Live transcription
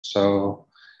So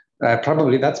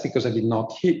probably that's because I did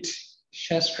not hit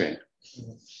share screen.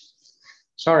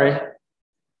 Sorry.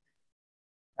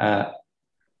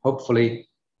 Hopefully.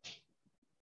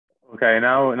 Okay,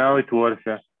 now it works.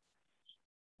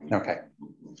 Okay.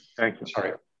 Thank you.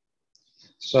 Sorry.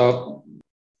 So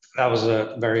that was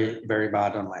very, very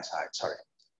bad on my side. Sorry.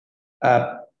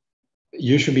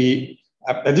 You should be.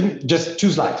 I didn't just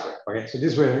 2 slides. Okay. So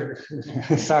this were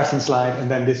starting slide, and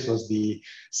then this was the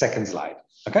second slide.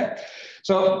 Okay.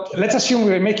 So let's assume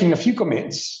we're making a few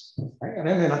commits, right? And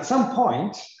then at some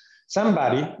point,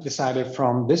 somebody decided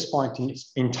from this point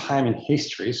in time in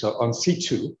history, so on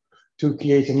C2, to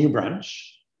create a new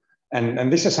branch.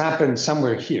 And this has happened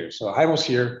somewhere here. So I was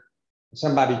here,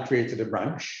 somebody created a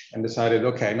branch and decided,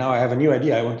 okay, now I have a new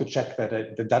idea. I want to check that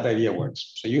that idea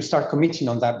works. So you start committing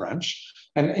on that branch.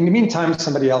 And in the meantime,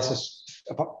 somebody else has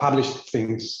published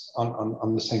things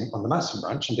on the master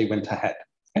branch, and they went ahead.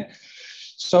 Okay?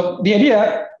 So the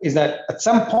idea is that at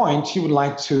some point you would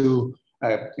like to,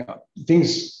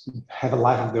 things have a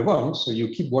life of their own. So you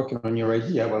keep working on your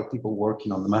idea while people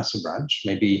working on the master branch.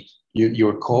 Maybe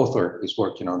your co-author is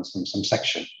working on some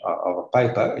section of a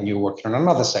paper, and you're working on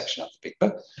another section of the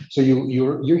paper. So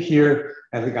you're here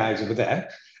and the guys over there.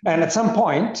 And at some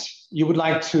point you would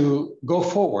like to go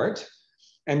forward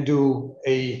and do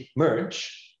a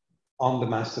merge on the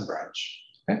master branch.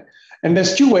 Okay? And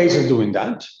there's 2 ways of doing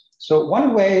that. So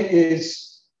one way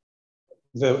is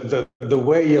the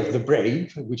way of the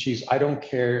brave, which is I don't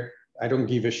care, I don't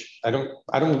care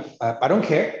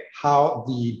how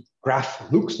the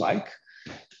graph looks like,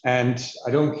 and I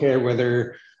don't care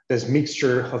whether there's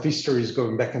mixture of histories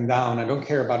going back and down. I don't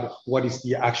care about what is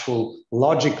the actual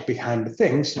logic behind the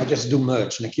things. I just do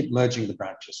merge, and I keep merging the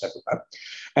branches everywhere.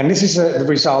 And this is the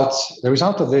result. The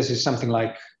result of this is something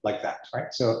like that,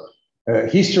 right? So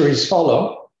histories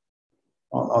follow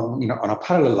on a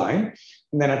parallel line,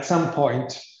 and then at some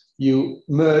point you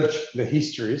merge the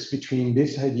histories between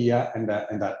this idea and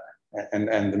the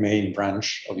main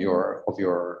branch of your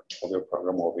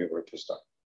program or of your repository.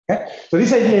 Okay, so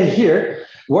this idea here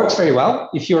works very well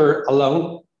if you're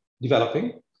alone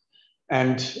developing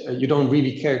and you don't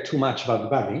really care too much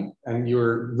about debugging, and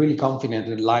you're really confident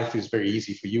that life is very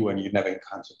easy for you and you never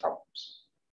encounter problems.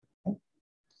 Okay?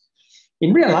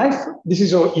 In real life, this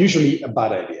is usually a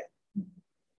bad idea.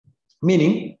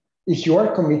 Meaning, if you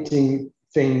are committing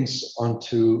things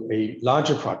onto a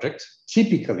larger project,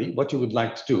 typically what you would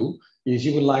like to do is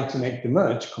you would like to make the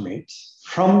merge commit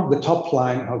from the top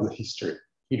line of the history,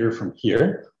 either from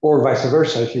here or vice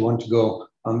versa. If you want to go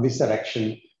on this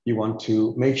direction, you want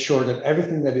to make sure that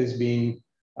everything that is being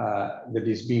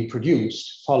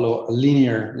produced follow a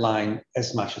linear line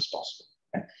as much as possible.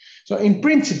 Okay? So in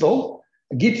principle,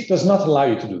 Git does not allow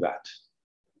you to do that,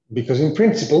 because in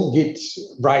principle, Git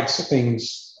writes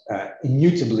things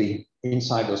immutably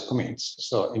inside those commits.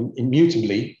 So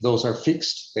immutably, those are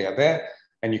fixed, they are there,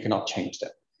 and you cannot change them.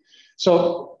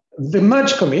 So the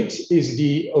merge commit is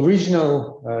the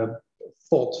original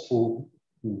thoughtful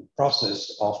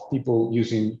process of people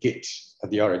using Git at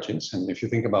the origins. And if you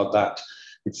think about that,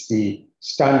 it's the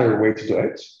standard way to do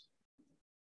it,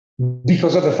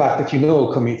 because of the fact that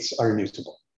commits are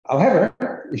immutable. However,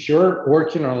 if you're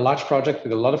working on a large project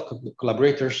with a lot of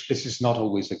collaborators, this is not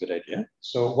always a good idea.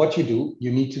 So what you do,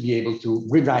 you need to be able to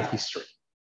rewrite history.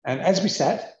 And as we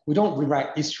said, we don't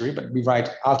rewrite history, but we write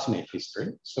alternate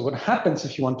history. So what happens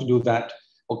if you want to do that,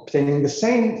 obtaining the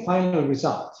same final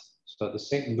result? So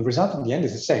the result in the end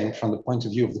is the same from the point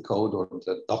of view of the code or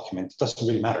the document. It doesn't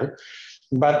really matter.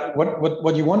 But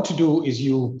what you want to do is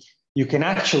you can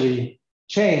actually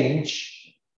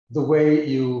change the way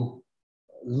you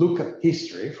look at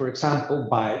history, for example,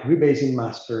 by rebasing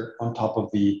master on top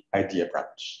of the idea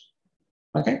branch.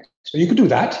 Okay, so you could do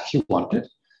that if you wanted.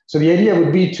 So the idea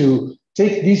would be to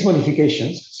take these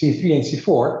modifications, C3 and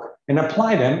C4, and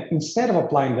apply them, instead of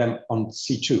applying them on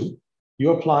C2,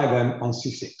 you apply them on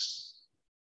C6.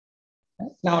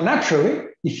 Okay? Now, naturally,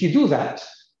 if you do that,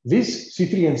 this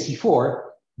C3 and C4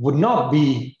 would not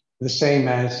be the same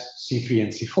as C3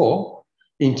 and C4,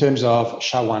 in terms of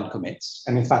SHA-1 commits.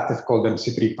 And in fact, I've called them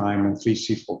C3 prime and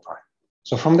 3C4 prime.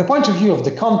 So from the point of view of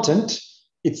the content,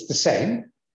 it's the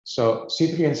same. So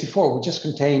C3 and C4 would just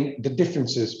contain the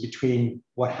differences between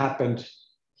what happened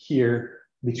here,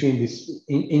 between this,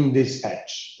 in this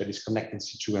edge that is connecting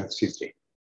C2 and C3.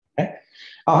 Okay?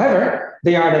 However,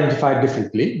 they are identified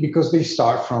differently because they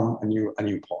start from a new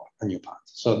path.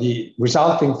 So the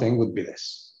resulting thing would be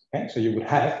this. Okay? So you would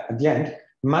have, at the end,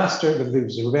 master that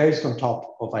lives based on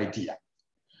top of idea.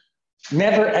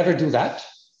 Never ever do that.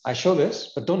 I show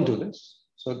this, but don't do this.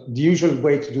 So the usual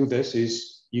way to do this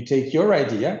is you take your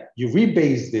idea, you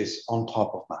rebase this on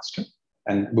top of master,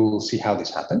 and we will see how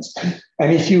this happens.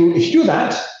 And if you do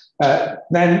that,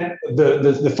 then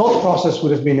the thought process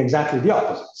would have been exactly the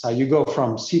opposite. So you go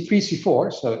from C3,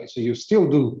 C4, so you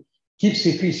still keep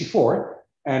C3, C4,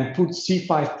 and put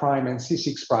C5 prime and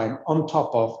C6 prime on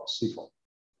top of C4.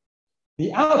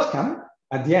 The outcome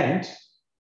at the end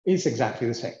is exactly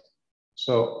the same.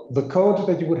 So the code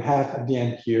that you would have at the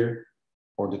end here,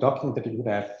 or the document that you would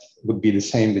have, would be the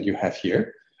same that you have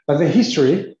here. But the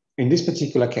history, in this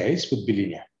particular case, would be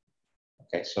linear.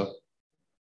 Okay, so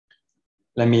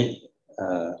let me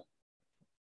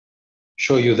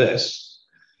show you this.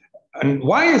 And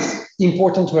why is it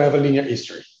important to have a linear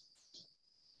history?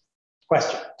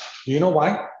 Question. Do you know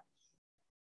why?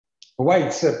 Why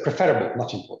it's preferable,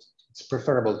 not important. It's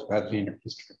preferable to have linear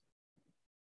history.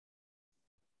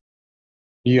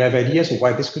 Do you have ideas of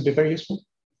why this could be very useful?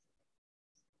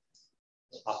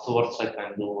 Afterwards, I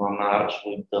can do a merge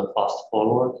with the fast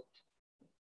forward.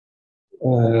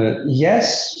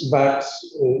 Yes, but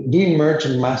doing merge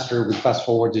and master with fast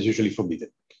forward is usually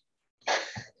forbidden.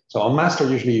 So on master,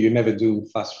 usually you never do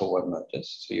fast forward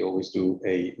merges. So you always do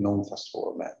a non-fast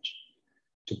forward merge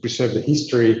to preserve the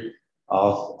history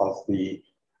of the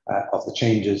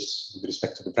changes with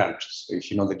respect to the branches. So if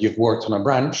you know that you've worked on a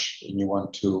branch and you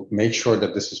want to make sure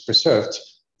that this is preserved,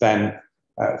 then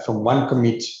from one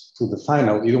commit to the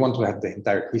final, you don't want to have the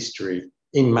entire history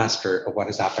in master of what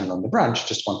has happened on the branch,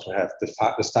 just want to have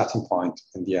the starting point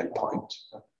and the end point.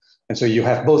 And so you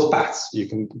have both paths. You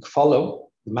can follow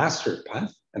the master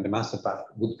path, and the master path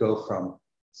would go from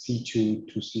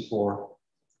C2 to C4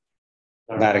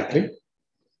 directly.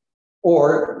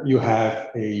 Or you have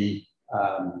a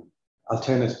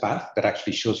alternate path that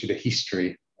actually shows you the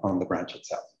history on the branch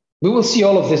itself. We will see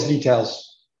all of these details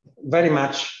very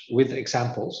much with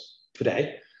examples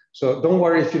today. So don't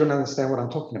worry if you don't understand what I'm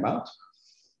talking about.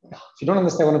 If you don't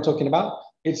understand what I'm talking about,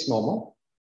 it's normal.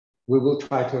 We will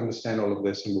try to understand all of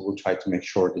this, and we will try to make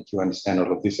sure that you understand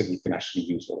all of this and you can actually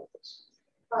use all of this.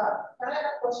 Can I have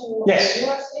a question? Yes. You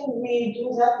are saying we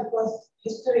do that because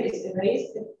history is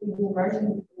erased if we do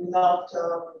merging without...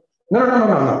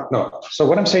 No. So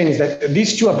what I'm saying is that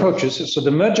these two approaches, so the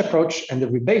merge approach and the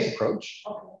rebase approach,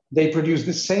 Okay. they produce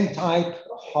the same type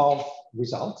of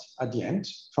result at the end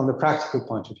from the practical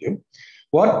point of view.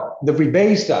 What the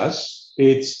rebase does,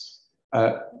 it's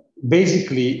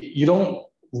basically you don't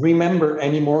remember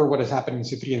anymore what has happened in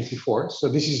C3 and C4. So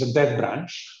this is a dead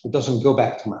branch. It doesn't go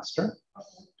back to master.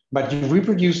 Okay. But you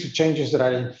reproduce the changes that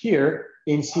are in here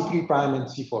in C3 prime and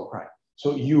C4 prime.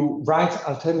 So you write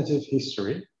alternative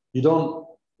history. You don't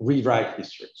rewrite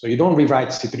history. So you don't rewrite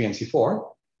C3 and C4.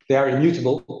 They are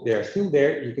immutable. They are still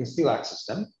there. You can still access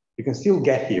them. You can still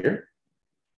get here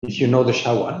if you know the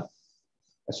SHA-1.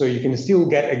 So you can still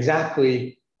get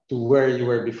exactly to where you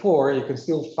were before. You can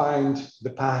still find the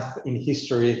path in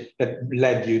history that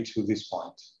led you to this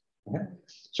point. Okay?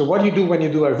 So what you do when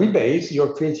you do a rebase,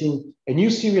 you're creating a new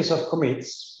series of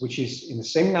commits, which is in the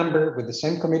same number with the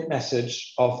same commit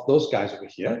message of those guys over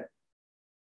here,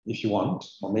 if you want,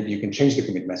 or maybe you can change the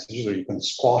commit messages, or you can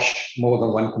squash more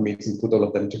than one commit and put all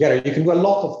of them together. You can do a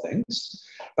lot of things,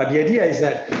 but the idea is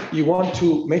that you want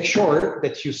to make sure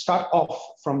that you start off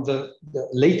from the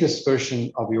latest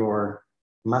version of your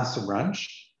master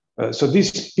branch. So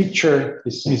this picture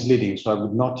is misleading, so I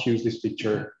would not use this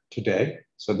picture today.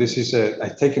 So this is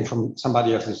I've taken from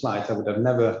somebody else's slides. I would have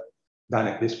never done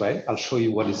it this way. I'll show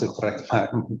you what is the correct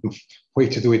way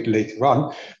to do it later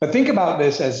on. But think about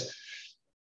this as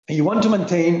you want to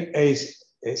maintain as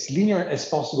linear as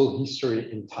possible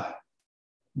history in time.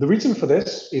 The reason for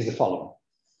this is the following.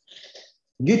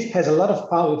 Git has a lot of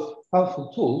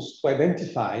powerful tools to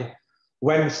identify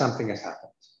when something has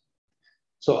happened.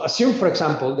 So assume, for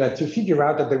example, that you figure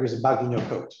out that there is a bug in your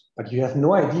code, but you have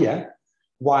no idea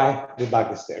why the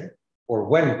bug is there or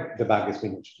when the bug has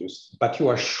been introduced, but you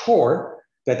are sure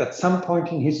that at some point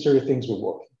in history, things were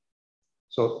working.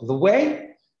 So the way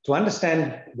to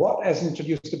understand what has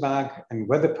introduced the bug and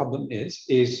where the problem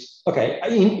is,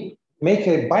 okay, make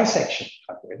a bisection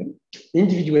algorithm,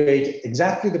 individuate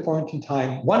exactly the point in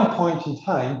time, one point in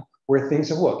time where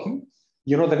things are working.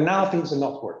 You know that now things are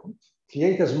not working.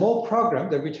 Create a small program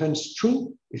that returns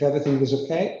true if everything is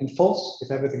okay and false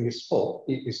if everything is false,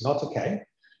 it is not okay.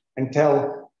 And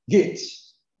tell Git,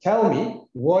 tell me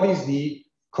what is the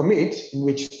commit in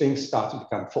which things start to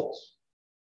become false.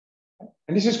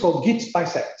 And this is called Git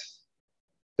bisect.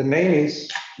 The name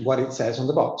is what it says on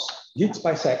the box. Git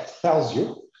bisect tells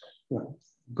you,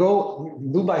 go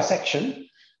do bisection.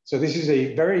 So this is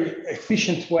a very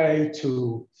efficient way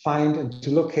to find and to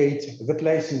locate the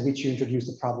place in which you introduce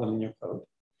the problem in your code.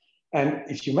 And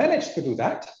if you manage to do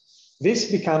that,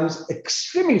 this becomes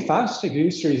extremely fast if your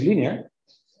history is linear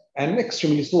and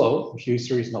extremely slow if your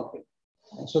history is not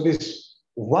linear. So this,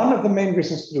 one of the main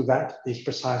reasons to do that is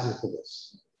precisely for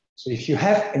this. So if you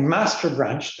have a master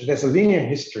branch that has a linear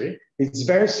history, it's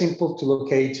very simple to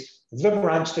locate the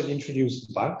branch that introduced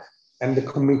the bug and the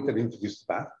commit that introduced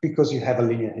the bug because you have a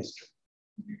linear history.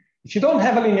 If you don't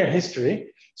have a linear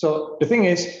history, so the thing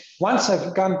is, once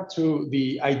I've gone to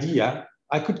the idea,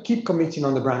 I could keep committing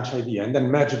on the branch idea and then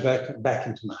merge it back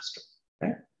into master.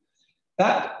 Okay?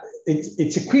 That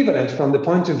it's equivalent from the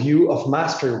point of view of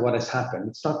master what has happened.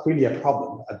 It's not really a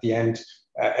problem at the end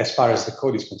as far as the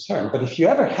code is concerned. But if you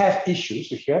ever have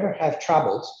issues, if you ever have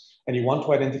troubles, and you want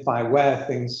to identify where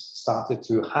things started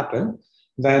to happen,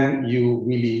 then you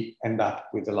really end up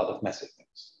with a lot of messy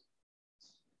things.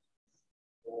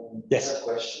 Yes.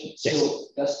 Question. Yes. So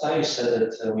last time you said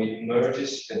that with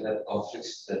merges you can have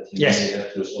conflicts that you may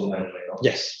have to resolve manually. No?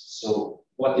 Yes. So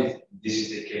what if this is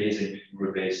the case and you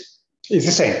rebase? It's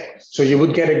the same. So you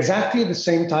would get exactly the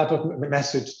same type of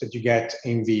message that you get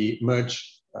in the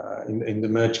merge in the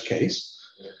merge case.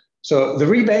 Yeah. So the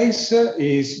rebase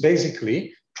is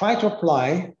basically try to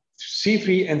apply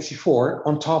C3 and C4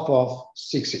 on top of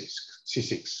C6.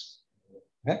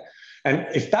 Okay? And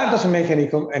if that doesn't make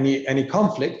any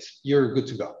conflict, you're good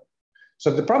to go.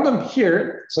 So the problem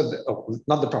here,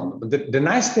 not the problem, but the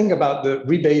nice thing about the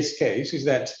rebase case is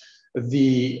that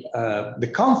the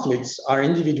conflicts are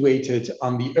individuated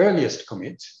on the earliest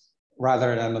commit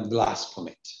rather than on the last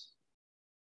commit.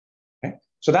 Okay?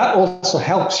 So that also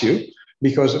helps you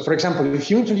because, for example, if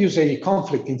you introduce a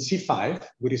conflict in C5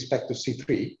 with respect to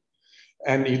C3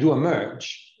 and you do a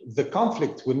merge, the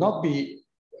conflict will not be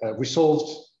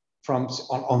resolved on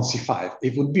C5.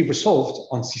 It would be resolved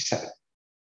on C7.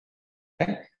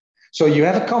 Okay? So you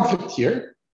have a conflict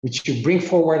here, which you bring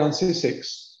forward on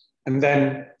C6, and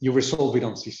then you resolve it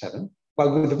on C7.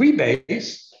 While with the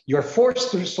rebase, you are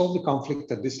forced to resolve the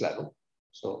conflict at this level.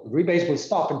 So the rebase will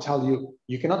stop and tell you,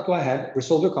 you cannot go ahead,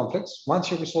 resolve your conflicts.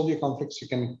 Once you resolve your conflicts, you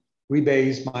can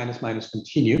rebase minus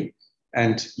continue,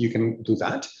 and you can do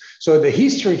that. So the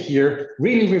history here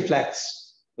really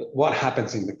reflects what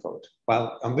happens in the code.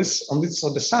 While on this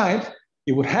other side,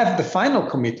 you would have the final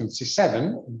commit on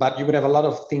C7, but you would have a lot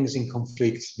of things in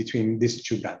conflict between these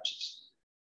two branches.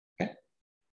 Okay?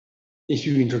 If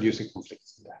you introduce a conflict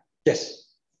in that. Yes?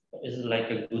 Is it like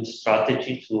a good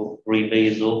strategy to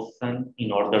rebase often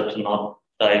in order to not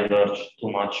diverge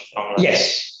too much from?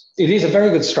 Yes, it is a very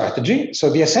good strategy. So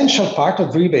the essential part of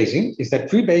rebasing is that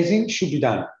rebasing should be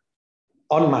done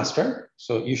on master.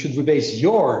 So you should rebase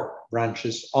your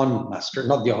branches on master,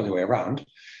 not the other way around.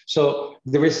 So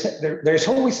there should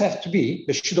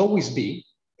always be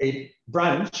a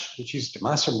branch, which is the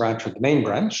master branch or the main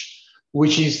branch,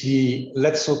 which is the,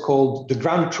 let's so-called the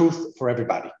ground truth for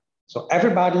everybody. So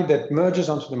everybody that merges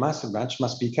onto the master branch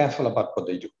must be careful about what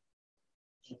they do.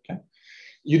 Okay?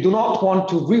 You do not want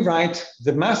to rewrite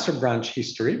the master branch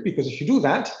history, because if you do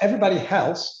that, everybody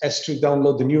else has to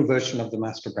download the new version of the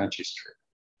master branch history.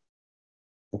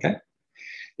 Okay?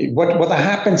 What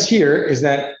happens here is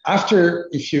that after,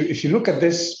 if you look at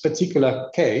this particular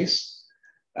case,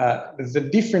 the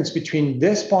difference between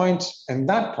this point and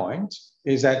that point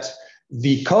is that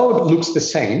the code looks the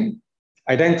same,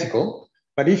 identical.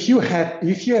 But if you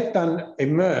have done a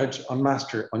merge on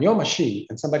master on your machine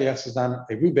and somebody else has done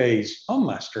a rebase on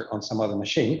master on some other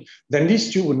machine, then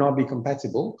these two would not be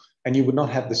compatible and you would not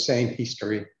have the same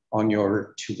history on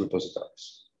your two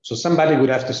repositories. So somebody would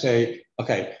have to say,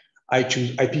 okay, I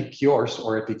pick yours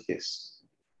or I pick his.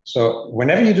 So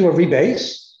whenever you do a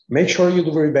rebase, make sure you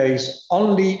do a rebase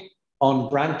only on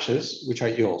branches which are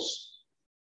yours,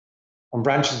 on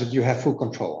branches that you have full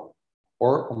control,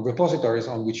 or on repositories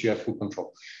on which you have full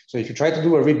control. So if you try to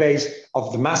do a rebase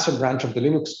of the master branch of the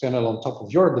Linux kernel on top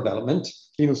of your development,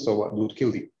 Linux would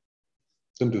kill you.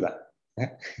 Don't do that.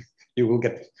 Okay? You will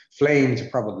get flamed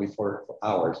probably for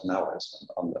hours and hours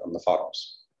on the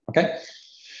forums. Okay?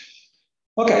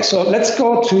 Okay, so let's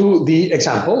go to the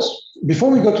examples. Before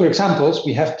we go to examples,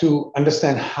 we have to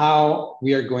understand how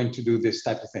we are going to do this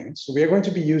type of thing. So we are going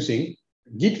to be using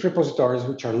Git repositories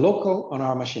which are local on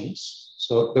our machines.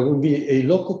 So there will be a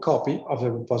local copy of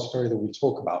the repository that we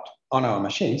talk about on our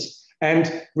machines,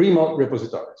 and remote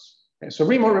repositories. Okay, so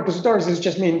remote repositories, this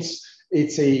just means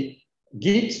it's a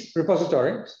Git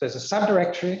repository. So there's a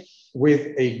subdirectory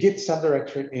with a Git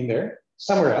subdirectory in there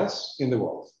somewhere else in the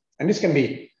world. And this can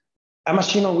be a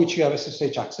machine on which you have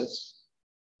SSH access,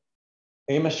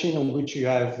 a machine on which you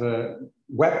have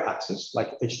web access,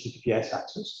 like HTTPS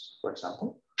access, for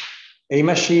example, a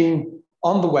machine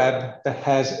on the web that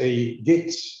has a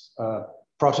Git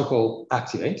protocol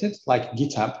activated, like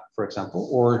GitHub, for example,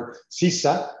 or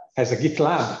CISA has a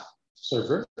GitLab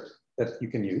server that you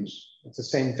can use. It's the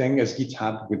same thing as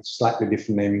GitHub with slightly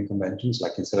different naming conventions,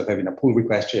 like instead of having a pull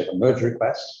request, you have a merge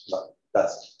request. But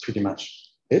that's pretty much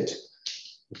it.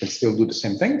 You can still do the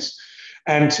same things.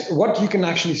 And what you can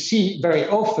actually see very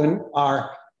often are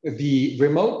the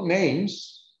remote names,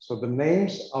 so the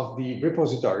names of the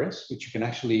repositories, which you can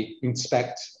actually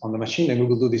inspect on the machine, and we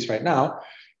will do this right now.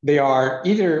 They are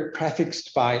either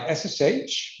prefixed by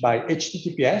SSH, by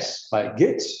HTTPS, by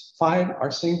Git, file,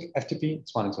 rsync, FTP,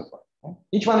 so on and so forth. Okay?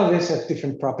 Each one of these has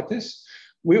different properties.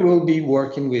 We will be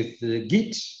working with the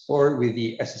Git or with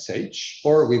the SSH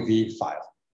or with the file.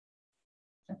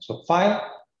 Okay? So file,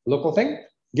 local thing,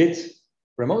 Git,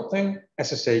 remote thing,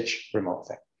 SSH, remote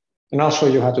thing. And I'll show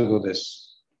you how to do this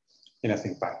in a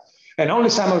ThinkPad. And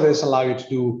only some of this allow you to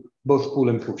do both pull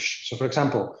and push. So for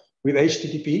example, with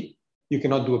HTTP, you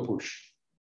cannot do a push.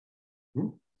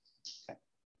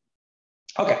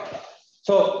 Okay,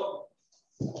 so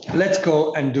let's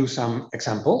go and do some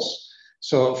examples.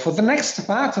 So for the next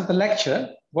part of the lecture,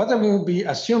 what I will be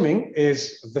assuming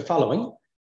is the following.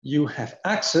 You have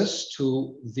access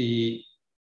to the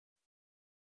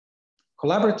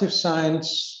Collaborative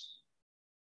Science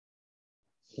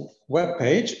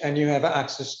webpage, and you have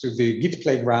access to the Git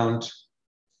Playground.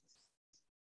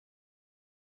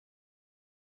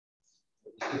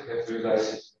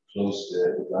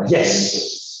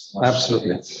 Yes,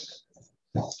 absolutely.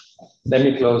 Let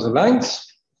me close the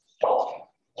lines.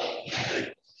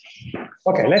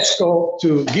 Okay, let's go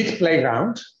to Git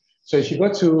Playground. So if you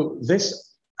go to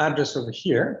this address over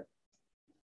here,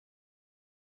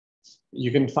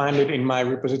 you can find it in my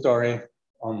repository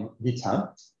on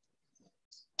GitHub.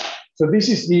 So this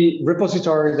is the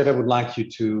repository that I would like you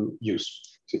to use.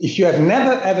 So if you have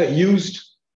never ever used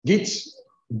Git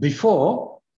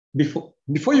before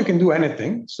you can do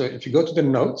anything, so if you go to the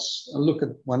notes and look at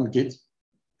one Git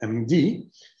MD,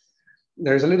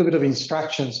 there's a little bit of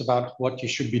instructions about what you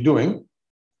should be doing.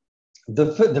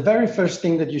 The very first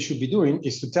thing that you should be doing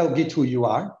is to tell Git who you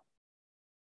are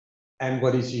and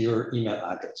what is your email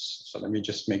address. So let me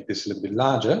just make this a little bit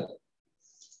larger.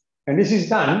 And this is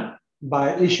done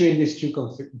by issuing these two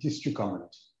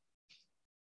comments.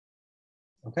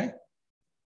 Okay.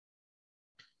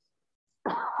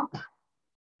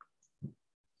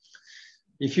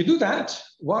 If you do that,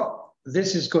 what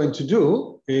this is going to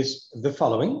do is the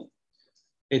following.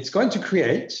 It's going to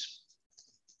create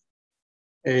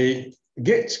a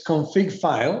git config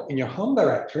file in your home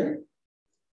directory,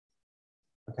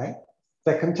 okay,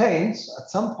 that contains at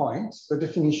some point the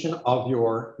definition of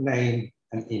your name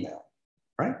and email,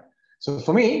 right? So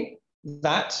for me,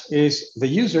 that is the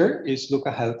user is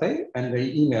Luca Helte and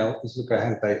the email is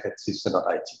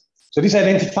lucahelte@cisa.it. So this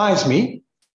identifies me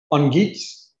on Git,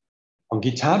 on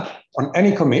GitHub, on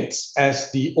any commits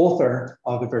as the author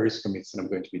of the various commits that I'm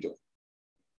going to be doing.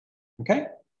 Okay?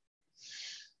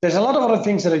 There's a lot of other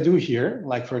things that I do here.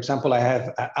 Like, for example, I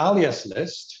have an alias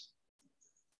list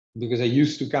because I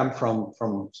used to come from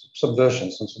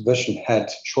Subversion. So Subversion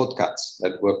had shortcuts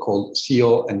that were called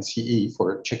CO and CE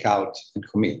for checkout and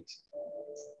commit.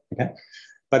 Okay?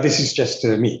 But this is just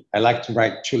me. I like to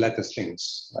write two-letter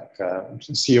things like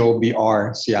CO,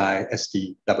 BR, CI,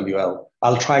 SD, WL.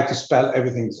 I'll try to spell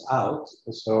everything out.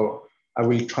 So I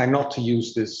will try not to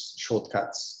use these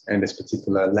shortcuts in this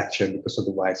particular lecture because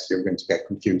otherwise you're going to get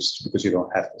confused because you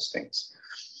don't have those things.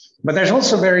 But there's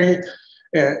also very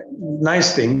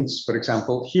nice things. For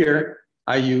example, here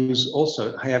I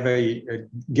have a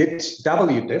git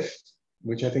wdiff,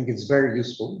 which I think is very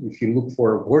useful. If you look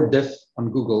for word diff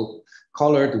on Google,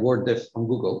 colored word diff on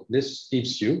Google, this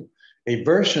gives you a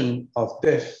version of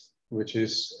diff, which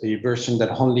is a version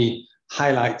that only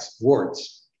highlights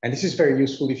words. And this is very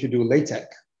useful if you do LaTeX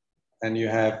and you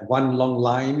have one long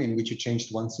line in which you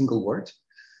changed one single word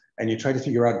and you try to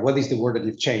figure out what is the word that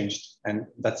you've changed. And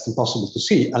that's impossible to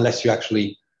see unless you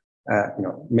actually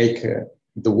make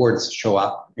the words show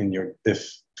up in your diff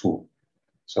tool.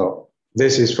 So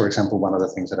this is, for example, one of the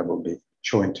things that I will be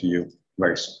showing to you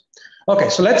very soon. Okay,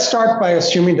 so let's start by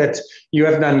assuming that you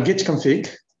have done git config,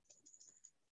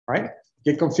 right?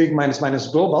 Git config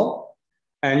 -- global.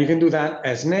 And you can do that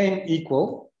as name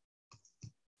equal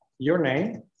your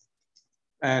name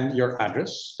and your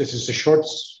address. This is a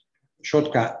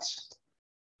shortcut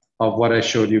of what I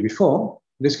showed you before.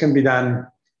 This can be done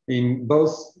in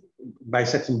both by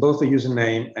setting both the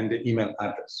username and the email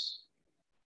address.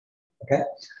 Okay,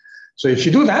 so if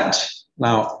you do that,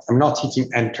 now I'm not hitting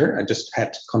enter, I just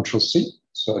had Control C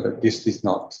so that this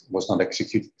was not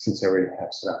executed since I already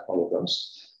have set up all of those.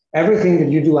 everything that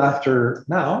you do after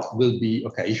now will be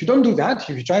okay. If you don't do that,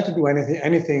 if you try to do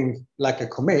anything like a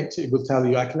commit, it will tell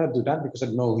you, I cannot do that because I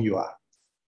don't know who you are.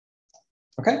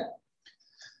 Okay,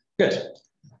 good.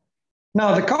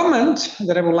 Now the comment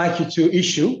that I would like you to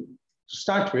issue to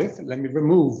start with, let me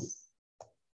remove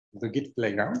the Git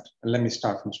playground and let me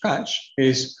start from scratch,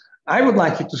 is I would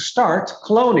like you to start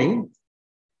cloning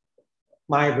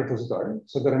my repository.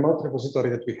 So the remote repository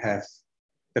that we have,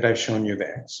 that I've shown you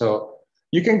there. So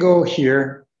you can go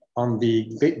here on the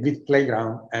Git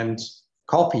playground and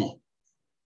copy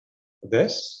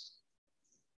this.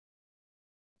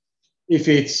 If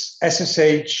it's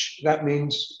SSH, that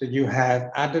means that you have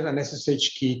added an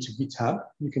SSH key to GitHub.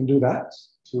 You can do that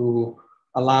to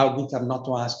allow GitHub not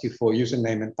to ask you for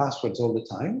username and passwords all the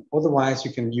time. Otherwise,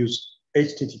 you can use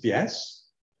HTTPS.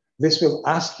 This will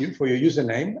ask you for your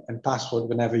username and password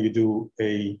whenever you do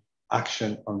an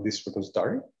action on this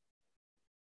repository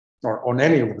or on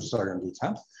any repository on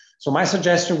GitHub. So my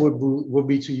suggestion would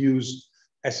be to use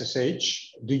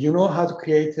SSH. Do you know how to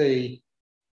create a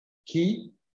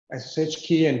key, SSH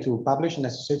key, and to publish an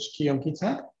SSH key on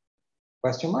GitHub?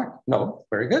 Question mark? No,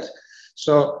 very good.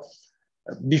 So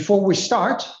before we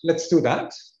start, let's do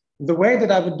that. The way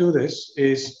that I would do this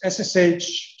is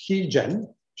SSH keygen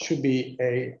should be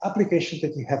an application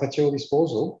that you have at your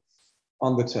disposal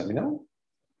on the terminal.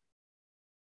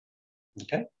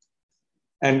 Okay.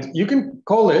 And you can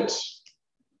call it,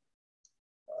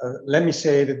 let me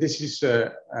say that this is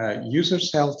a user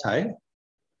cell type.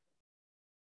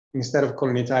 Instead of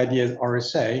calling it ID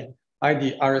RSA,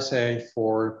 ID RSA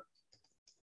for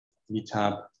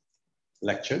GitHub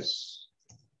lectures,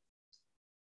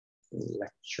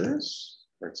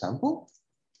 for example.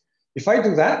 If I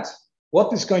do that,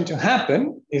 what is going to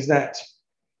happen is that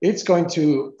it's going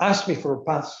to ask me for a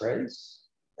passphrase,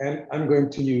 and I'm going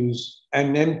to use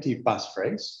an empty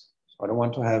passphrase. So I don't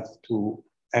want to have to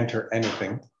enter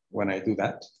anything when I do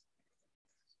that.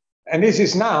 And this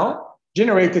is now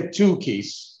generated two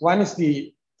keys. One is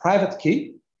the private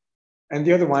key, and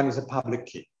the other one is a public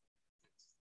key.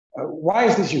 Why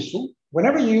is this useful?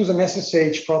 Whenever you use an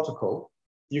SSH protocol,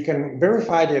 you can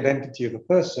verify the identity of a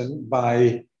person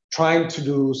by trying to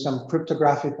do some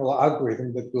cryptographic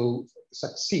algorithm that will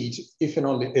succeed if and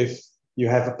only if you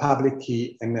have a public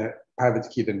key and a private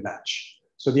key that match.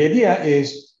 So the idea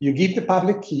is you give the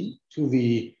public key to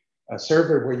the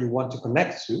server where you want to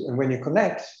connect to, and when you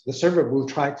connect, the server will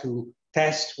try to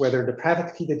test whether the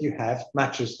private key that you have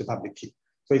matches the public key.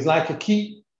 So it's like a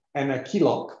key and a key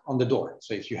lock on the door.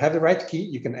 So if you have the right key,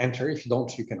 you can enter. If you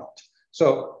don't, you cannot.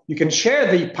 So you can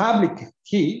share the public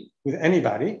key with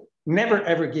anybody. Never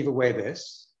ever give away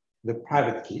the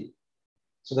private key.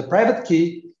 So the private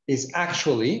key is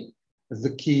actually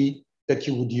the key that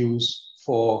you would use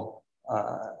for,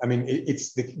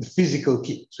 it's the physical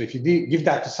key. So if you give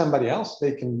that to somebody else,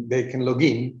 they can log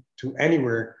in to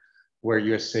anywhere where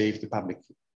you have saved the public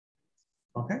key.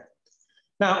 Okay.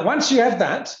 Now, once you have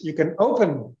that, you can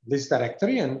open this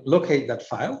directory and locate that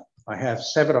file. I have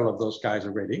several of those guys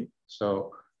already.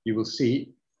 So you will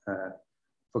see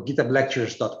for GitHub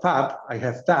lectures.pub, I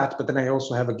have that, but then I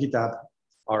also have a GitHub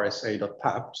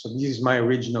rsa.pub. So this is my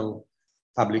original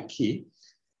public key.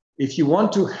 If you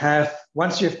want to have,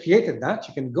 once you have created that,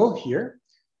 you can go here,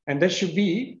 and there should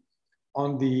be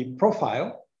on the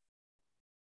profile,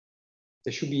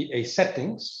 there should be a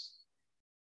settings.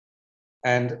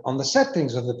 And on the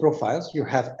settings of the profiles, you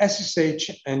have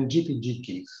SSH and GPG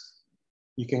keys.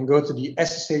 You can go to the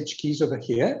SSH keys over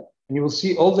here, and you will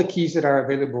see all the keys that are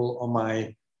available on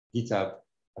my GitHub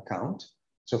account.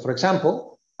 So for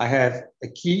example, I have a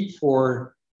key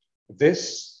for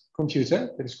this computer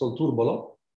that is called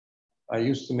Turbolo. I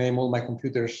used to name all my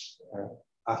computers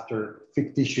after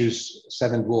fictitious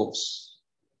Seven Dwarfs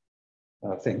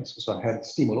things. So I had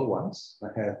Stimulo once,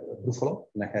 I had Buffalo,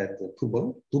 and I had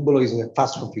Turbolo. Turbolo is a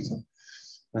fast computer.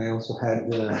 I also had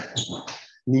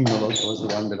Nimolo, that was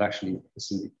the one that actually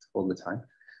slept all the time.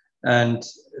 And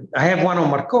I have one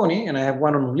on Marconi, and I have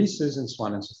one on Ulysses, and so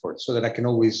on and so forth, so that I can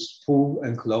always pull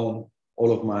and clone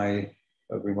all of my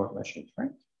remote machines, right?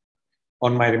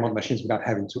 On my remote machines without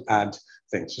having to add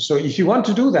things. So if you want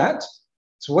to do that,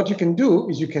 so what you can do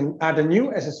is you can add a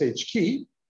new SSH key.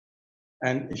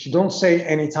 And if you don't say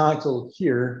any title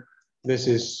here, this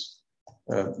is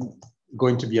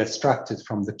going to be abstracted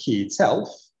from the key itself.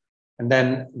 And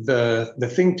then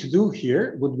the thing to do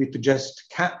here would be to just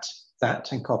cat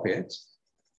that and copy it.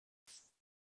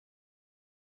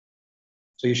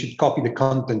 So you should copy the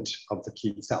content of the key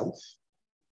itself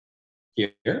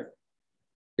here.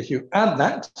 If you add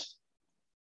that,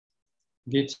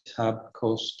 GitHub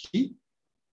host key,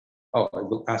 oh, it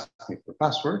will ask me for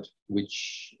password,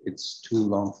 which it's too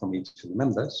long for me to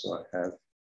remember. So I have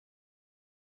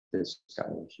this guy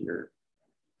here.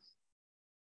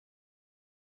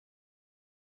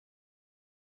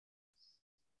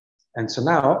 And so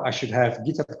now I should have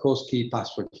GitHub course key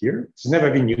password here. It's never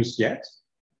been used yet.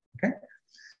 Okay.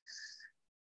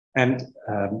 And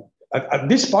at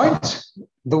this point,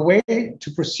 the way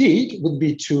to proceed would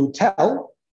be to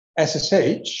tell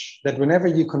SSH that whenever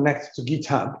you connect to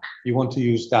GitHub, you want to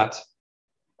use that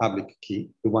public key,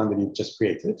 the one that you've just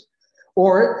created.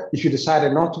 Or if you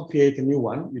decided not to create a new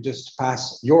one, you just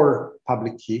pass your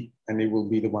public key and it will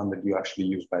be the one that you actually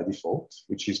use by default,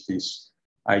 which is this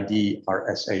ID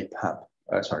RSA pub,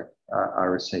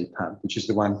 RSA pub, which is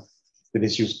the one that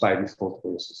is used by default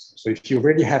for your system. So if you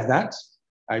already have that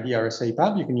ID RSA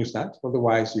pub, you can use that.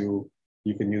 Otherwise, you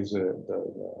can use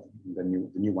the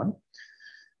new one.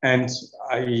 And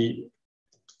you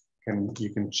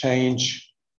can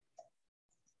change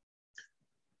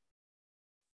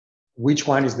which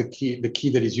one is the key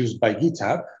that is used by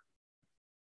GitHub.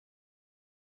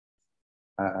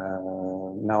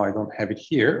 Now I don't have it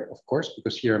here, of course,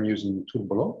 because here I'm using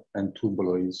Turbolo, and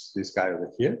Turbolo is this guy over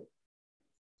here.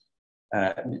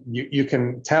 You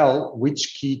can tell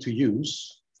which key to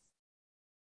use.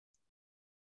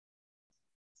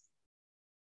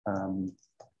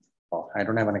 Well, I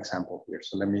don't have an example here,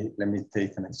 so let me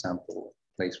take an example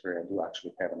place where I do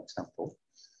actually have an example.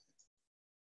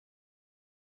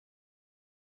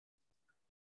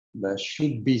 There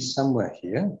should be somewhere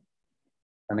here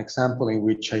an example in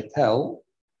which I tell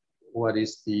what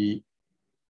is the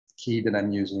key that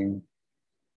I'm using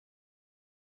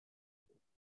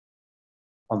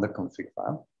on the config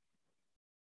file.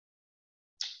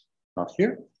 Not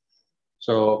here.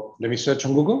 So let me search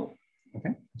on Google.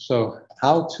 Okay. So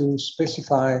how to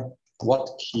specify what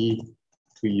key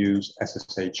to use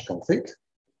SSH config.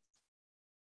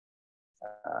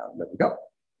 There we go.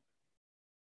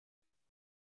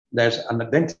 There's an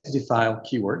identity file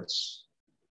keywords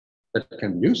that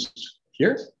can be used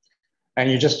here.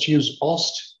 And you just use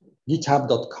host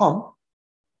github.com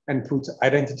and put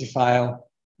identity file,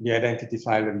 the identity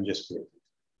file that you just created.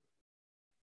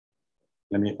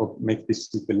 Let me make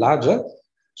this a bit larger.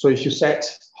 So if you set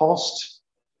host,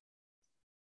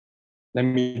 let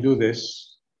me do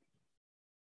this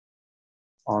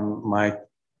on my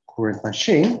current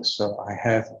machine. So I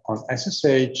have on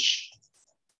SSH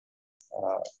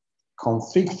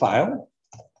config file,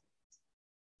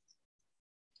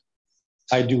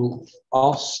 I do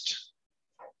host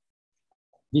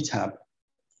github.com.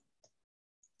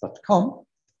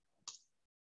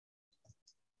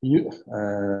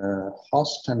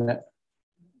 Host, and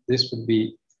this would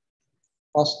be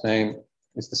host name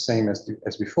is the same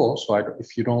as before. So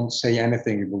if you don't say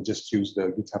anything, it will just use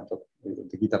the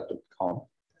github.com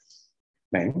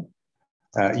name.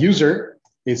 User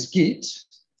is git,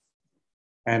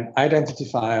 and identity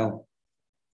file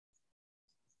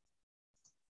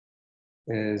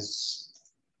is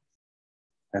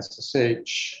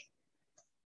SSH.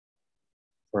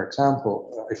 For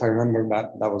example, if I remember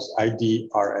that was ID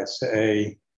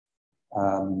RSA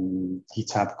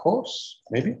GitHub course,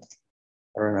 maybe.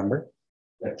 I remember.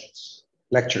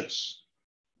 Lectures.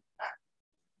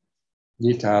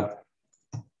 GitHub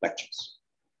lectures.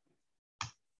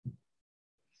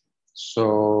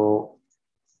 So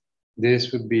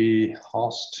this would be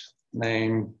host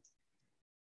name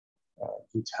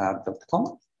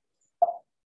github.com.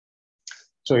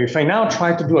 So if I now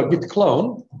try to do a git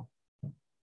clone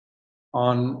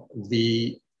on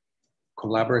the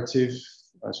collaborative,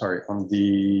 on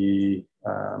the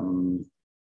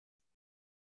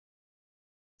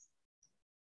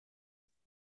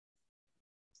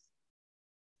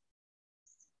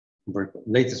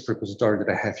latest repository that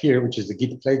I have here, which is the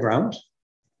Git playground,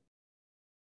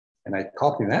 and I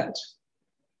copy that.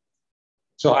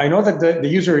 So I know that the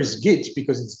user is Git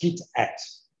because it's git at,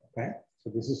 okay? So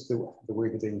this is the way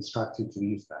that they instructed to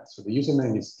use that. So the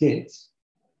username is Git.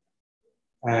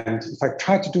 And if I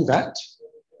try to do that,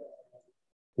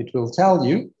 it will tell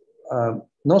you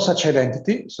no such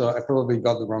identity. So I probably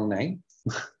got the wrong name.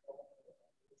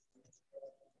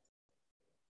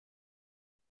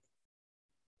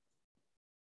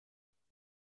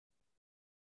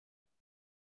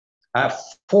 I have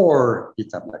 4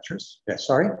 GitHub lectures. Yeah,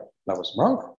 sorry, that was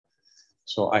wrong.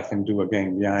 So I can do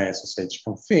again the ISSH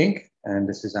config, and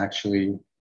this is actually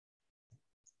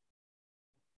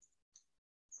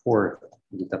 4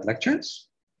 GitHub lectures.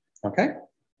 Okay.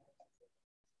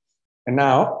 And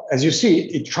now, as you see,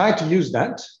 it tried to use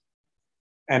that.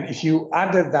 And if you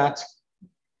added that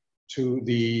to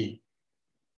the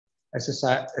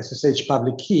SSH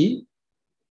public key.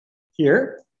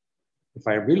 Here, if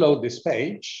I reload this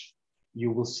page,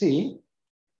 you will see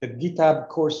that GitHub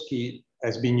course key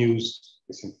has been used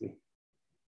recently.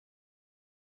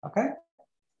 Okay?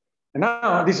 And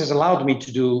now this has allowed me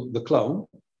to do the clone.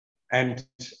 And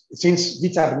since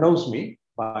GitHub knows me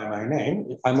by my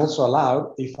name, I'm also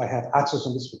allowed, if I have access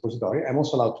on this repository, I'm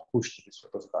also allowed to push to this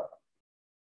repository.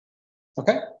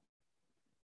 Okay?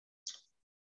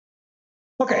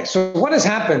 Okay, so what has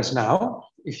happened now?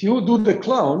 If you do the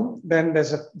clone, then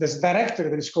there's a directory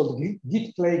that is called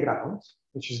Git Playground,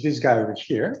 which is this guy over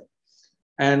here.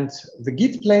 And the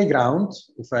Git Playground,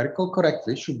 if I recall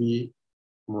correctly, should be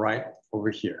right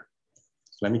over here.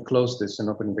 So let me close this and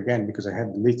open it again because I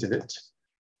had deleted it.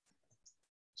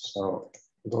 So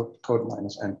go code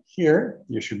 -n here,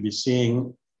 you should be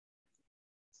seeing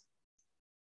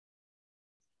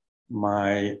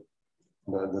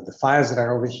the files that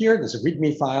are over here. There's a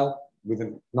README file with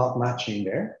a not matching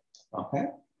there, okay?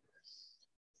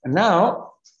 And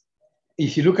now,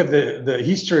 if you look at the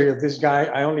history of this guy,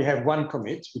 I only have one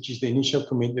commit, which is the initial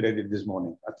commit that I did this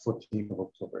morning at 14th of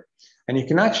October. And you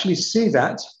can actually see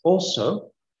that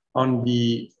also on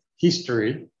the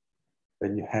history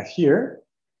that you have here.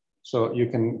 So you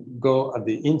can go at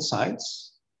the insights,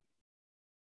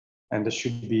 and there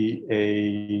should be a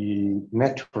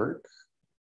network.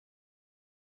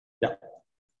 Yeah.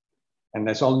 And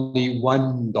there's only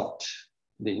one dot,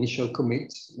 the initial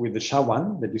commit with the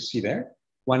SHA-1 that you see there,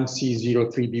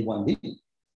 1C03B1D.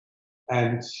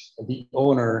 And the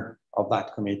owner of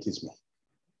that commit is me.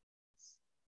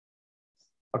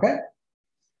 Okay?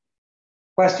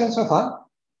 Questions so far?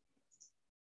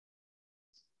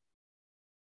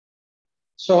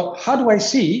 So how do I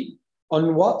see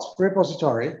on what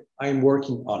repository I'm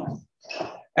working on?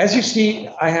 As you see,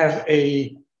 I have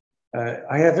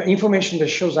information that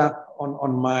shows up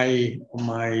on my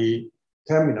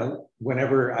terminal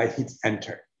whenever I hit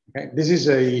enter. Okay? This is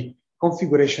a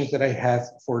configuration that I have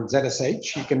for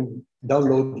ZSH. You can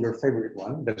download your favorite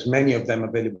one. There's many of them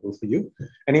available for you.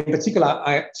 And in particular,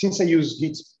 since I use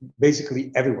Git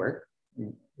basically everywhere,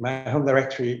 my home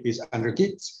directory is under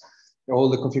Git. All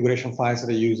the configuration files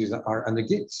that I use are under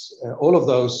Git. All of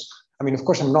those, I mean, of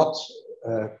course, I'm not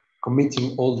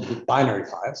committing all the binary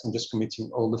files. I'm just committing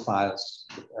all the files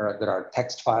that are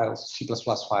text files, C++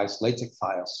 files, LaTeX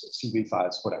files, CV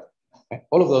files, whatever. Okay?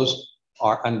 All of those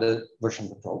are under version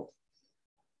control.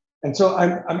 And so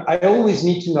I always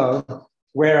need to know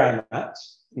where I'm at,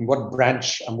 in what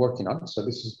branch I'm working on. So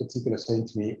this is particular saying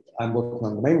to me, I'm working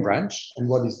on the main branch, and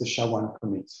what is the SHA-1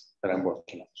 commit that I'm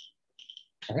working on.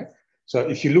 Okay? So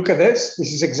if you look at this,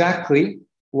 this is exactly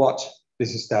what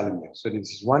this is telling you. So this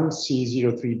is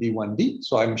 1C03B1D.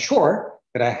 So I'm sure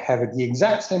that I have the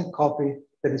exact same copy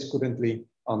that is currently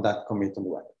on that commit on the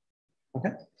web.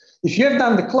 Okay. If you have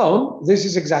done the clone, this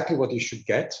is exactly what you should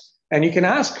get. And you can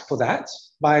ask for that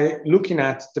by looking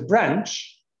at the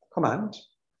branch command.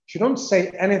 If you don't say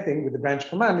anything with the branch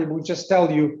command, it will just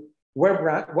tell you what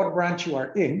branch you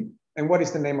are in and what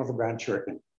is the name of the branch you're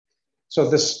in. So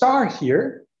the star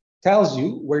here tells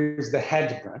you where is the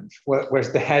head branch,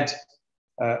 where's the head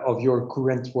of your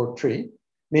current work tree,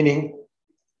 meaning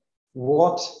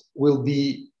what will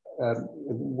be,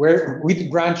 which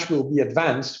branch will be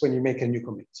advanced when you make a new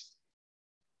commit.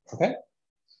 Okay?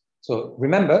 So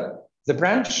remember, the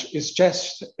branch is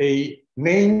just a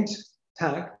named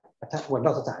tag, well,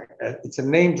 not a tag, it's a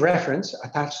named reference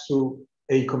attached to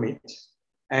a commit.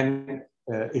 And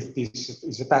if this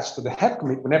is attached to the head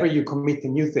commit, whenever you commit a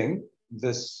new thing,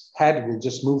 this head will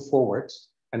just move forward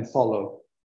and follow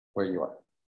where you are.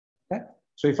 Okay?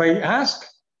 So if I ask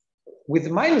with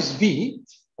 -v,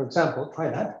 for example, try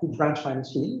that, with branch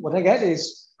 -v, what I get is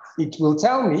it will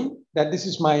tell me that this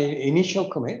is my initial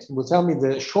commit. It will tell me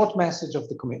the short message of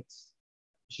the commit,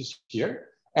 which is here,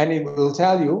 and it will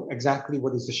tell you exactly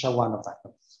what is the SHA-1 of that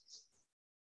commit.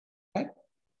 Okay?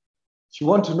 If you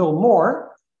want to know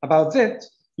more about it,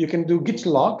 you can do git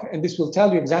log, and this will tell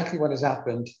you exactly what has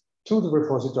happened to the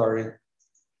repository.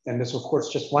 And there's of course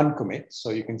just one commit. So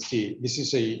you can see this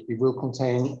is it will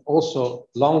contain also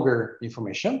longer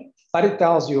information, but it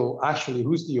tells you actually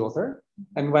who's the author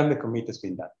and when the commit has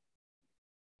been done.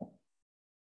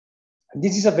 And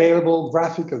this is available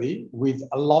graphically with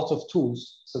a lot of tools.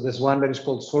 So there's one that is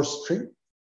called SourceTree,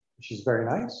 which is very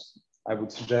nice. I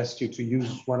would suggest you to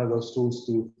use one of those tools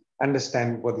to understand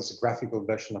what is a graphical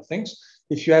version of things.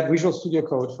 If you have Visual Studio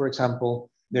Code, for example,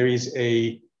 there is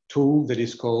a tool that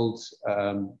is called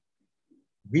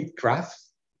WidGraph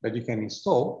that you can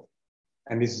install.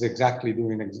 And this is exactly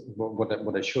doing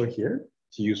what I show here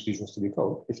to use Visual Studio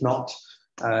Code. If not,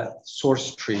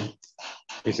 SourceTree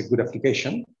is a good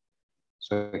application.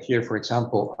 So here, for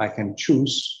example, I can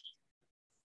choose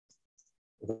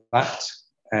that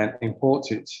and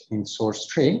import it in source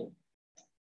tree.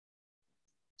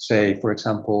 Say, for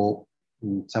example,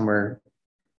 somewhere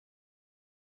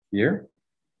here.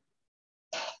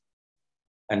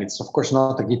 And it's, of course,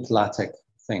 not a Git LaTeX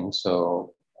thing,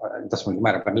 so it doesn't really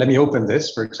matter. But let me open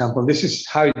this. For example, this is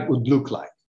how it would look like.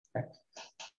 Okay?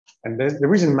 And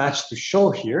there isn't much to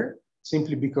show here,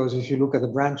 simply because if you look at the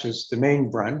branches, the main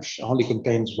branch only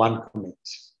contains one commit.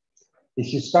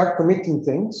 If you start committing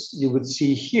things, you would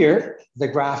see here the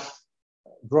graph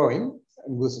growing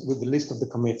with the list of the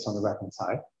commits on the right-hand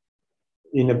side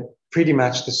in a pretty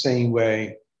much the same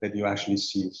way that you actually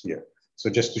see it here. So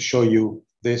just to show you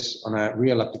this on a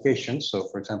real application. So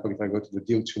for example, if I go to the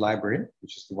Deal2 library,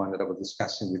 which is the one that I was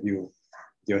discussing with you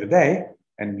the other day,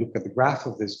 and look at the graph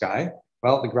of this guy,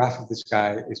 well, the graph of this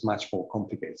guy is much more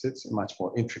complicated, much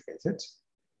more intricate.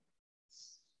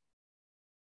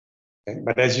 Okay.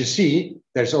 But as you see,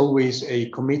 there's always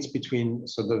a commit between,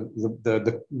 so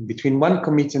between one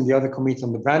commit and the other commit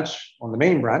on the branch, on the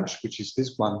main branch, which is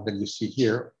this one that you see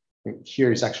here.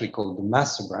 Here is actually called the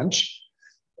master branch.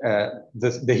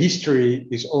 The history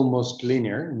is almost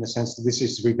linear in the sense that this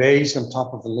is rebased on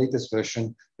top of the latest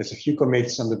version. There's a few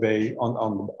commits on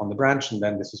the branch, and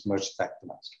then this is merged back to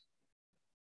master.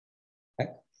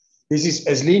 Okay. This is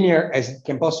as linear as it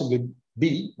can possibly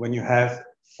be when you have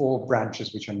 4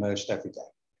 branches which are merged every day.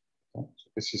 Okay. So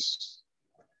this is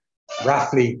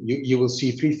roughly, you will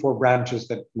see 3-4 branches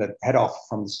that head off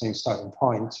from the same starting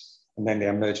point, and then they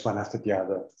are merged one after the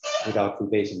other without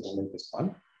rebasing the latest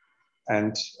one.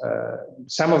 And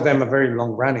some of them are very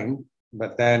long running,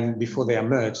 but then before they are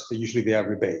merged, usually they are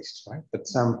rebased, right? But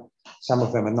some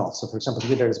of them are not. So for example,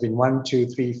 here there has been 1, 2,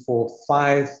 3, 4,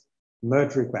 5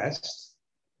 merge requests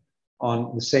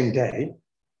on the same day,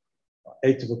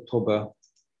 8th of October.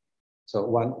 So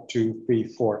 1, 2, 3,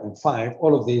 4, and 5.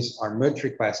 All of these are merge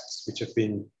requests which have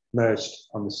been merged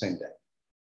on the same day.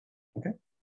 Okay.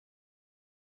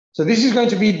 So this is going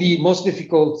to be the most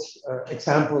difficult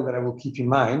example that I will keep in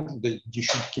mind, that you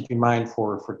should keep in mind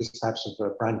for these types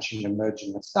of branching and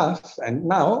merging and stuff. And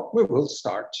now we will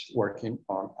start working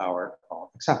on our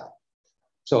example.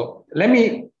 So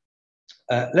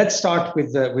let's start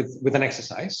with an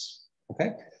exercise.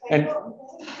 Okay. And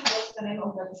what's the name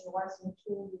of the visualizing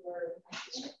tool you were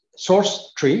mentioning?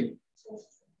 Source tree.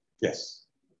 Yes.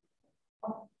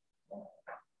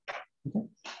 Okay.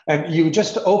 And you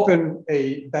just open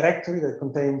a directory that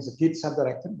contains a Git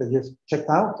subdirectory that you've checked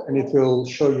out, and it will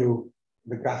show you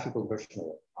the graphical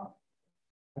version of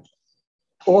it.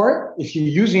 Or if you're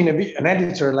using an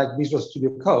editor like Visual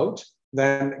Studio Code,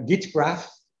 then Git graph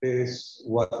is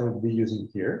what we'll be using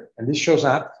here. And this shows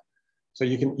up. So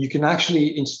you can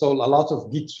actually install a lot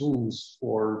of Git tools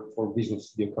for Visual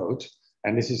Studio Code.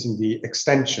 And this is in the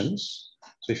extensions.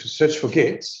 So if you search for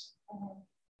Git,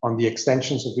 on the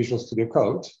extensions of Visual Studio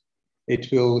Code,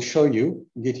 it will show you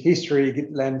Git history,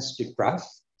 Git lens, Git graph.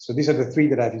 So these are the 3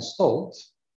 that I've installed.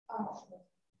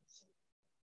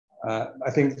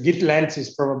 I think Git lens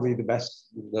is probably the best,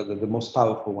 the most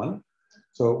powerful one.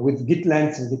 So with Git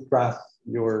lens and Git graph,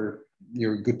 you're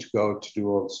good to go to do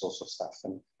all sorts of stuff.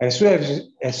 And as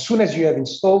soon as you have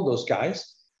installed those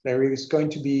guys, there is going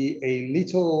to be a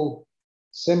little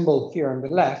symbol here on the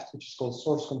left, which is called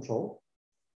source control.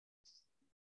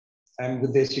 And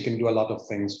with this, you can do a lot of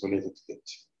things related to Git.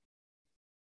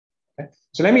 Okay.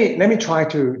 So let me try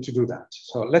to do that.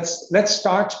 So let's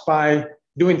start by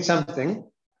doing something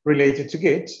related to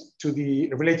Git,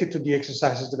 related to the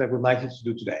exercises that I would like you to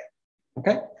do today.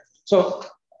 Okay. So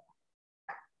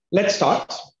let's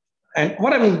start. And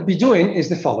what I will be doing is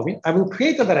the following. I will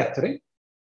create a directory.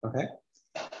 Okay.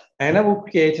 And I will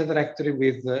create a directory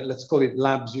with let's call it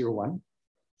lab01.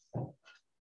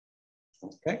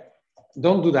 Okay.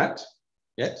 Don't do that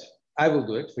yet. I will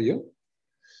do it for you.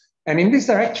 And in this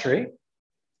directory,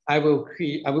 I will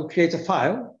create a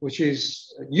file, which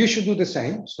is, you should do the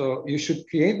same. So you should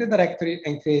create the directory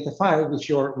and create a file with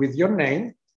your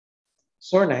name,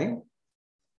 surname,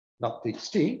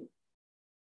 .txt.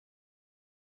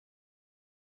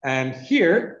 And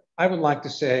here, I would like to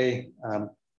say,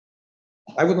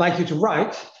 I would like you to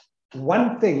write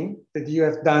one thing that you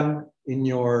have done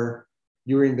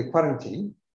during the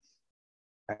quarantine,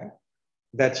 okay,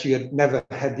 that you had never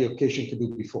had the occasion to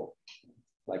do before.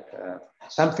 Like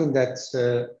something that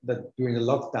during the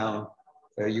lockdown,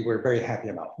 you were very happy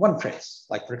about. One phrase,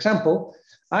 like for example,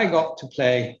 I got to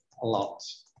play a lot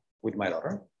with my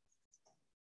daughter.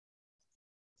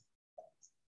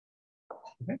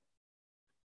 Okay.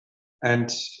 And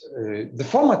the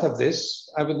format of this,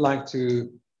 I would like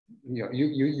to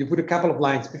you put a couple of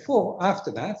lines before,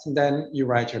 after that, and then you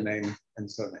write your name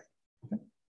and surname. Okay?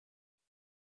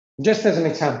 Just as an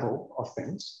example of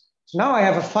things. So now I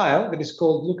have a file that is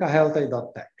called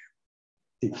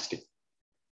lucahelte.txt.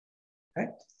 Okay?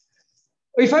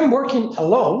 If I'm working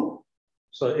alone,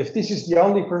 so if this is the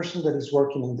only person that is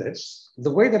working on this,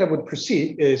 the way that I would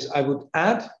proceed is I would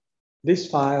add this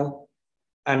file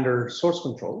under source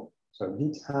control. So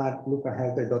git add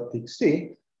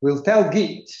lucahelte.txt will tell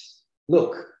Git,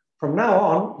 look, from now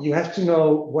on, you have to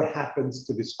know what happens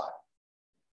to this file.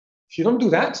 If you don't do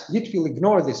that, Git will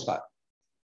ignore this file.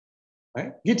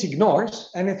 Right? Git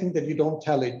ignores anything that you don't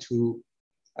tell it to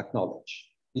acknowledge.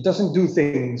 It doesn't do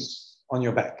things on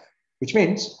your back, which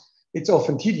means it's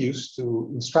often tedious to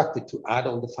instruct it to add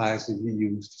all the files that you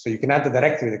used. So you can add the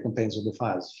directory that contains all the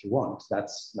files if you want.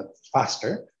 That's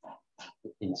faster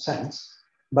in a sense,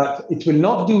 but it will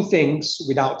not do things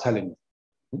without telling you.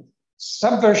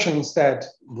 Subversion instead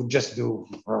would just do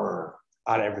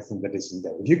add everything that is in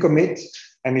there. If you commit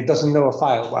and it doesn't know a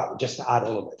file, well, just add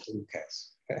all of it, who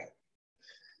cares, okay?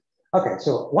 Okay,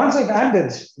 so once I've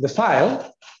added the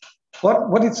file,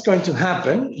 what is going to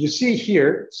happen, you see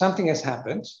here, something has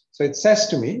happened. So it says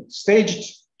to me,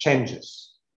 staged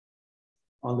changes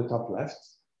on the top left.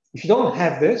 If you don't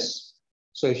have this,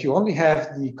 so if you only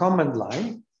have the command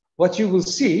line, what you will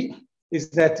see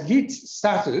is that git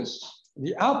status,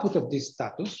 the output of this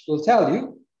status will tell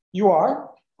you, you are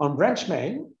on branch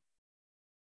main,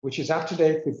 which is up to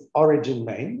date with origin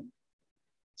main,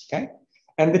 okay?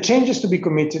 And the changes to be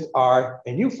committed are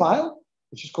a new file,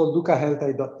 which is called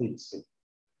lucahelte.txt.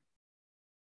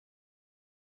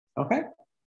 Okay?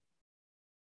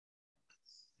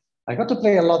 I got to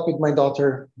play a lot with my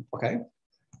daughter, okay?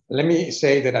 Let me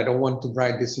say that I don't want to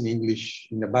write this in English,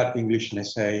 in a bad English, and I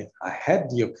say, I had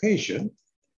the occasion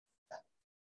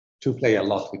to play a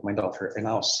lot with my daughter, and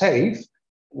I'll save.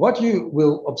 What you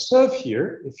will observe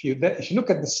here, if you look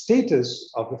at the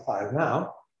status of the file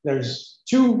now, there's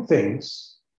two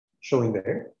things showing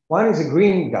there. One is a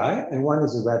green guy and one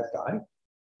is a red guy.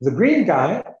 The green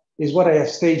guy is what I have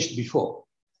staged before.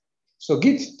 So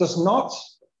Git does not,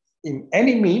 in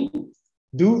any means,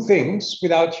 do things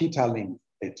without you telling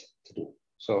it to do.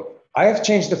 So I have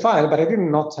changed the file, but I did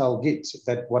not tell Git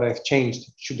that what I've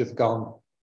changed should have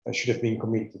been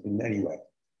committed in any way.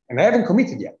 And I haven't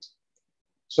committed yet.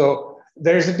 So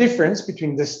there's a difference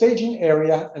between the staging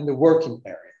area and the working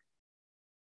area.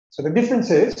 So the difference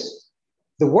is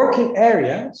the working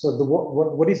area, so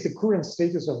what is the current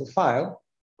status of the file,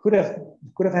 could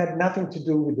have had nothing to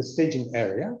do with the staging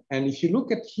area. And if you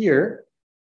look at here,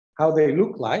 how they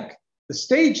look like, the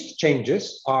staged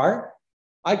changes are,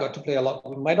 I got to play a lot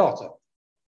with my daughter,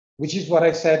 which is what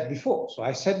I said before. So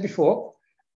I said before,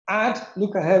 add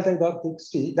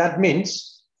lucahelte.txt. That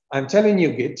means I'm telling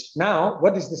you, Git, now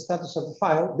what is the status of the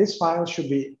file? This file should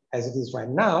be, as it is right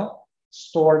now,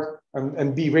 stored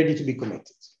and be ready to be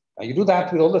committed. Now you do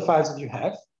that with all the files that you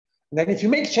have. And then if you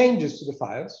make changes to the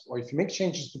files, or if you make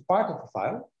changes to part of the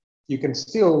file, you can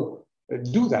still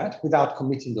do that without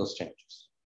committing those changes.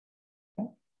 Okay?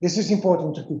 This is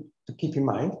important to keep in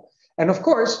mind. And of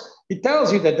course, it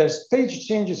tells you that there's stage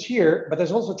changes here, but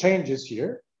there's also changes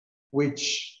here,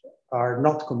 which are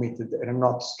not committed and are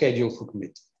not scheduled for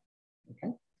committing.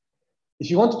 Okay? If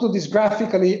you want to do this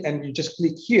graphically and you just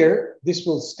click here, this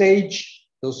will stage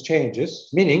those changes,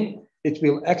 meaning it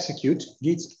will execute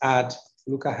git add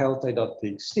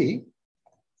lucahelte.txt.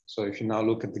 So if you now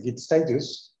look at the git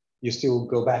status, you still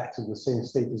go back to the same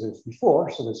status as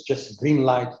before. So there's just a green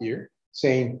light here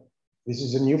saying this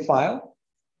is a new file.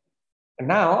 And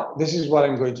now this is what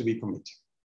I'm going to be committing.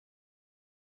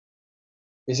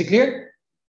 Is it clear?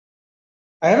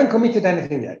 I haven't committed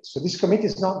anything yet. So this commit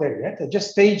is not there yet. I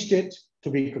just staged it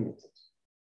to be committed.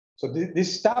 So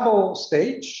this double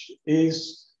stage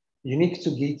is unique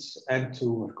to Git and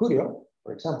to Mercurial,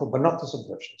 for example, but not to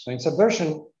Subversion. So in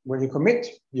Subversion, when you commit,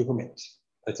 you commit.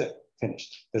 That's it,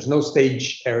 finished. There's no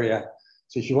stage area.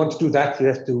 So if you want to do that, you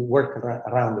have to work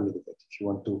around a little bit if you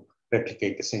want to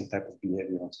replicate the same type of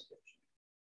behavior on Subversion.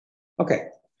 Okay,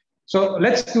 so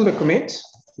let's do the commit,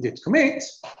 git commit,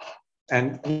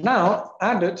 and now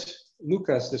added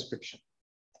Luca's description.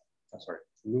 Oh, sorry,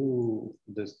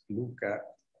 Luca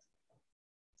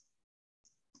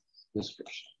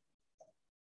description.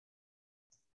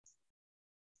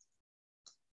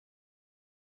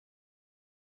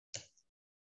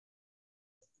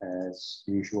 As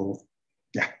usual,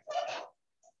 yeah.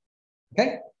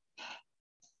 Okay.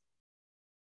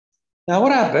 Now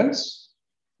what happens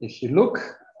if you look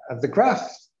at the graph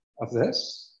of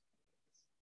this?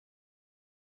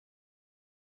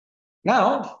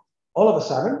 Now, all of a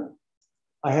sudden,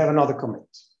 I have another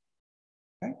commit.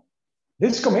 Okay?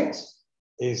 This commit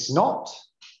is not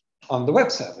on the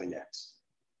web server yet.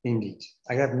 Indeed,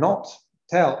 I have not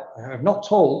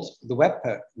told the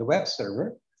web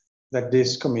server that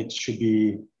this commit should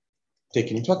be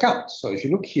taken into account. So if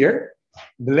you look here,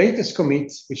 the latest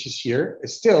commit, which is here,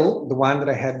 is still the one that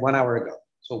I had 1 hour ago.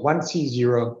 So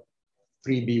 1C0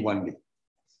 3B1B.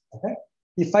 Okay.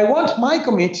 If I want my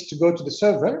commit to go to the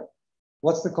server,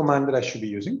 what's the command that I should be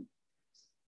using?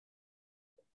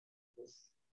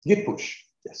 Git push.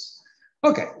 Yes.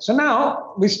 Okay. So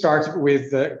now we start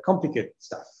with the complicated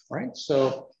stuff, right?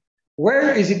 So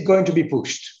where is it going to be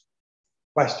pushed?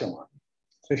 Question mark.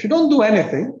 So if you don't do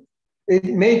anything, it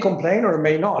may complain or it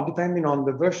may not, depending on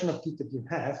the version of Git that you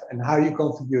have and how you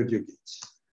configured your Git.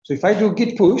 So if I do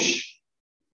git push,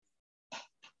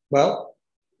 well,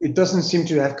 it doesn't seem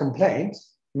to have complained.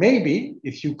 Maybe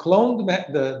if you clone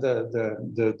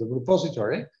the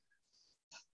repository,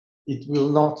 it will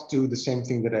not do the same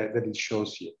thing that it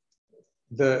shows here.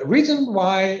 The reason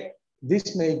why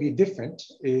this may be different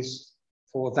is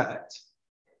for that.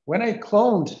 When I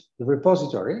cloned the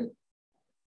repository,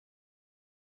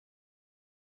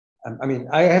 I mean,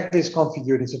 I have this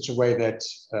configured in such a way that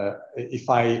if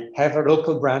I have a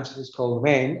local branch that is called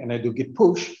main and I do git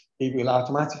push, it will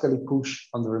automatically push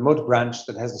on the remote branch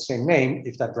that has the same name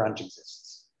if that branch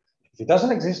exists. If it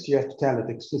doesn't exist, you have to tell it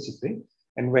explicitly.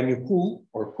 And when you pull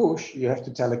or push, you have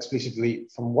to tell explicitly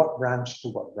from what branch to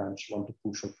what branch you want to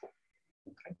push or pull.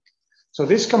 Okay. So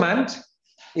this command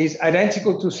is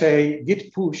identical to say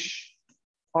git push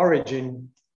origin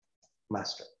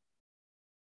master.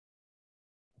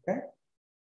 Okay.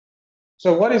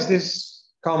 So what is this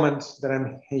comment that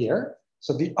I'm here?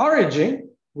 So the origin,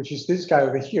 which is this guy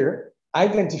over here,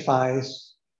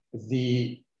 identifies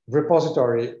the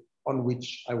repository on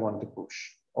which I want to push,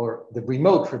 or the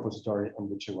remote repository on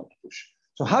which I want to push.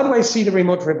 So how do I see the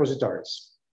remote repositories?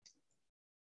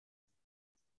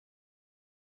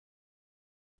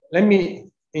 Let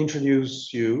me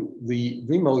introduce you the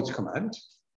remote command.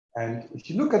 And if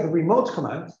you look at the remote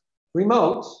command,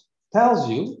 remote tells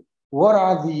you what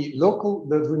are the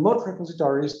remote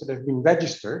repositories that have been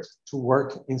registered to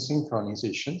work in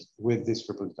synchronization with this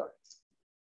repository.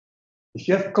 If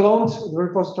you have cloned the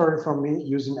repository from me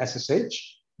using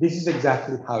SSH, this is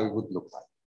exactly how it would look like.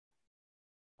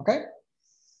 Okay?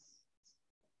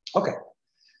 Okay.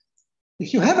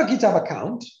 If you have a GitHub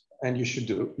account, and you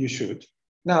should.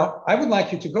 Now, I would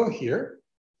like you to go here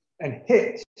and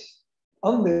hit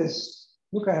on this,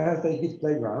 look, I have the Git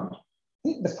playground,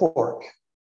 hit the fork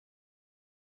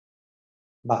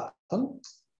button,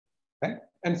 okay,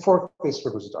 and fork this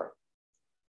repository.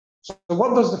 So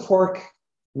what does the fork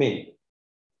mean?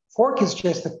 Fork is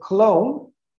just a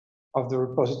clone of the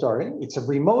repository. It's a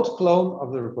remote clone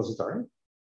of the repository.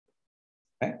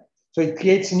 Okay? So it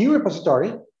creates a new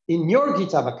repository in your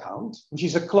GitHub account, which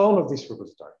is a clone of this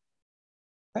repository.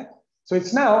 Okay? So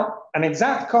it's now an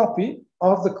exact copy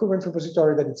of the current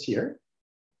repository that is here,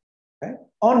 okay,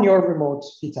 on your remote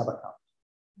GitHub account.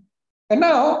 And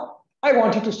now I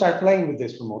want you to start playing with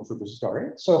this remote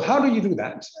repository. So how do you do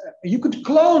that? You could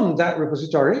clone that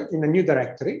repository in a new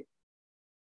directory.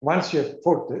 Once you have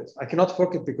forked it, I cannot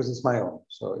fork it because it's my own.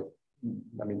 So,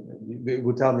 I mean, it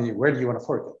would tell me, where do you want to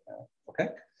fork it? Okay.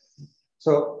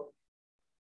 So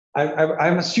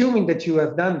I'm assuming that you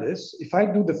have done this. If I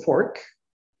do the fork,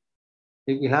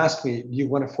 it will ask me, do you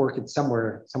want to fork it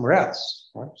somewhere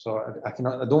else? Right? So I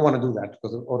don't want to do that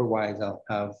because otherwise I'll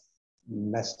have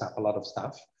messed up a lot of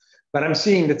stuff. But I'm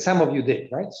seeing that some of you did,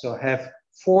 right? So I have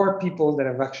 4 people that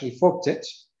have actually forked it.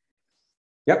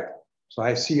 Yep. So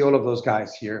I see all of those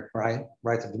guys here, right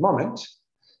at the moment.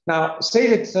 Now, say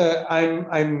that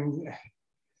I'm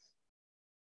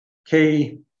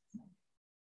K.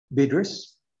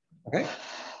 Bidris, okay?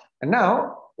 And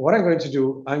now, what I'm going to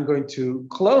do, I'm going to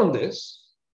clone this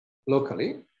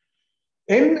locally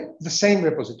in the same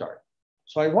repository.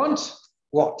 So I want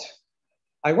what?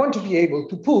 I want to be able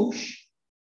to push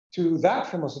to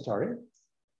that repository.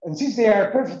 And since they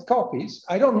are perfect copies,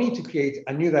 I don't need to create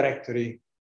a new directory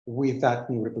with that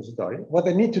new repository. What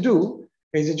I need to do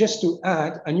is just to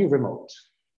add a new remote.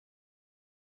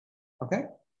 Okay?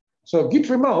 So git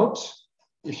remote,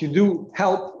 if you do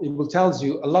help, it will tell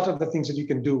you a lot of the things that you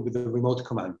can do with the remote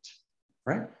command,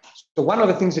 right? So one of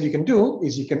the things that you can do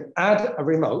is you can add a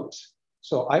remote.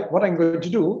 So what I'm going to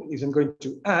do is I'm going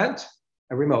to add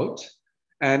a remote.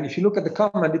 And if you look at the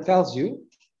command, it tells you,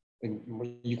 and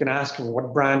you can ask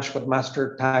what branch, what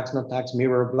master, tags, not tags,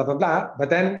 mirror, blah, blah, blah. But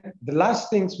then the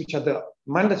last things, which are the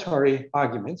mandatory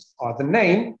arguments, are the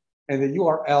name and the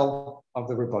URL of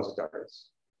the repositories.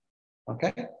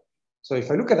 Okay? So if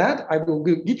I look at that, I will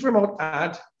do git remote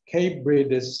add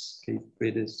kbidris,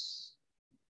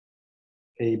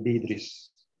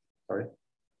 sorry,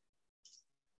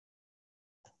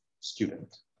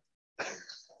 student.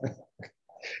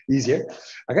 Easier.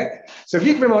 Okay. So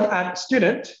git remote add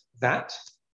student that.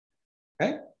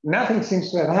 Okay. Nothing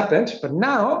seems to have happened, but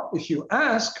now if you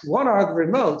ask what are the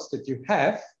remotes that you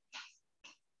have,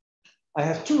 I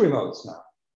have two remotes now.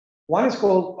 One is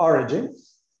called origin,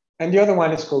 and the other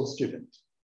one is called student.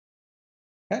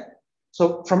 Okay?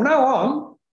 So from now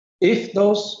on, if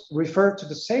those refer to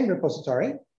the same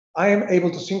repository, I am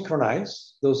able to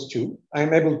synchronize those two. I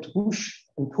am able to push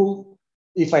and pull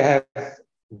if I have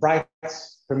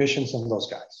rights, permissions on those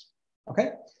guys.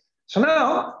 Okay? So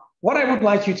now, what I would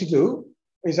like you to do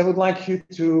is I would like you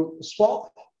to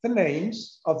swap the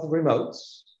names of the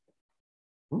remotes.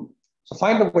 So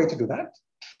find a way to do that.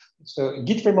 So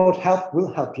git remote help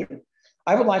will help you.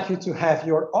 I would like you to have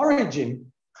your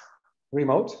origin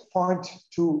remote point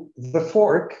to the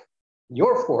fork,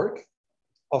 your fork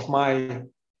of my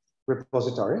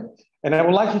repository. And I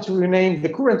would like you to rename the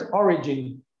current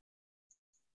origin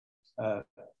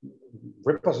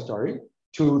repository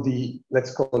to the,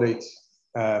 let's call it,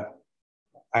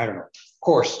 I don't know,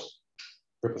 course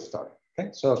repository. Okay,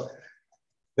 so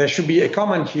there should be a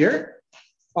comment here,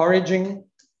 origin,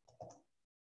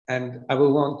 and I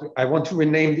want to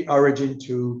rename the origin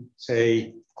to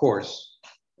say course,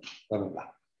 blah, blah, blah.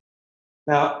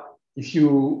 Now, if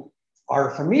you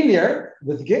are familiar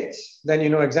with Git, then you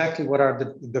know exactly what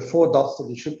are the 4 dots that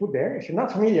you should put there. If you're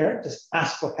not familiar, just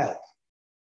ask for help,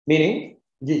 meaning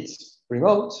Git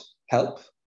remote help,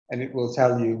 and it will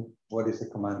tell you what is the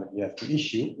command that you have to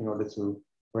issue in order to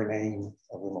rename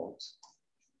a remote.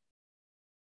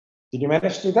 Did you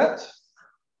manage to do that?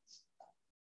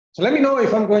 So let me know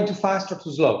if I'm going too fast or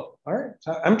too slow. All right.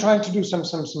 So I'm trying to do some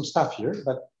stuff here,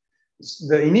 but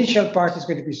the initial part is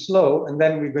going to be slow, and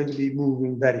then we're going to be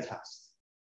moving very fast.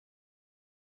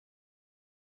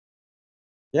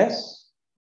 Yes?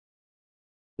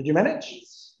 Did you manage?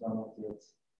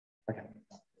 Okay.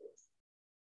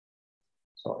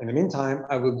 So in the meantime,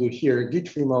 I will do here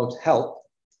git remote help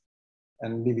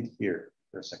and leave it here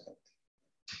for a second.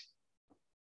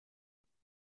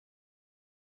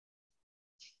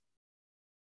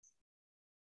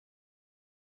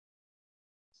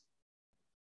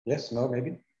 Yes, no,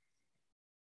 maybe?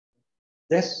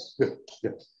 Yes, good,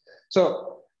 good.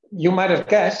 So you might have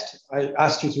guessed, I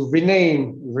asked you to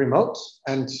rename remote,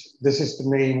 and this is the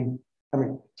name. I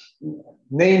mean,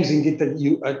 names in Git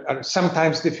that are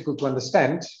sometimes difficult to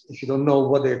understand if you don't know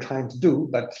what they're trying to do,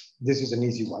 but this is an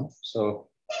easy one. So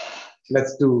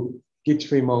let's do git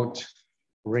remote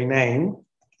rename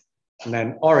and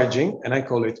then origin, and I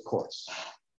call it course.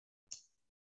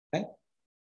 Okay.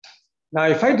 Now,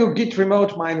 if I do git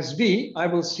remote -v, I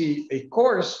will see a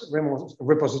course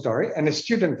repository and a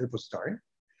student repository.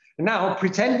 And now,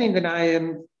 pretending that I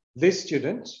am this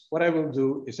student, what I will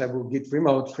do is I will git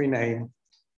remote rename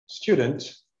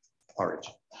student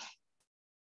origin.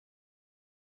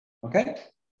 Okay?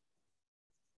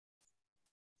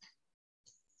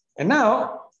 And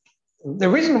now, the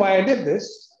reason why I did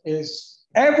this is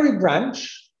every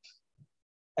branch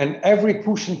and every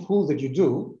push and pull that you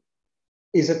do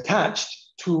is attached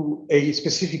to a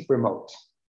specific remote.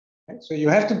 Okay? So you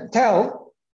have to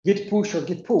tell git push or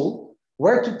git pull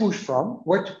where to push from,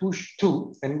 where to push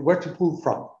to, and where to pull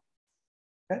from.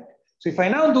 Okay? So if I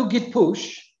now do git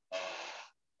push,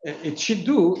 it should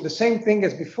do the same thing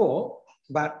as before,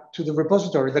 but to the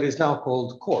repository that is now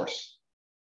called course,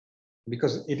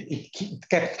 because it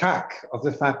kept track of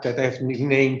the fact that I have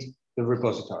renamed the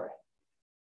repository.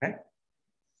 Okay?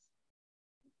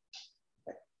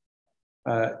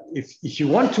 If you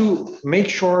want to make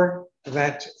sure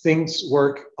that things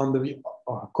work on the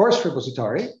course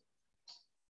repository,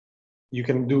 you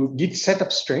can do git set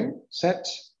upstream, set.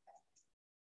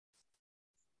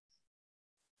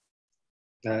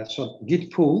 So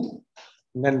git pull,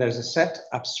 and then there's a set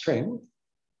upstream,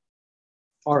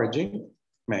 origin,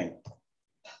 main.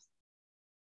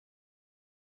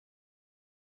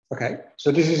 Okay,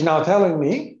 so this is now telling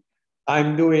me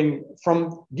I'm doing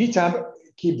from GitHub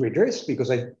kbidris, because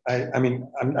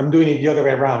I'm doing it the other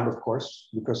way around, of course,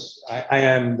 because I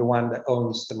am the one that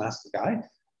owns the master guy.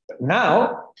 But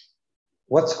now,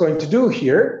 what's going to do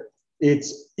here, it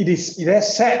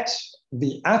has set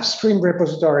the upstream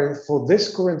repository for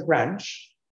this current branch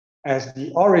as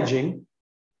the origin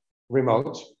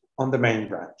remote on the main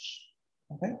branch.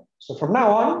 Okay, so from now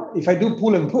on, if I do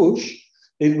pull and push,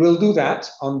 it will do that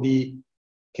on the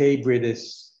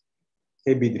kbidris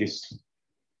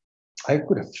I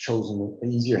could have chosen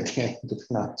an easier name, but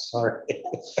not, sorry.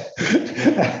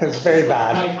 It's very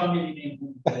bad. My family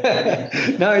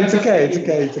name. No, it's okay, it's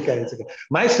okay, it's okay, it's okay.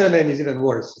 My surname is even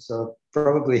worse, so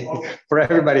probably for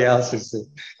everybody else it's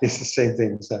the same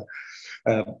thing. So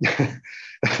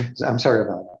I'm sorry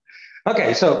about that.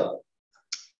 Okay, so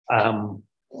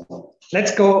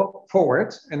let's go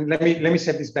forward, and let me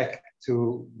set this back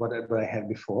to what I had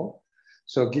before.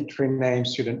 So git rename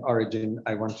student origin.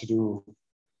 I want to do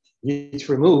git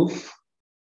remove.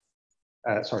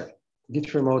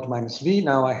 Git remote -v.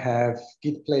 Now I have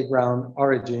git playground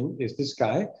origin is this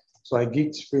guy. So I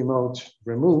git remote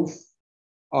remove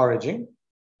origin,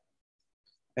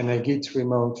 and I git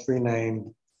remote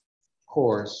rename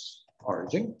course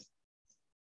origin.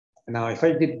 And now if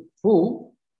I git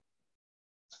pull,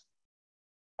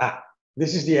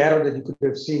 this is the error that you could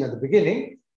have seen at the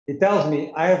beginning. It tells me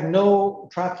I have no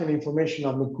tracking information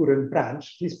on the current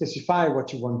branch. Please specify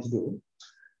what you want to do.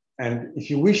 And if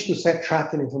you wish to set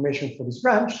tracking information for this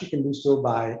branch, you can do so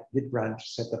by git branch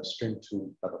set upstream to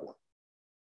blah, blah, blah.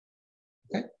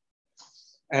 Okay.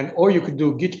 And or you could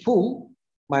do git pull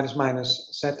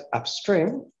 -- set upstream,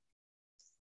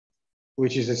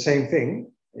 which is the same thing.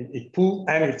 It pull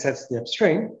and it sets the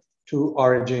upstream to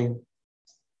origin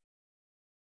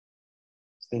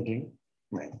thinking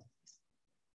main.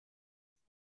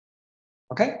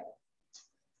 Okay.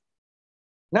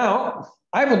 Now,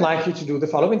 I would like you to do the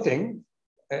following thing.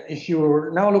 If you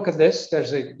now look at this,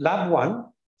 there's a lab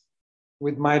 1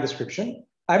 with my description.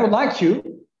 I would like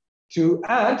you to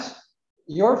add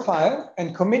your file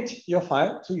and commit your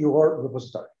file to your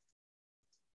repository.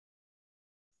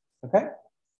 Okay?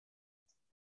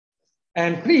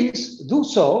 And please do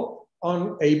so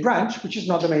on a branch which is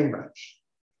not the main branch.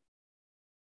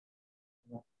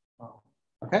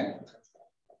 Okay?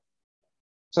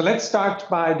 So let's start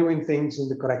by doing things in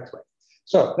the correct way.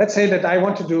 So let's say that I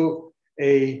want to do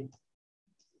a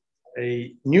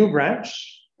new branch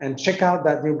and check out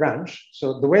that new branch. So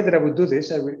the way that I would do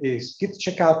this is git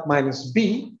checkout -b.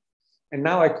 And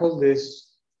now I call this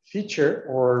feature,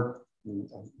 or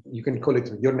you can call it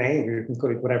your name, you can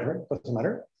call it whatever, doesn't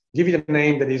matter. Give it a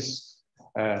name that is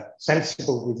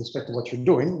sensible with respect to what you're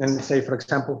doing. And say, for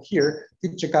example, here,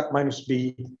 git checkout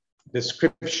 -b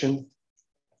description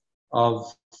of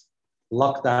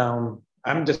lockdown.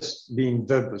 I'm just being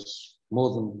verbose, more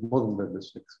than verbose,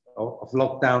 of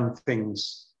lockdown things.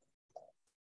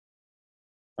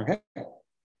 Okay.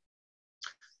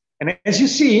 And as you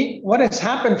see, what has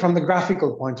happened from the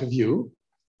graphical point of view,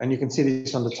 and you can see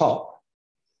this on the top,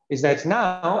 is that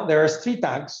now there are 3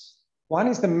 tags. One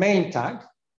is the main tag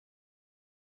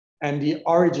and the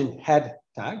origin head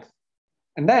tag.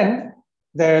 And then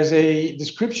there's a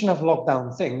description of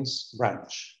lockdown things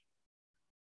branch.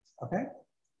 Okay.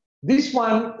 This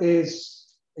one is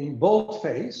in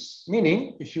boldface,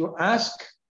 meaning if you ask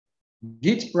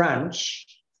git branch,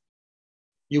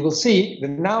 you will see that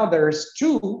now there's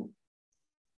 2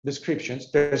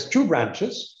 descriptions, there's 2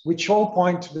 branches, which all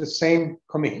point to the same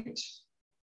commit.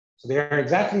 So they are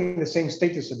exactly in the same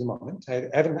status at the moment. I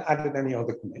haven't added any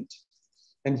other commit.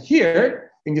 And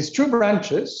here, in these 2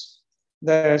 branches,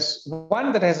 there's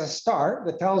one that has a star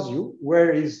that tells you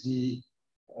where is the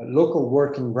local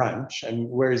working branch and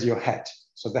where is your head.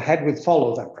 So the head will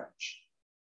follow that branch.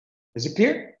 Is it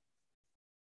clear?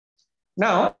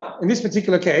 Now, in this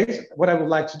particular case, what I would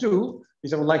like to do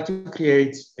is I would like to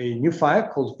create a new file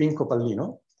called Pinco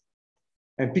Pallino.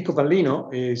 And Pinco Pallino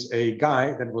is a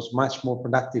guy that was much more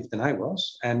productive than I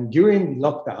was. And during the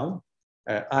lockdown,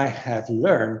 I have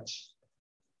learned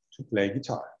to play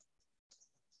guitar.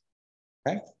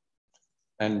 Okay?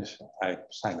 And I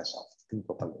sign myself,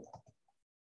 Pinco Pallino.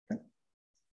 Okay?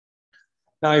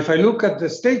 Now, if I look at the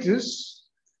status,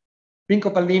 Pinco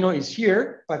Pallino is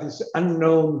here, but it's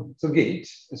unknown to Git.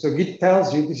 And so Git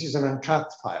tells you this is an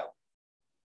untracked file.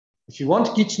 If you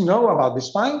want Git to know about this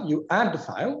file, you add the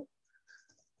file.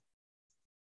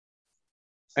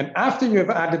 And after you have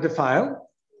added the file,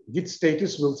 Git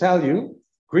status will tell you,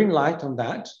 green light on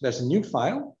that, there's a new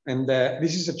file, and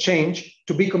this is a change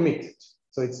to be committed.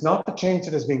 So it's not a change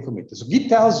that has been committed. So Git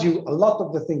tells you a lot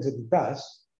of the things that it does,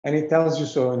 and it tells you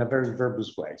so in a very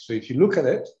verbose way. So if you look at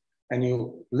it and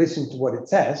you listen to what it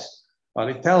says, well,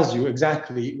 it tells you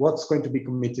exactly what's going to be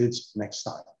committed next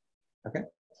time, okay?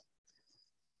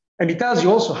 And it tells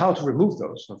you also how to remove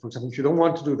those. So for example, if you don't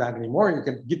want to do that anymore, you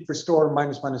can git restore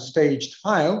 -- staged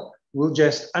file will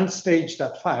just unstage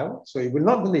that file. So it will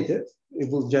not delete it. It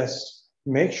will just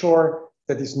make sure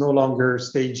that it's no longer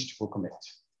staged for commit.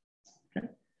 Okay.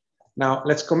 Now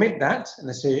let's commit that. And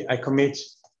let's say I commit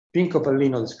Pinco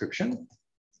Pallino description.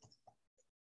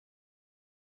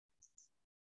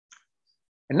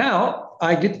 And now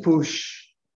I git push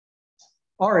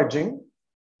origin.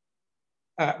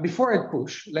 Before I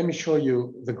push, let me show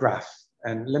you the graph,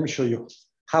 and let me show you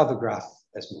how the graph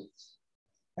has moved.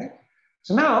 Okay?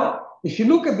 So now, if you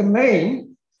look at the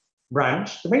main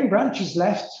branch is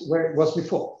left where it was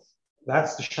before.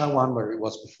 That's the SHA-1 where it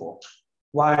was before.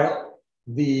 While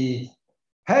the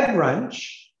head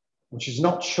branch, which is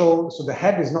not shown, so the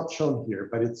head is not shown here,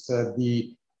 but it's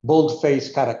the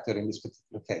bold-face character in this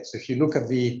particular case. If you look at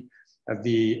the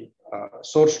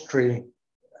source tree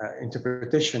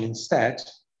interpretation instead,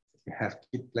 you have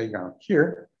git playground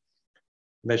here,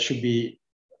 that should be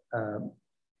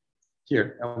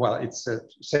here. Well, it's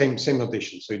same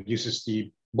notation. So it uses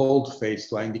the bold face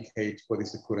to indicate what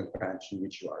is the current branch in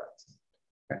which you are at.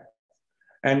 Okay.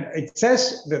 And it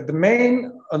says that the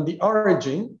main on the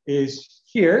origin is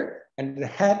here, and the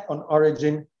head on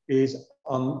origin is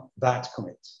on that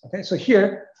commit. Okay, so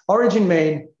here, origin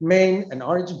main, and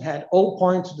origin head all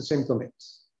point to the same commit.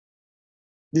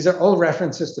 These are all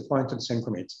references that point to the same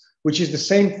commit, which is the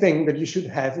same thing that you should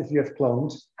have if you have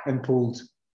cloned and pulled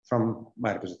from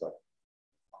my repository.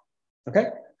 Okay?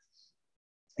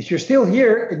 If you're still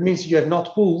here, it means you have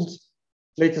not pulled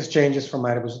latest changes from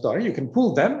my repository. You can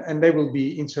pull them and they will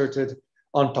be inserted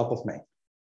on top of main.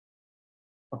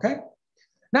 Okay?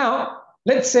 Now,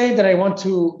 let's say that I want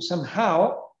to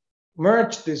somehow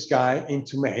merge this guy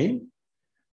into main.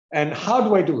 And how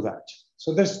do I do that?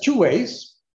 So there's two ways.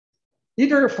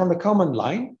 Either from the command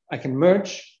line, I can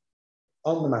merge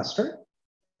on the master.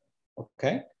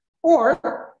 Okay? Or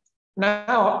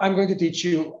now I'm going to teach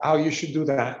you how you should do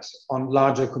that on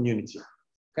larger community.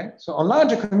 Okay? So on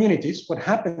larger communities, what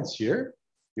happens here,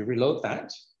 you reload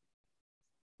that.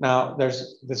 Now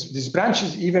there's these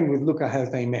branches even with Luca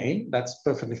Health A main, that's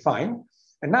perfectly fine.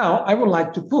 And now I would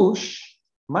like to push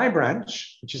my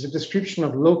branch, which is a description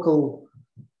of local,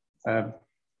 the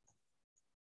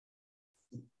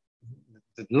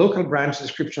local branch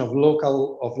description of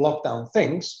lockdown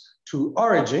things to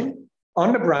origin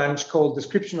on the branch called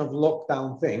description of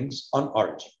lockdown things on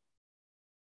origin.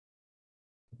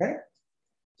 Okay?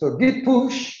 So git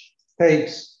push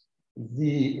takes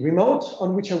the remote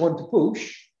on which I want to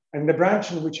push and the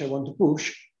branch on which I want to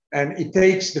push, and it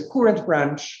takes the current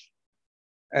branch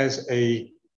as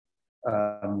a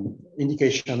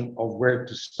indication of where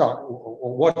to start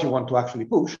or what you want to actually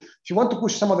push. If you want to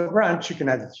push some other branch, you can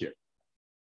add it here.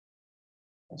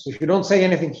 So if you don't say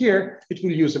anything here, it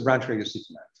will use a branch radio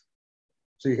CTMAT.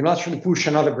 So you can actually push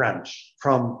another branch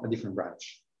from a different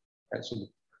branch. Okay? So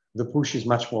the push is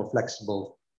much more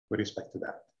flexible with respect to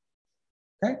that.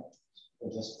 Okay? So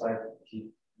just try to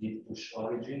keep git push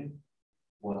origin.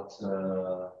 What?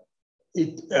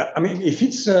 I mean, if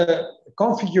it's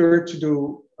configured to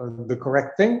do the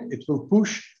correct thing, it will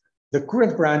push the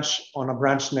current branch on a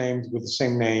branch named with the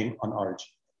same name on origin.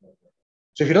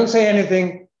 So if you don't say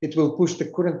anything, it will push the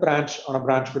current branch on a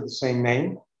branch with the same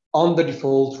name on the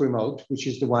default remote, which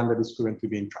is the one that is currently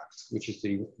being tracked, which is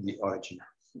the origin.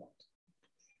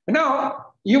 And now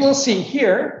you will see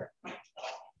here,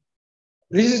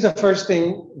 this is the first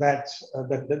thing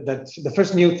the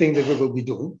first new thing that we will be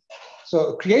doing.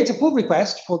 So create a pull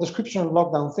request for description of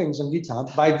lockdown things on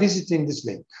GitHub by visiting this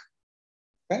link.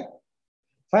 Okay?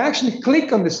 If I actually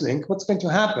click on this link, what's going to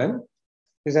happen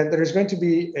is that there is going to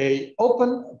be an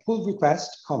open pull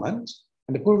request comment,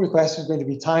 and the pull request is going to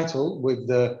be titled with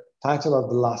the title of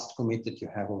the last commit that you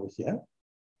have over here.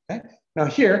 Okay? Now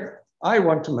here, I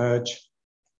want to merge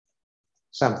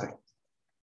something.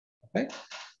 Okay?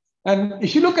 And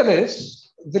if you look at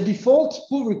this, the default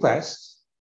pull request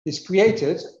is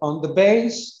created on the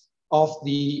base of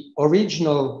the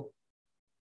original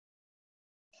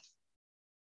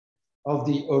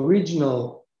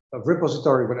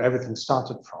repository where everything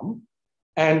started from,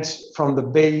 and from the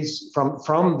base,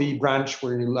 from the branch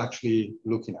where you're actually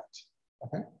looking at.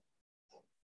 Okay?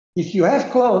 If you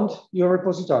have cloned your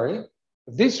repository,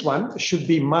 this one should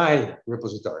be my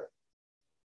repository.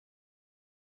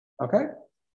 Okay?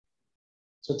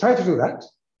 So try to do that.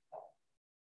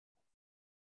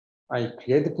 I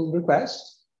create the pull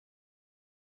request.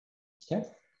 Okay?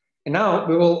 And now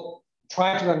we will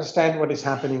try to understand what is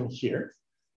happening here.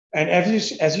 And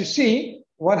as you see,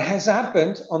 what has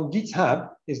happened on GitHub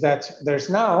is that there's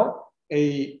now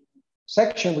a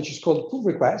section which is called pull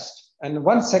request, and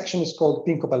one section is called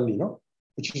Pinco Pallino,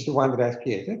 which is the one that I've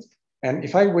created. And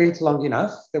if I wait long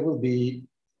enough, there will be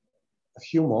a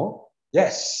few more.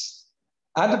 Yes,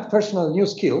 added personal new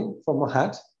skill for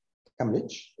Mohad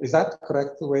Kamlic. Is that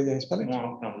correct the way they spell it?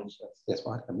 Mohad Kamlic. Yes,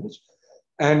 Mohad Kamlic.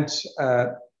 And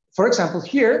for example,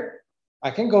 here,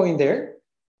 I can go in there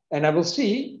And I will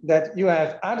see that you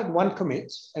have added one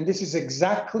commit, and this is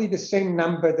exactly the same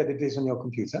number that it is on your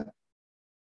computer,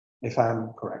 if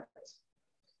I'm correct.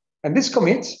 And this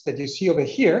commit that you see over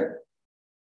here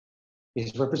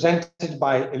is represented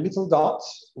by a little dot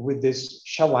with this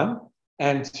SHA-1,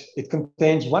 and it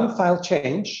contains one file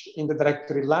change in the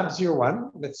directory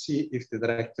lab01. Let's see if the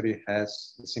directory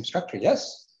has the same structure.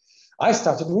 Yes, I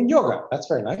started doing yoga. That's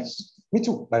very nice. Me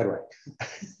too, by the way.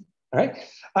 All right.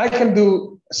 I can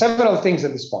do several things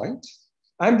at this point.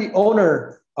 I'm the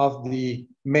owner of the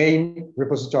main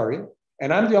repository,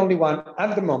 and I'm the only one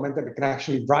at the moment that can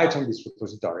actually write on this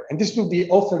repository. And this will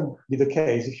often be the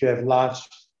case if you have large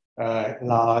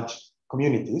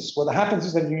communities. What happens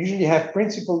is that you usually have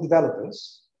principal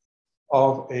developers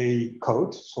of a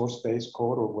code, source-based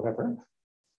code or whatever,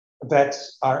 that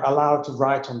are allowed to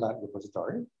write on that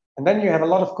repository. And then you have a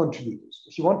lot of contributors.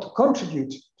 If you want to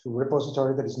contribute to a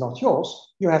repository that is not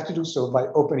yours, you have to do so by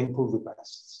opening pull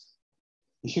requests.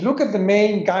 If you look at the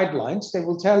main guidelines, they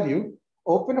will tell you,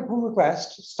 open a pull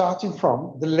request starting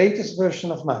from the latest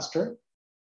version of master,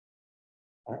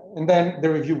 and then the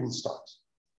review will start.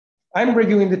 I'm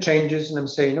reviewing the changes and I'm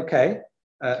saying, okay,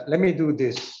 let me do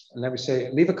this. And let me say,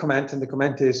 leave a comment, and the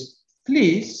comment is,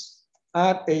 please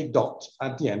add a dot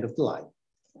at the end of the line.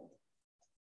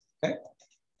 Okay.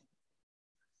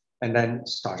 And then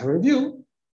start a review.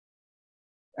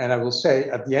 And I will say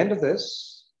at the end of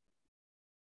this,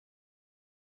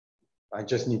 I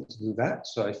just need to do that.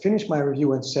 So I finish my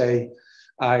review and say,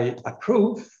 I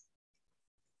approve,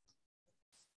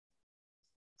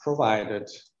 provided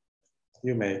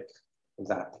you make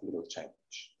that little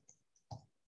change.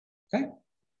 Okay,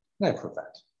 and I approve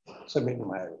that. Submit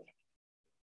my review.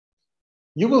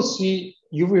 You will see,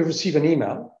 you will receive an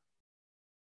email,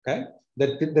 okay,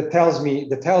 that tells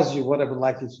you what I would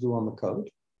like you to do on the code.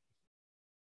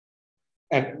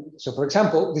 And so, for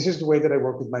example, this is the way that I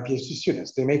work with my PhD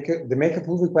students. They make a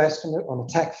pull request on a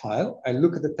tag file. I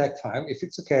look at the tag file. If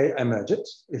it's okay, I merge it.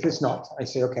 If it's not, I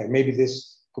say, okay, maybe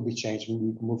this could be changed. Maybe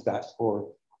we can move that,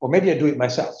 or maybe I do it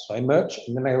myself. So I merge,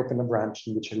 and then I open a branch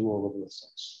in which I do all of those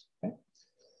things. Okay?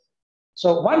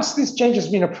 So once this change has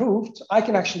been approved, I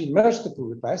can actually merge the pull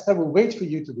request. I will wait for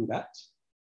you to do that.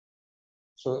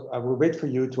 So I will wait for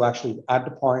you to actually add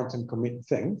the point and commit the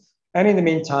thing. And in the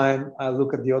meantime, I'll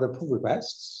look at the other pull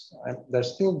requests. And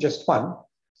there's still just one.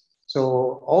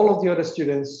 So all of the other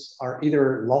students are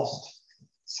either lost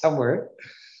somewhere.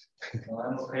 Well,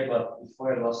 I'm okay, but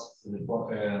before I lost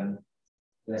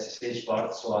the SSH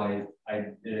part, so I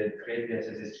create the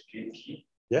SSH key.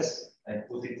 Yes. And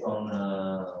put it on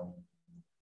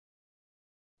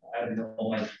I don't know,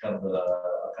 on my GitHub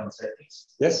account settings.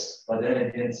 Yes. But then I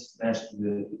didn't manage to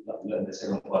do the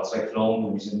second part. So I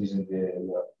cloned using the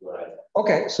URL.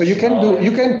 Okay, so you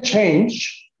can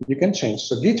change.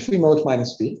 So git remote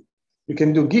 -v. You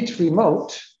can do git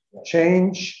remote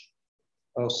change,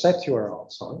 set URL,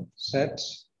 sorry, set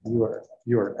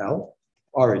URL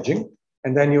origin,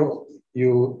 and then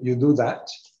you do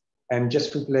that and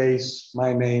just replace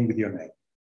my name with your name.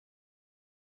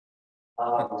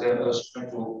 Then I was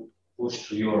trying to push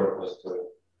to your repository.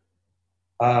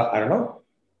 I don't know.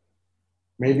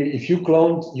 Maybe if you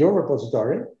cloned your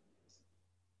repository.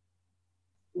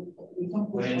 We can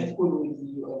push and pull with the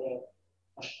URL.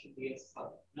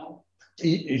 No?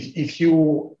 If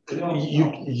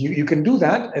you can do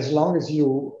that as long as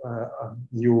you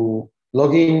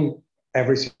log in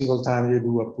every single time you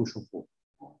do a push or pull.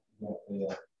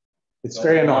 Yeah. It's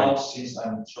very annoying. Since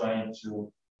I'm trying to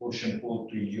push and pull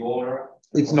to your,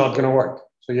 it's not going to work.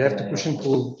 So you have to push and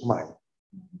pull to mine.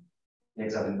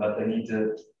 Exactly, but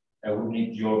I would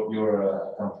need your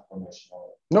account information.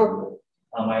 No.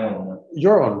 On my own.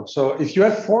 Your own. So if you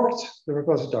have forked the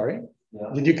repository,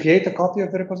 did you create a copy of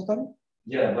the repository?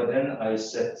 Yeah, but then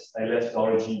I left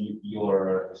origin your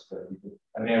repository.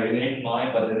 I mean, I renamed mine,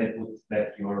 but then I put back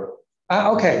your.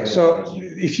 Okay, so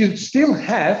if you still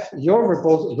have your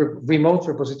remote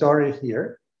repository here,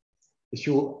 if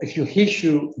you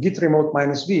issue git remote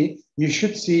 -v, you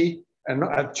should see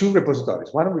two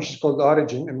repositories, one which is called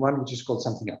origin and one which is called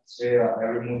something else. Yeah, I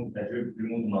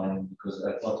removed mine because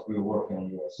I thought we were working on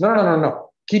yours. No.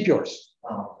 Keep yours.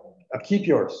 Okay. Keep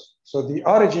yours. So the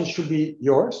origin should be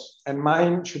yours and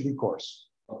mine should be course.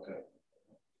 Okay.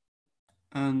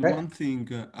 And one thing,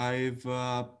 I've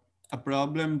a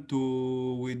problem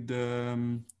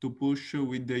to push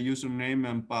with the username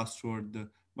and password,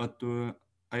 but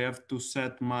I have to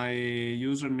set my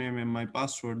username and my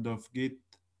password of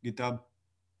GitHub.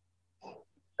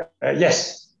 Yes,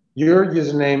 your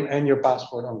username and your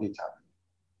password on GitHub.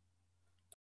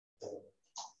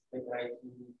 When I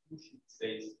push it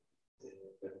says the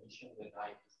permission that I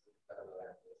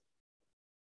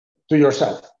to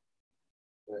yourself.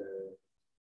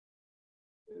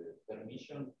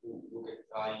 Permission to look at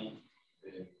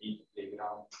Git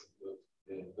playground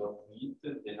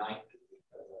 .git denied.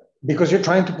 Because you're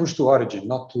trying to push to origin,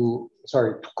 not to,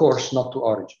 sorry, to course, not to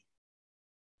origin.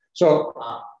 So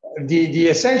the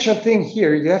essential thing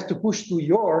here, you have to push to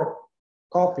your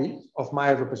copy of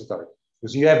my repository,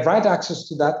 because you have write access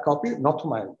to that copy, not to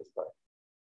my repository.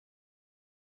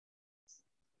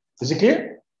 Is it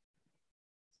clear?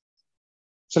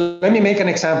 So let me make an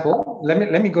example.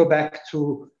 Let me go back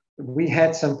to, we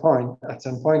had at some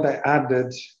point I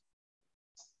added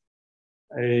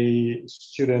a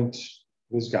student,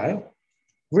 this guy,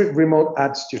 remote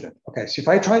add student. Okay, so if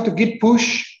I try to git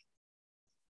push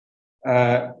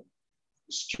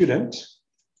student,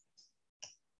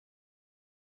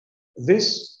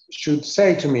 this should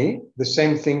say to me the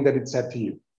same thing that it said to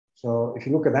you. So if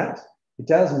you look at that, it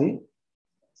tells me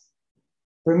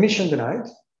permission denied,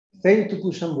 failed to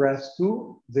push some breaths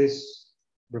to this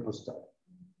repository.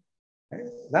 Okay?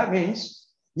 That means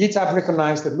GitHub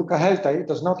recognized that Luca Heltai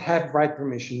does not have write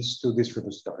permissions to this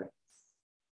repository.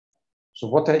 So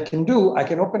what I can do, I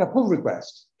can open a pull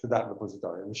request to that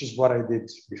repository, which is what I did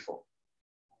before.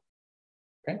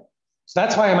 Okay, so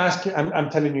that's why I'm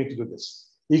telling you to do this.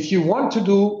 If you want to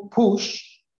do push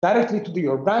directly to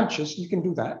your branches, you can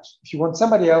do that. If you want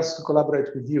somebody else to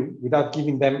collaborate with you without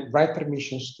giving them write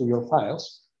permissions to your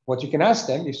files, what you can ask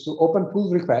them is to open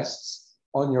pull requests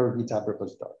on your GitHub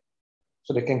repository.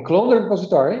 So they can clone the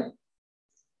repository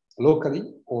locally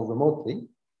or remotely,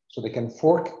 so they can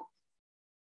fork.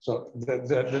 So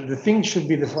the thing should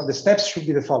be, the steps should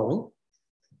be the following.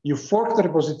 You fork the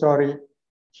repository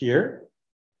here,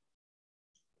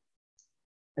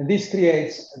 and this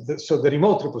creates the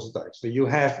remote repository. So you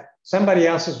have somebody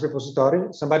else's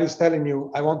repository, somebody's telling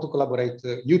you, I want to collaborate,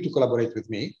 you to collaborate with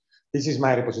me. This is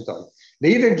my repository.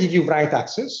 They either give you write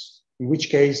access, in which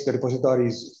case the repository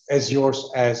is as yours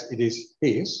as it is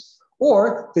his,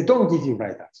 or they don't give you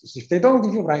write access. If they don't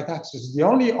give you write access, the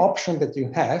only option that you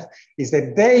have is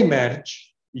that they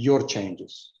merge your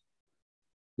changes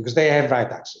because they have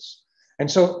write access. And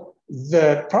so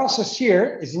the process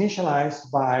here is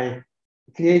initialized by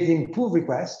creating pull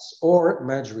requests or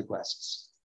merge requests,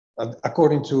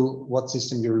 according to what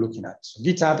system you're looking at. So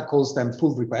GitHub calls them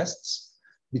pull requests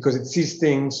because it sees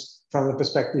things from the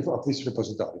perspective of this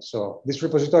repository. So this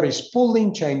repository is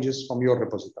pulling changes from your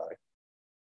repository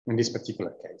in this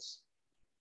particular case.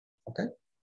 Okay.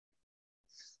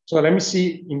 So let me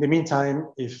see in the meantime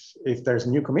if there's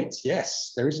new commits.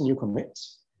 Yes, there is a new commit.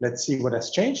 Let's see what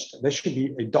has changed. There should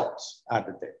be a dot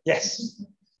added there. Yes,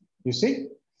 you see?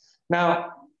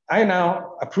 Now, I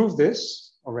now approve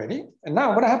this already. And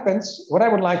now what happens, what I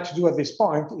would like to do at this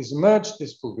point is merge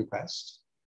this pull request.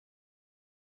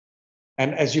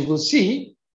 And as you will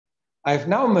see, I've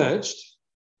now merged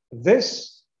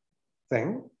this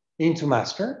thing into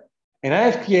master, and I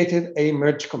have created a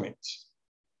merge commit.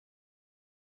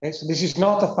 Okay, so this is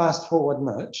not a fast forward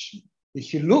merge.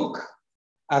 If you look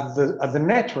at the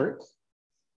network,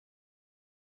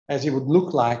 as it would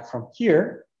look like from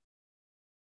here,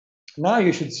 now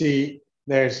you should see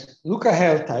there's Luca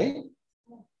Heltai,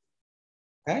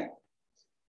 okay?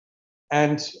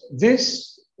 And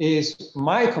this is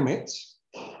my commit.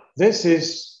 This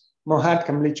is Mohad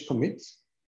Kamlich commit,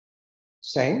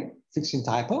 same, fixing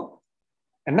typo.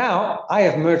 And now I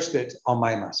have merged it on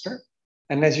my master.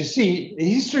 And as you see, the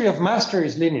history of master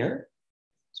is linear.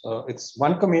 So it's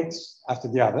one commit after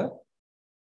the other.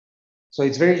 So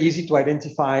it's very easy to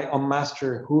identify on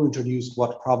master who introduced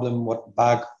what problem, what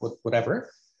bug, whatever.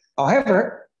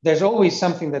 However, there's always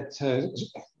something that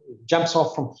jumps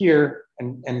off from here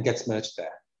and gets merged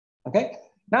there. Okay.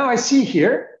 Now I see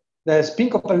here, there's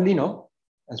Pinco Pallino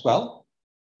as well.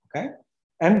 Okay.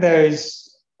 And there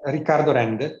is Riccardo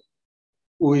Rende,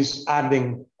 who is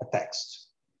adding a text.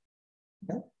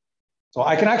 Okay. So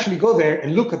I can actually go there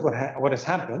and look at what has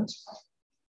happened.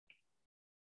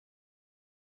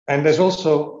 And there's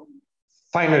also,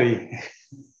 finally,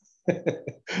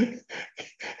 okay.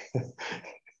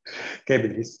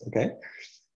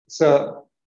 So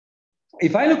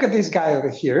if I look at this guy over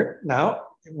here now,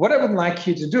 what I would like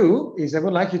you to do is I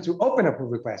would like you to open a pull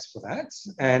request for that.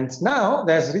 And now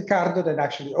there's Riccardo that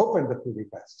actually opened the pull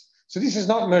request. So this is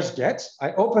not merged yet.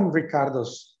 I opened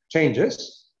Riccardo's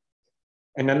changes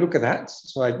and I look at that.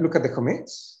 So I look at the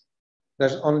commits.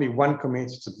 There's only one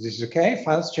commit. So this is okay.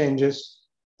 Files changes.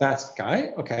 That's the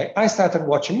guy. Okay. I started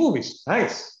watching movies.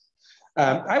 Nice.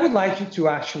 I would like you to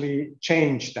actually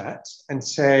change that and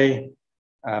say,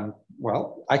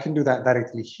 well, I can do that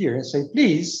directly here and say,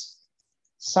 please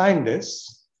sign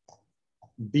this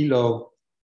below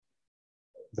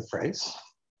the phrase.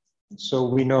 So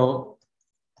we know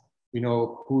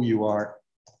who you are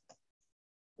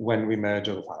when we merge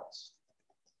all the files.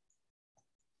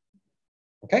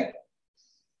 Okay?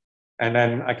 And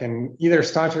then I can either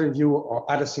start a review or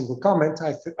add a single comment.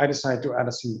 I decide to add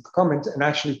a single comment and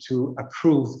actually to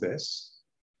approve this.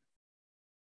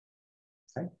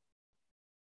 Okay?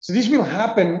 So this will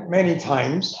happen many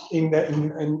times in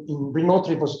remote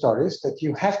repositories, that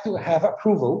you have to have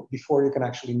approval before you can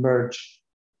actually merge,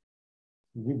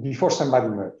 before somebody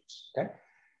merges. Okay?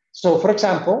 So for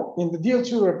example, in the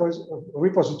DL2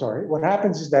 repository, what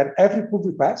happens is that every pull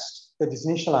request that is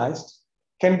initialized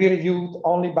can be reviewed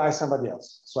only by somebody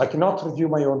else. So I cannot review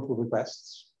my own pull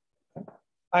requests. Okay?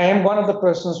 I am one of the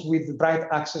persons with right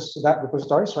access to that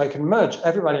repository, so I can merge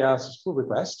everybody else's pull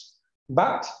request,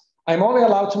 but I'm only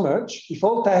allowed to merge if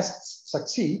all tests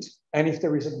succeed and if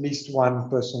there is at least one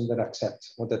person that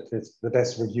accepts or that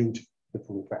has reviewed the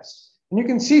pull request. And you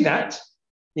can see that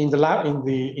in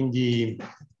the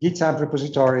GitHub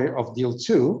repository of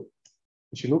DL2.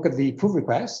 If you look at the pull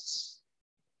requests,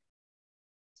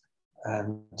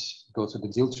 and go to the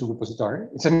DL2 repository.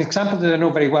 It's an example that I know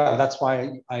very well. That's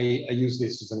why I use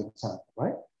this as an example,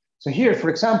 right? So here, for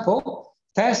example,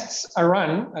 tests are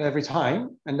run at every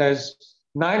time, and there's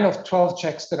 9 of 12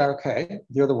 checks that are okay.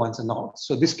 The other ones are not.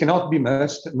 So this cannot be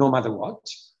merged no matter what.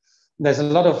 There's a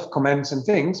lot of comments and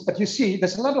things, but you see,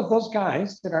 there's a lot of those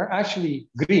guys that are actually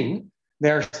green.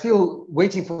 They're still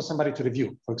waiting for somebody to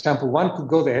review. For example, one could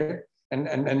go there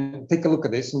and take a look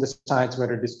at this and decide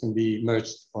whether this can be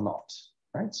merged or not,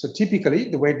 right? So typically,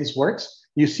 the way this works,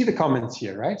 you see the comments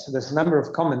here, right? So there's a number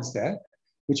of comments there,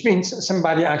 which means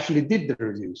somebody actually did the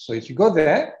review. So if you go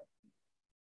there,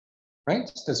 right,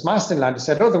 there's Masterland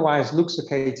said, otherwise looks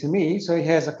okay to me. So he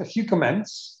has a few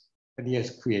comments that he has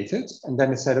created, and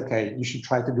then it said, okay, you should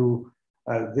try to do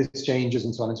these changes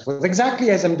and so on and so forth, exactly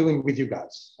as I'm doing with you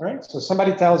guys. All right. So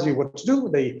somebody tells you what to do,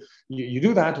 you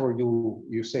do that, or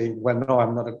you say, well, no,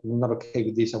 I'm not okay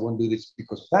with this. I won't do this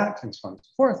because of that, and so on and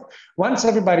so forth. Once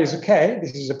everybody is okay,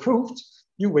 this is approved.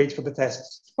 You wait for the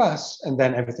tests to pass, and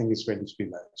then everything is ready to be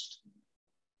merged.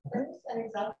 Okay. An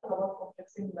example of a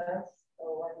conflicting merge.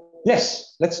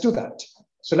 Yes, let's do that.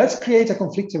 So let's create a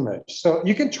conflicting merge. So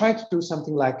you can try to do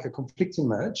something like a conflicting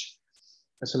merge.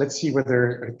 So let's see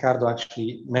whether Ricardo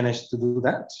actually managed to do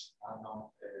that.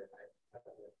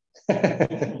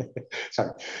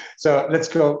 Sorry. So let's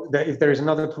go. If there is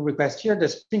another pull request here,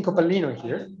 there's Pinco Pallino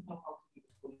here.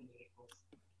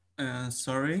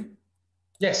 Sorry?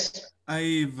 Yes.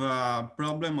 I have a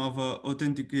problem of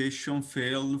authentication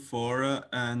failed for,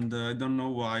 and I don't know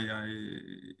why.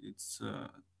 It's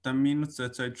 10 minutes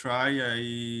that I try. I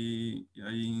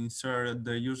insert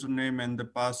the username and the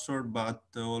password, but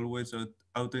always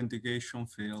authentication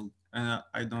failed, and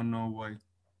I don't know why.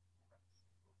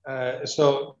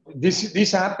 So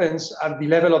this happens at the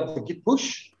level of the Git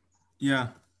push.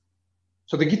 Yeah.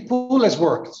 So the Git pull has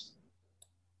worked.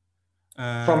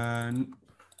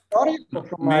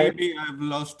 Maybe I've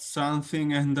lost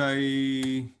something and I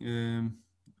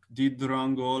did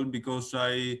wrong all because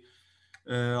I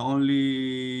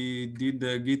only did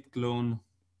the Git clone.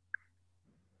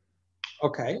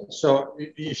 Okay, so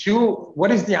what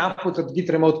is the output of Git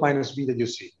remote -v that you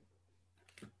see?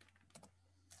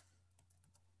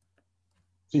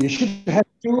 So you should have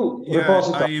two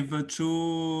repositories. I have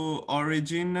two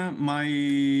origin, my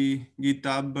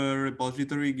GitHub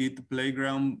repository, git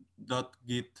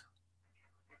playground.git.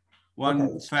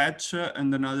 One fetch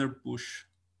and another push.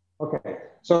 Okay,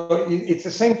 so it's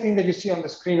the same thing that you see on the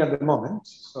screen at the moment.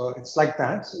 So it's like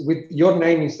that with your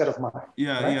name instead of mine.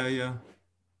 Yeah, right? Yeah.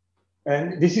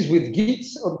 And this is with Git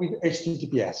or with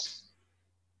HTTPS?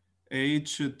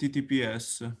 HTTPS.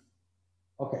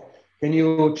 Okay. Can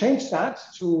you change that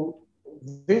to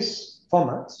this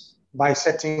format by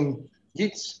setting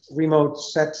Git remote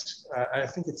set, I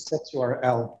think it's set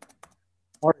URL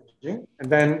origin, and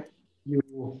then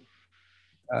you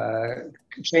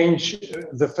change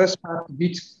the first part of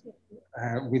Git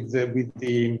with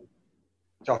the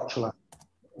Joshua.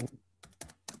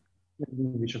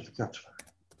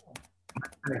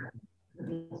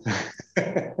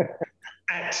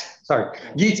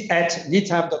 Git at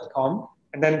github.com,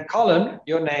 and then colon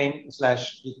your name /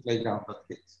 git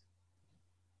playground.git.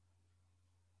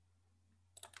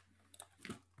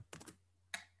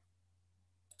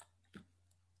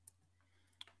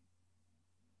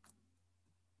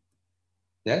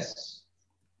 Yes.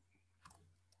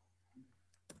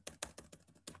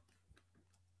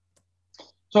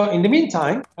 So in the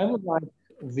meantime, I would like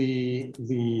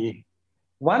the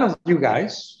one of you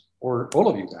guys, or all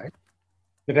of you guys,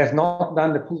 that have not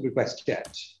done the pull request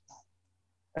yet,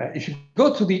 if you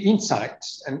go to the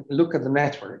insights and look at the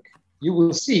network, you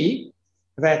will see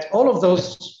that all of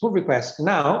those pull requests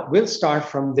now will start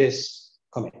from this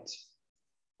commit.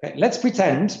 Okay, let's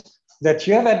pretend that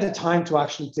you have had the time to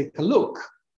actually take a look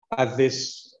at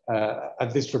this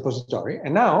repository,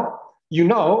 and now you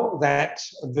know that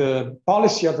the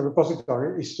policy of the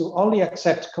repository is to only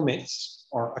accept commits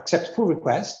or accept pull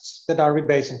requests that are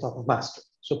rebased on top of master.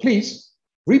 So please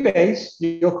rebase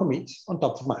your commit on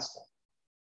top of master.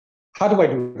 How do I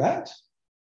do that?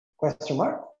 Question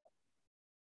mark.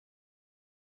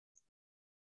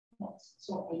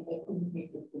 So I couldn't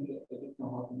make the pull, I didn't know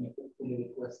how to make the pull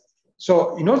request.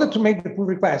 So in order to make the pull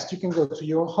request, you can go to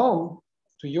your home,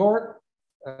 to your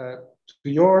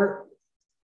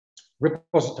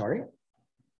repository,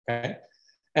 okay?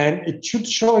 And it should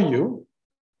show you,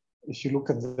 if you look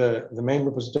at the main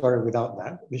repository without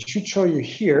that, it should show you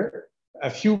here a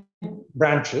few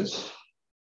branches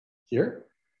here.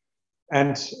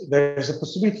 And there's a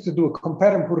possibility to do a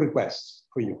compare and pull request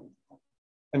for you.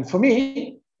 And for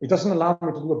me, it doesn't allow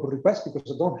me to do a pull request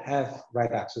because I don't have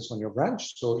write access on your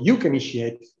branch. So you can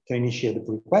initiate the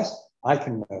pull request. I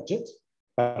can merge it,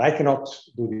 but I cannot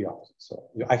do the opposite. So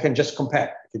I can just compare.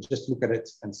 I can just look at it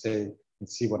and say and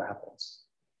see what happens.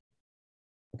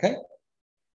 Okay.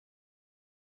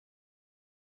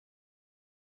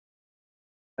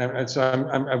 And so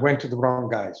I went to the wrong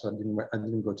guy, so I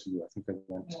didn't go to you. I think I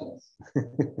went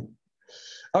to.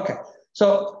 Okay.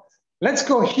 So let's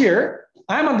go here.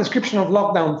 I'm on description of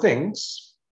lockdown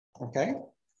things, okay?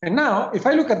 And now, if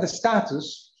I look at the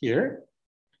status here,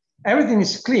 everything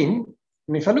is clean.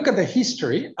 And if I look at the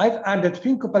history, I've added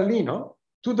Pinco Pallino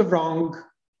to the wrong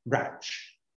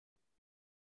branch,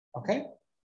 okay?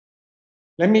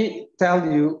 Let me tell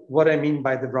you what I mean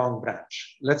by the wrong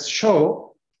branch. Let's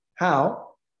show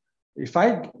how, if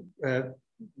I,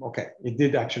 okay, it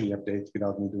did actually update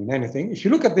without me doing anything. If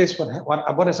you look at this,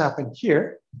 what has happened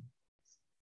here,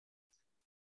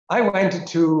 I went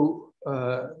to,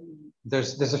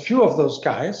 there's a few of those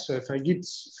guys. So if I git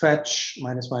fetch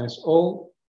 --all,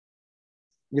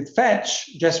 git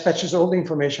fetch just fetches all the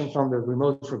information from the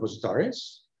remote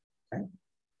repositories. Okay?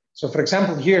 So for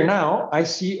example, here now, I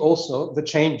see also the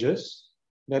changes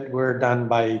that were done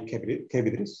by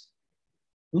Kebidris.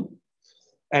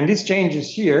 And these changes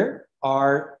here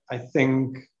are, I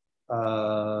think,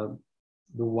 the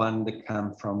one that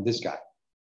come from this guy.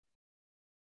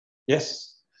 Yes.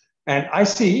 And I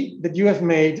see that you have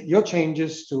made your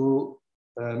changes to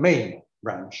main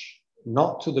branch,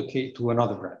 not to to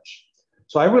another branch.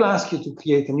 So I will ask you to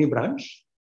create a new branch.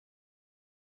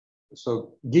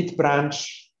 So git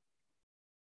branch,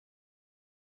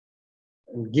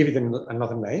 and give it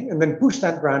another name, and then push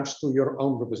that branch to your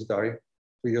own repository,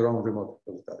 to your own remote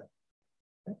repository.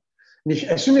 Okay? And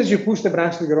as soon as you push the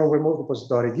branch to your own remote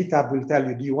repository, GitHub will tell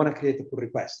you, do you want to create a pull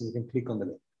request? And you can click on the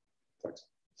link, for example.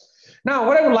 Now,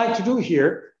 what I would like to do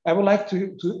here, I would like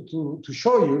to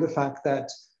show you the fact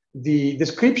that the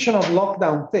description of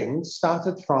lockdown things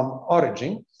started from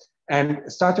origin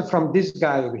and started from this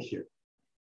guy over here.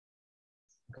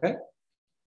 Okay.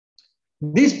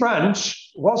 This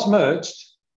branch was merged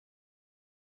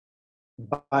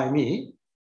by me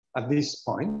at this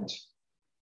point.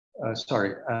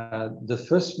 The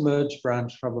first merge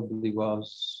branch probably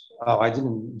was, oh, I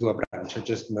didn't do a branch, I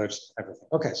just merged everything.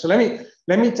 Okay, so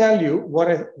let me tell you what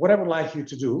I would like you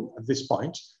to do at this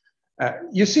point.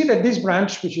 You see that this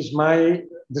branch, which is my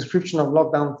description of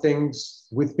lockdown things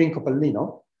with Pinco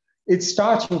Pallino, it's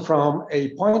starting from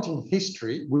a point in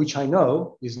history, which I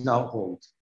know is now old.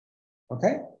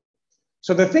 Okay,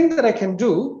 so the thing that I can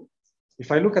do,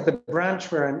 if I look at the branch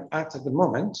where I'm at the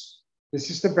moment, this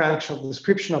is the branch of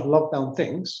description of lockdown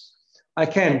things. I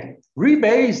can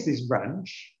rebase this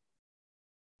branch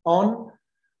on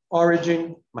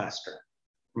origin master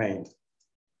main.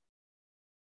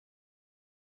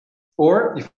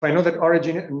 Or if I know that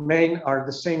origin and main are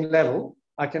the same level,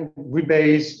 I can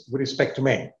rebase with respect to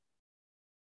main.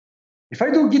 If I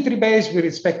do git rebase with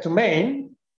respect to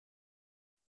main,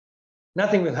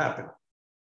 nothing will happen.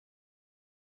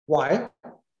 Why?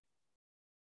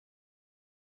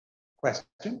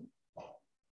 Question?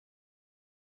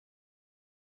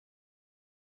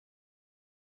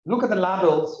 Look at the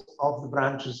labels of the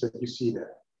branches that you see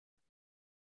there.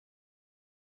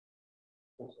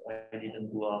 I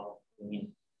didn't do a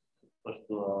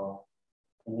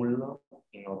pull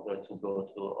in order to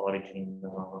go to origin.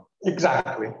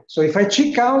 Exactly. So if I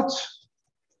check out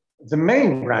the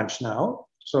main branch now,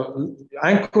 so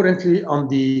I'm currently on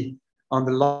the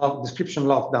description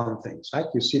lockdown things, right?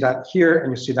 You see that here,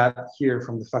 and you see that here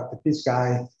from the fact that this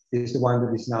guy is the one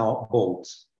that is now bold.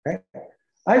 Okay.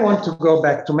 I want to go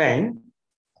back to main.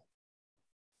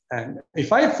 And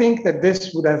if I think that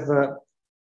this would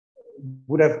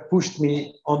have pushed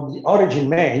me on the origin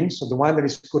main, so the one that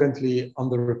is currently on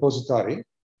the repository,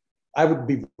 I would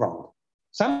be wrong.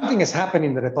 Something has happened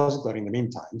in the repository in the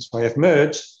meantime. So I have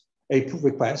merged a pull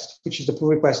request, which is the pull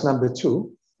request number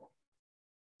 2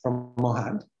 from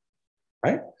Mohand,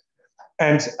 right?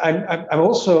 And I'm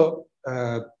also,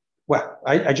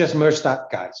 I just merged that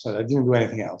guy, so I didn't do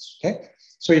anything else, okay?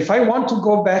 So if I want to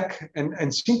go back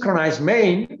and synchronize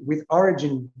main with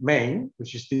origin main,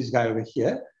 which is this guy over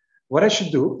here, what I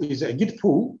should do is a git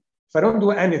pull. If I don't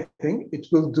do anything, it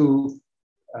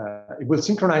will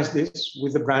synchronize this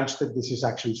with the branch that this is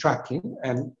actually tracking.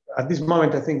 And at this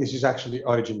moment, I think this is actually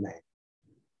origin main.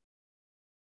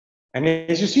 And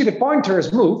as you see, the pointer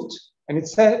has moved, and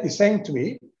it's saying to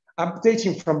me,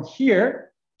 updating from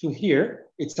here to here,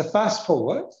 it's a fast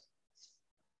forward.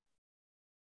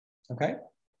 Okay.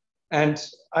 And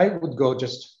I would go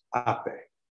just up there.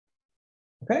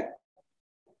 Okay.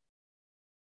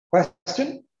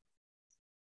 Question?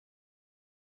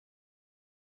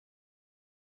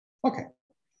 Okay.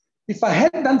 If I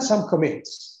had done some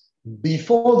commits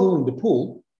before doing the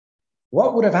pull,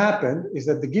 what would have happened is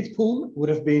that the git pull would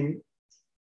have been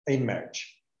a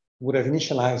merge, would have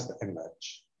initialized a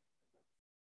merge.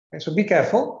 Okay, so be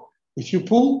careful. If you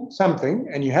pull something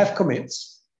and you have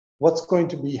commits, what's going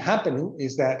to be happening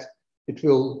is that it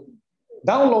will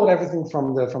download everything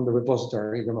from the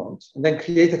repository remote and then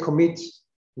create a commit,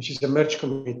 which is a merge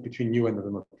commit between you and the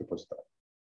remote repository.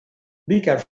 Be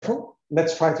careful.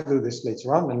 Let's try to do this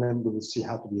later on, and then we will see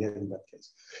how to behave in that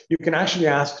case. You can actually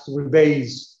ask to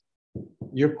rebase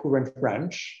your current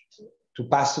branch to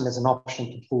pass in as an option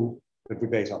to pull the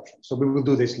rebase option. So we will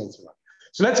do this later on.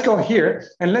 So let's go here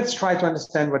and let's try to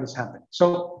understand what is happening.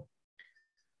 So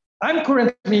I'm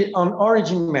currently on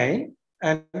origin main,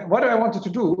 and what I wanted to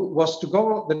do was to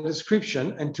go the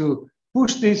description and to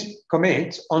push this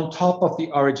commit on top of the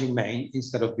origin main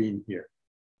instead of being here.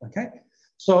 Okay.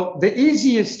 So the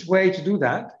easiest way to do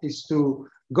that is to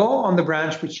go on the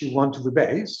branch which you want to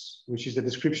rebase, which is the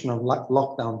description of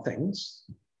lockdown things.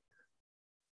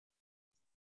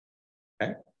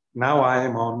 Okay. Now I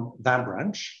am on that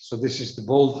branch. So this is the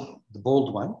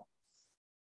bold one.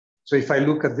 So if I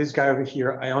look at this guy over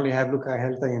here, I only have Luca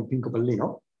Helta and Pinco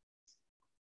Bellino.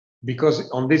 Because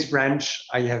on this branch,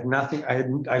 I have nothing, I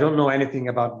don't know anything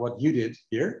about what you did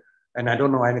here, and I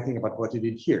don't know anything about what you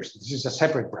did here. So this is a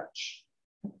separate branch.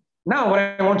 Now, what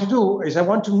I want to do is I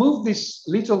want to move this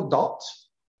little dot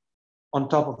on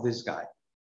top of this guy,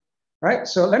 right?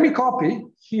 So let me copy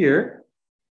here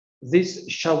this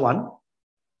SHA-1.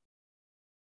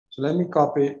 So let me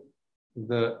copy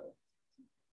the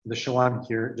SHA-1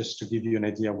 here just to give you an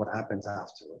idea of what happens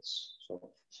afterwards. So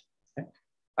okay.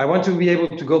 I want to be able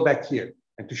to go back here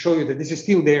and to show you that this is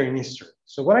still there in history.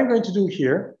 So what I'm going to do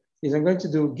here is I'm going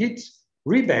to do git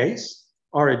rebase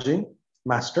origin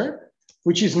master,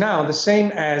 which is now the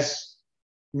same as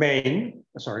main,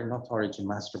 sorry, not origin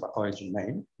master, but origin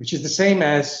main, which is the same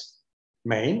as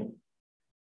main,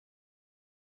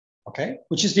 okay,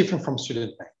 which is different from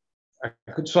student main.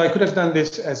 So I could have done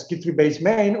this as git rebase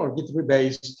main or git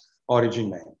rebase origin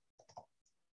main.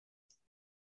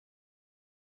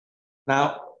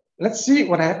 Now, let's see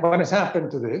what has happened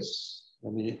to this.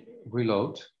 Let me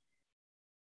reload.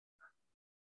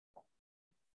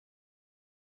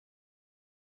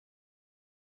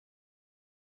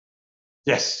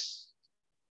 Yes.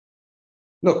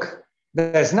 Look,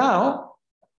 there's now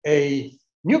a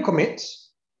new commit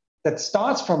that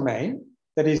starts from main,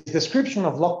 that is description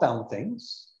of lockdown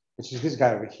things, which is this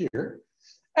guy over here.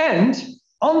 And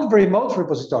on the remote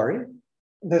repository,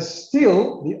 there's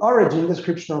still the origin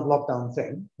description of lockdown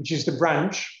thing, which is the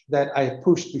branch that I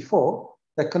pushed before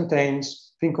that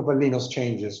contains Pinco Bellino's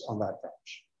changes on that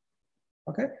branch.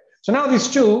 Okay, so now these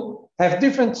two have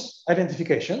different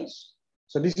identifications.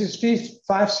 So this is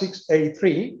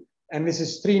 56A3, and this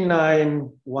is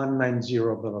 39190,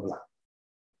 blah, blah, blah.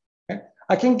 Okay,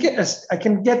 I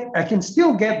can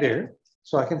still get there.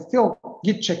 So I can still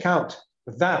git check out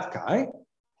that guy.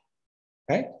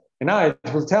 Okay, and now it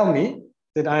will tell me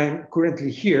that I'm currently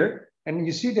here. And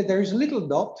you see that there is a little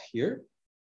dot here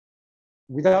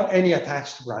without any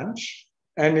attached branch.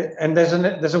 And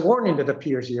there's a warning that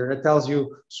appears here that tells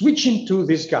you, switching to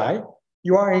this guy,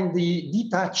 you are in the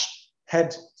detached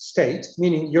head state,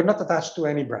 meaning you're not attached to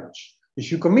any branch.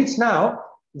 If you commit now,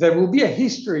 there will be a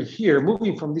history here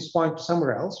moving from this point to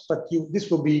somewhere else, but this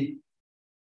will be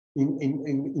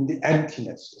in the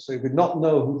emptiness. So you would not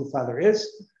know who the father is,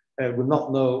 would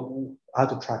not know how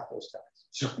to track those guys.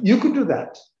 So you could do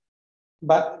that.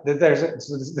 but there's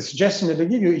the suggestion that they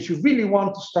give you, if you really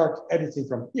want to start editing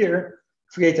from here,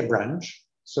 create a branch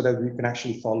so that we can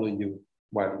actually follow you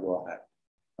while you go ahead.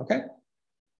 Okay?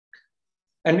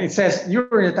 And it says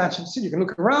you're in attached to, you can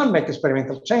look around, make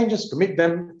experimental changes, commit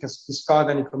them, discard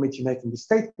any commit you make in the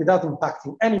state without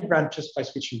impacting any branches by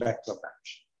switching back to a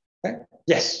branch. Okay?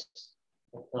 Yes.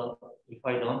 If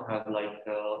I don't have like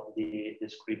the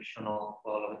description of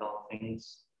lockdown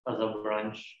things as a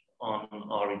branch on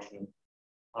origin,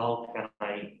 how can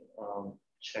I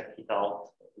check it out,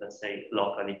 let's say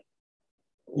locally?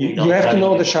 You have to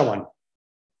know the SHA-1.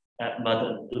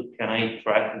 But can I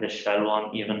track the shell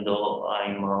one even though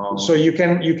I'm... So you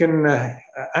can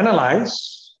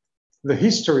analyze the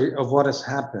history of what has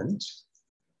happened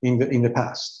in the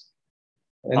past.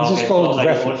 And okay, this is called so I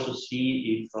can also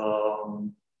see if...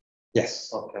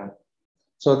 yes. Okay.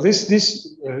 So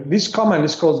this command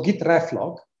is called git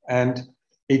reflog, and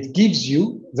it gives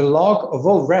you the log of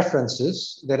all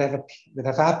references that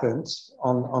have happened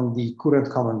on the current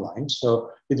command line.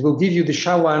 So it will give you the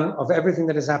SHA-1 of everything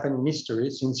that has happened in history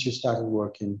since you started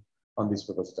working on this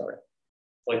repository.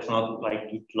 So it's not like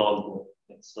git log.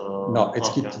 It's no, it's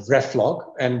git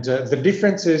reflog, and the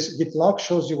difference is git log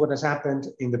shows you what has happened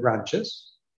in the branches.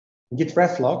 Git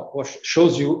reflog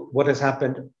shows you what has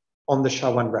happened on the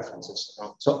SHA-1 references.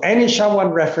 So any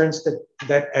SHA-1 reference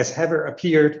that has ever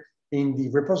appeared in the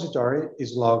repository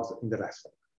is logged in the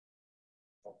reflog.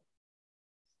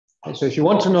 Okay, so if you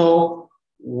want to know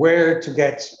where to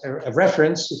get a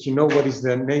reference, if you know what is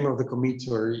the name of the commit,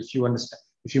 or if you understand,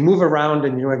 if you move around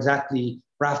and you know exactly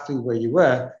roughly where you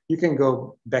were, you can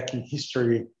go back in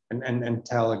history and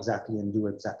tell exactly and do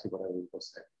exactly what I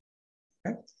was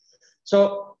there. Okay?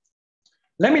 So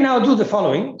let me now do the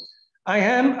following.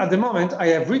 At the moment, I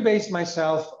have rebased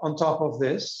myself on top of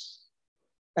this,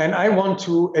 and I want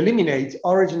to eliminate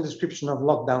origin description of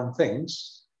lockdown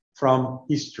things from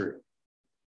history,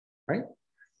 right?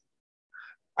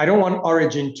 I don't want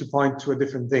origin to point to a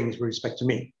different things with respect to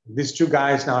me. These two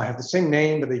guys now have the same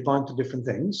name, but they point to different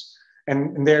things,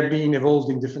 and they're being evolved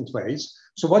in different ways.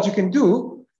 So what you can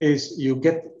do is you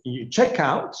check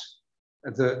out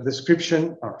the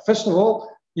description. First of all,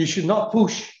 you should not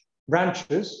push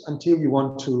branches until you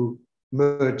want to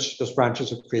merge those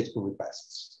branches or create pull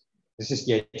requests. This is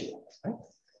the idea. Right?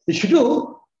 If you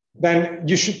do, then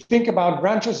you should think about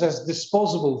branches as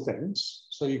disposable things,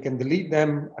 so you can delete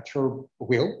them at your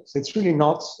will. So it's really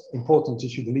not important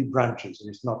if you delete branches, and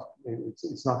it's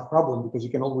not a problem because you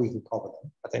can always recover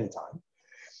them at any time.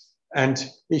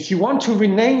 And if you want to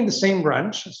rename the same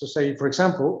branch, so say, for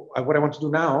example, what I want to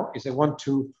do now is I want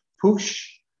to push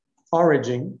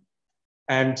origin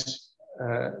and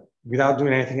without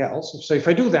doing anything else. So if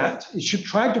I do that, it should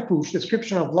try to push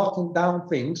description of locking down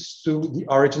things to the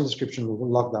origin description of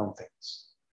lockdown things.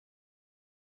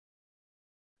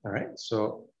 All right,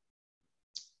 so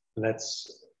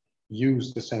let's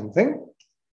use the same thing.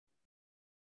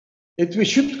 We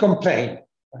should complain,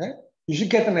 okay? You should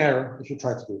get an error if you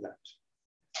try to do that.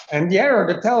 And the error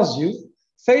that tells you,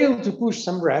 failed to push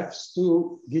some refs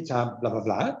to GitHub, blah, blah,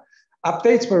 blah.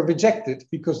 Updates were rejected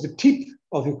because the tip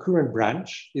of your current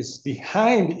branch is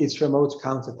behind its remote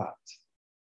counterpart.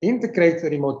 Integrate the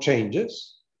remote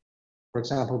changes, for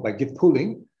example, by git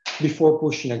pulling before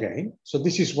pushing again. So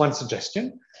this is one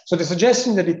suggestion. So the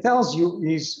suggestion that it tells you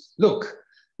is, look,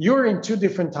 you're in two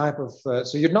different type of,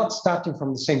 so you're not starting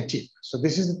from the same tip. So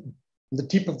this is the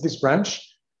tip of this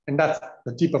branch, and that's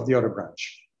the tip of the other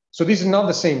branch. So these are not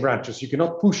the same branches. You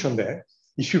cannot push on there.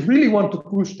 If you really want to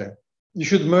push them, you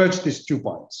should merge these 2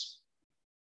 points.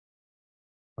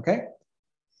 Okay?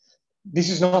 This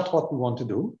is not what we want to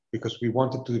do because we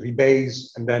wanted to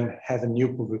rebase and then have a new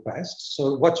pull request.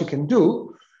 So what you can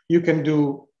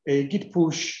do a git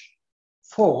push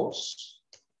force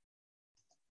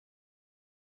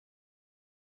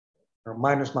or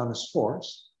minus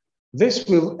force. This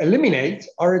will eliminate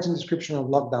origin description of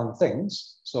lockdown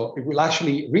things. So it will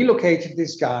actually relocate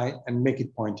this guy and make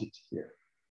it pointed here.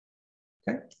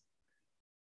 Okay.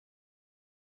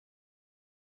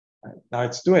 Right. Now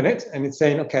it's doing it and it's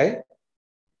saying, okay,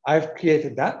 I've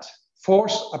created that,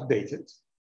 force updated.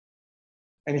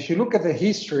 And if you look at the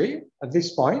history at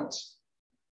this point,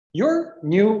 your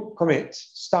new commit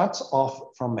starts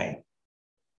off from main.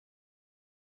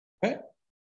 Okay.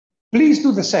 Please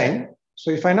do the same.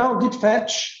 So if I now git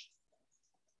fetch,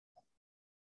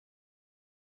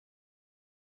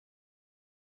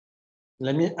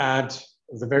 let me add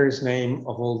the various name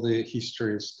of all the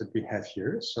histories that we have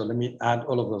here. So let me add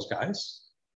all of those guys.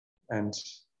 And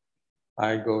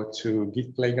I go to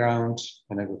Git Playground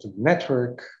and I go to the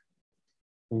network,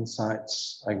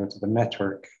 insights, I go to the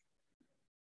network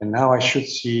And now I should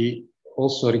see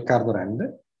also Riccardo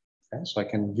Rende. Okay, so I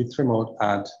can git remote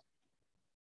add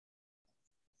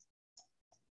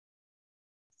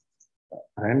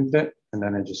Rende, and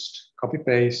then I just copy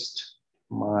paste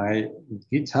my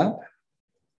GitHub,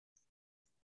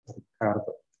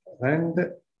 Riccardo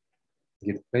Rende,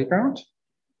 Git playground.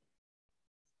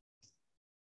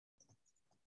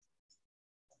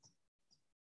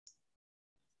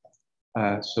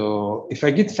 So if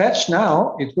I git fetch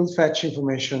now, it will fetch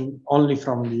information only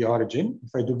from the origin.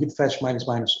 If I do git fetch minus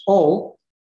minus all,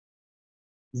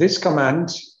 this command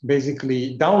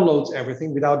basically downloads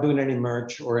everything without doing any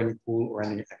merge or any pull or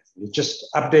anything. It just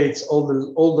updates all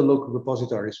the local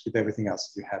repositories with everything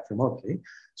else you have remotely.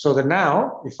 So that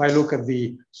now, if I look at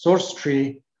the source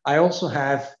tree, I also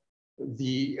have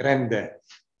the Rende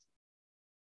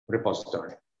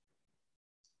repository.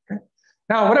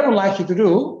 Now, what I would like you to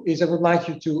do is I would like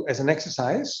you to, as an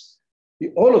exercise,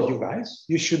 all of you guys,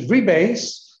 you should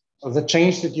rebase the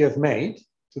change that you have made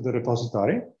to the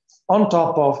repository on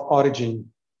top of origin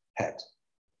head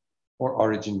or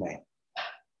origin main.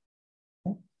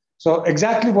 Okay. So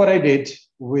exactly what I did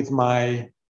with my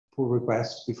pull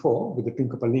request before, with the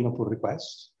Pinco Pallino pull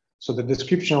request. So the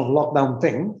description of lockdown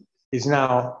thing is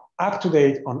now up to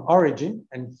date on origin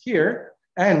and here.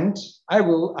 And I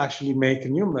will actually make a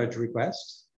new merge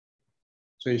request.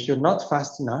 So if you're not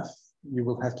fast enough, you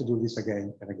will have to do this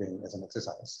again and again as an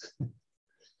exercise,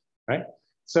 right?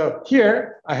 So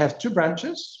here I have two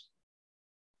branches.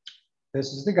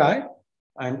 This is the guy,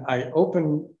 and I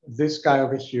open this guy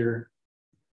over here,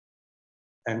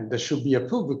 and there should be a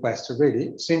pull request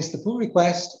already. Since the pull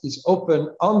request is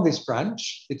open on this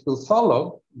branch, it will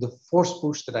follow the force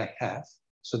push that I have.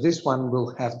 So this one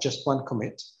will have just one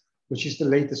commit, which is the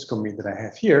latest commit that I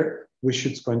have here, which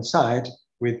should coincide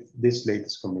with this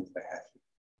latest commit that I have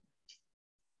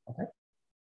here. Okay.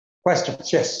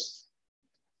 Questions? Yes.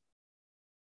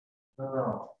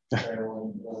 No.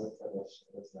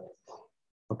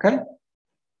 Okay.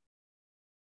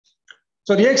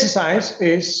 So the exercise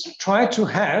is try to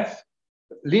have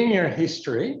linear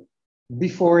history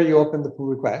before you open the pull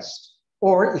request,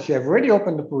 or if you have already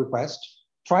opened the pull request,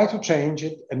 try to change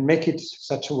it and make it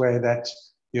such a way that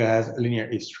you have a linear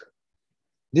history.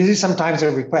 This is sometimes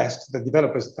a request that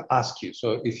developers ask you.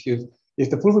 So if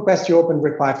the pull request you open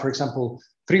require, for example,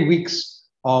 3 weeks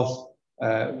of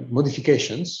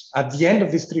modifications, at the end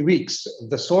of these 3 weeks,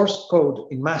 the source code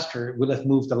in master will have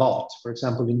moved a lot. For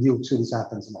example, in Vue 2, this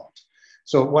happens a lot.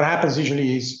 So what happens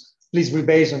usually is, please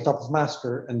rebase on top of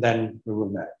master, and then we will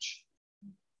merge.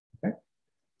 Okay.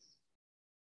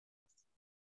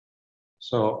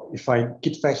 So if I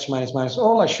git fetch minus minus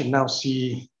all, I should now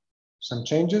see some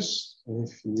changes.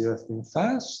 If you have been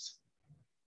fast.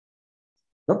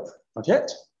 Nope, not yet.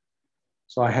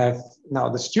 So I have now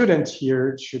the student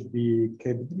here should be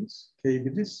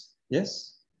KBDs,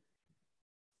 yes.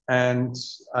 And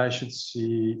I should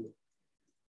see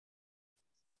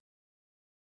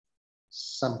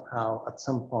somehow at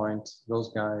some point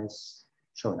those guys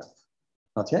showing up.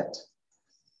 Not yet.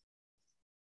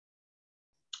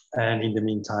 And in the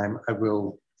meantime, I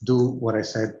will do what I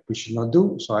said we should not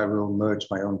do. So I will merge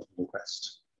my own pull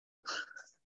request.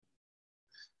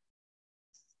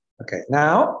 Okay,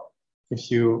 now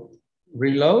if you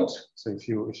reload, so if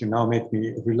you now make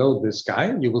me reload this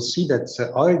guy, you will see that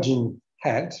origin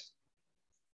head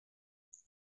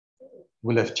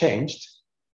will have changed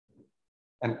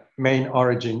and main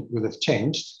origin will have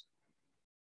changed,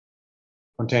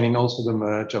 containing also the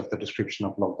merge of the description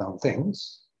of lockdown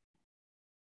things.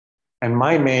 And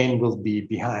my main will be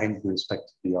behind with respect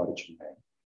to the origin main.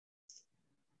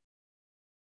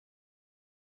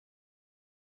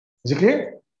 Is it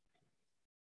clear?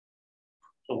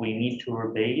 So we need to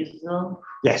rebase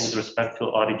yes. with respect to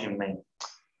origin main.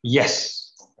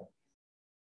 Yes.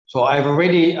 So I've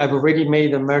already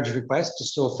made a merge request to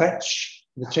still fetch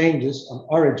the changes on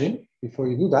origin before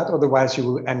you do that. Otherwise, you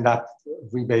will end up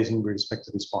rebasing with respect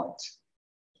to this point.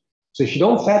 So if you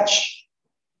don't fetch,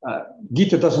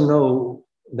 Git doesn't know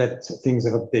that things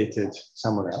have updated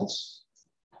somewhere else.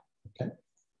 Okay.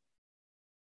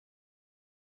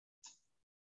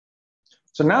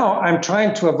 So now I'm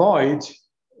trying to avoid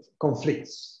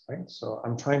conflicts, right? So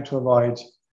I'm trying to avoid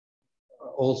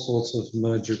all sorts of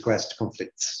merge request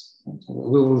conflicts. So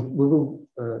we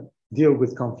will deal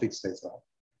with conflicts later on.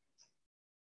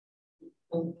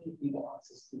 Don't give me the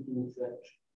access to do fetch.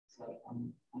 So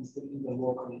I'm still in the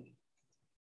local.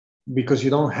 Because you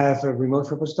don't have a remote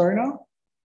repository now?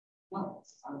 No,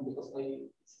 because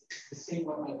it's the same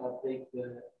one I update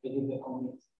I did the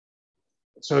commit.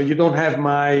 So you don't have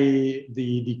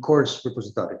the course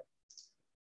repository?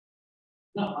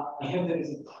 No, I have the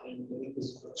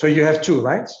result. So you have two,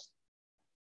 right?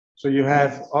 So you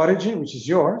have origin, which is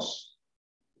yours.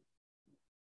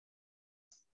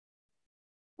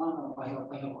 No, I have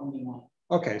only one.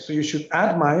 Okay, so you should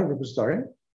add my repository,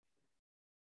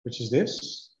 which is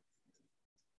this,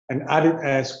 and add it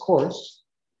as course.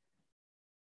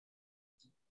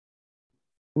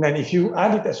 And then if you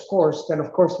add it as course, then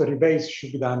of course the rebase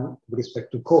should be done with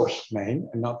respect to course main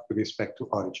and not with respect to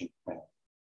origin main.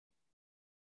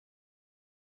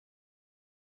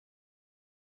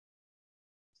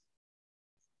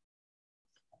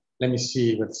 Let me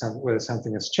see whether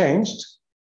something has changed.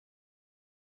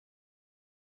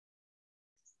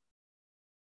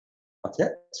 Not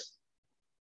yet.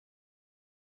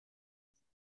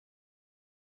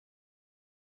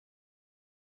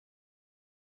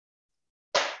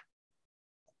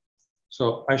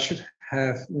 So I should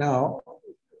have now,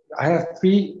 I have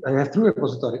two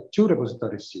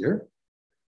repositories here.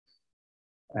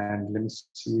 And let me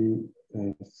see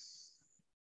if,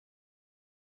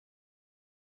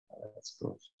 let's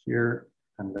go here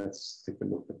and let's take a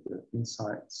look at the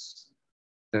insights.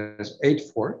 There's 8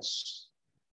 forks.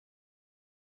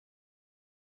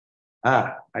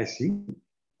 Ah, I see.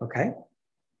 Okay.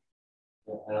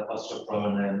 Pastor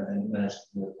Proman and managed to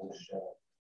do the push.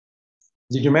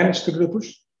 Did you manage to do the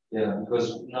push? Yeah,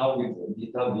 because now with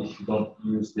GitHub, if you don't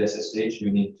use the SSH,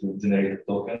 you need to generate a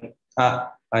token.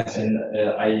 Ah, I see. And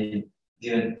I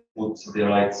didn't put the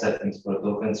right settings for a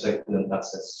token, so I couldn't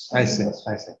access. I see.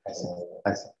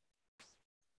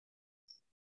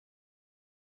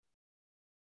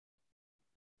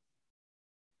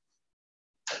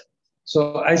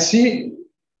 So I see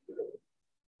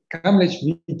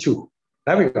Camlech v2.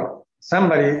 There we go.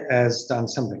 Somebody has done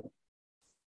something.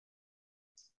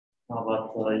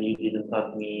 But you didn't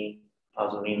have me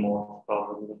as a remote,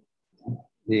 probably.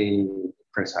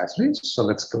 Precisely. So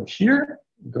let's go here,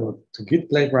 go to Git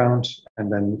Playground, and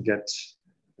then get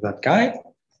that guy.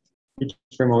 Git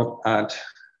remote add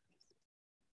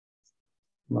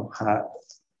Mohad.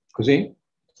 Così?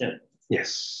 Yeah.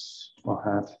 Yes.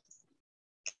 Mohad.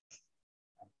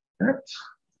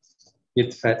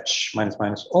 Git fetch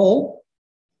 -- all.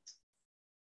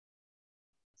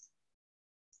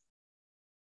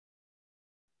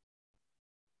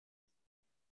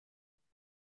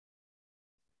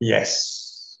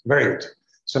 Yes, very good.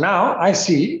 So now I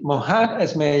see Mohad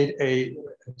has made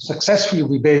successfully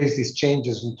rebased these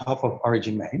changes on top of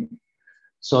origin main.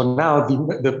 So now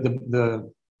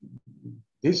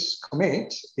this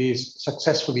commit is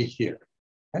successfully here.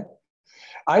 Okay?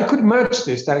 I could merge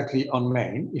this directly on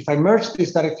main. If I merge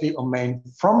this directly on main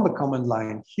from the command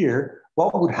line here,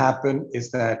 what would happen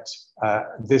is that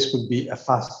this would be a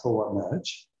fast forward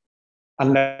merge,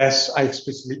 unless I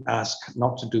explicitly ask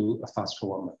not to do a fast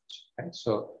forward merge. Okay?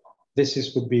 So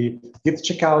this would be git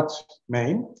checkout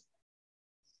main.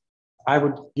 I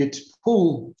would git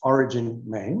pull origin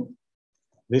main.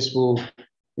 This will,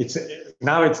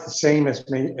 now it's the same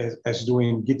as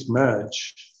doing git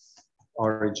merge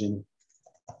origin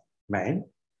main.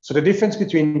 So the difference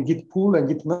between git pull and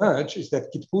git merge is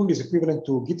that git pull is equivalent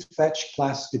to git fetch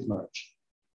plus git merge.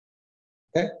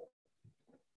 Okay?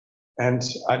 And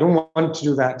I don't want to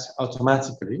do that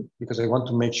automatically because I want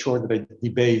to make sure that I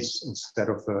debase instead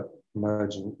of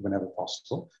merging whenever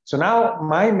possible. So now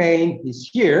my main is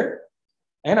here,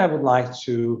 and I would like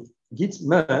to git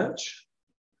merge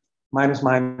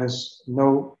 --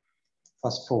 no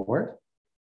fast forward.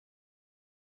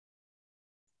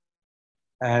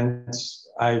 And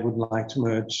I would like to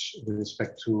merge with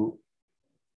respect to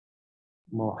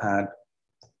Mohad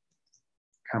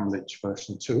Camlech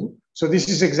version 2. So this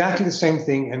is exactly the same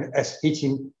thing as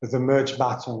hitting the merge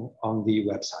button on the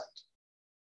website.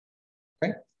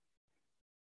 Okay.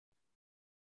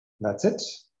 That's it.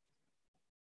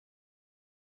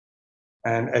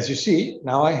 And as you see,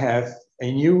 now I have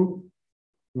a new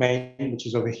main, which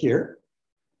is over here.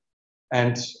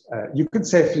 And you could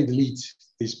safely delete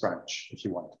this branch if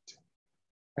you wanted to.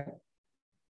 Okay.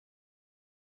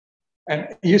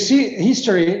 And you see,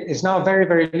 history is now very,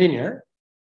 very linear.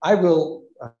 I will,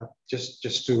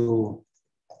 just to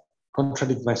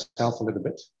contradict myself a little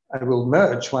bit, I will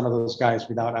merge one of those guys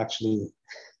without actually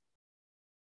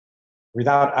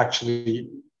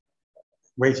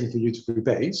waiting for you to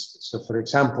rebase. So for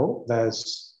example,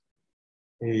 there's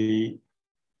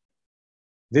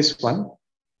this one,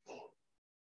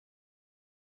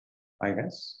 I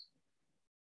guess.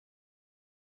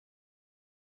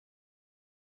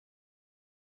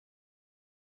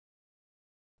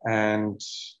 And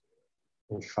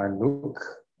if I look,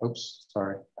 oops,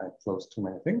 sorry, I closed too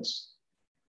many things.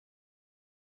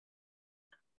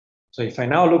 So if I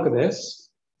now look at this,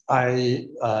 I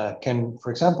can, for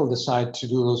example, decide to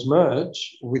do those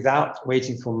merge without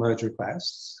waiting for merge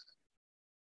requests.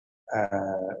 I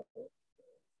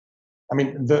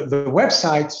mean, the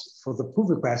website for the pull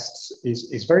requests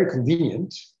is very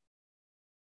convenient.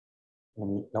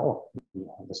 No,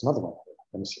 there's another one.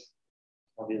 Let me see.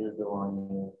 Oh, this is the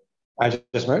one I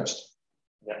just merged?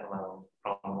 Yeah,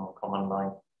 from command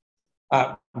line.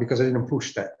 Because I didn't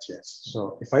push that yet.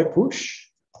 So if I push,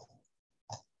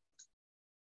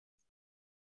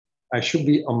 I should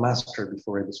be on master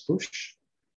before it is push.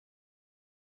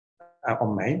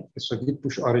 On main. So git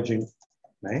push origin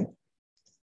main.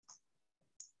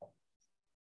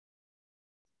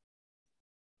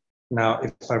 Now,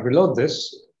 if I reload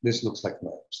this, this looks like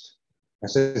merged. And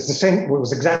so it's the same, it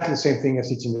was exactly the same thing as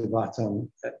it's in the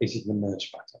button, is it the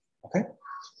merge button, okay?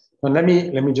 Now let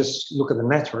me just look at the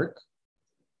network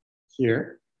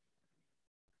here.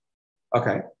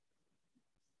 Okay.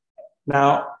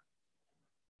 Now,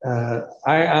 I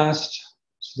asked,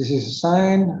 so this is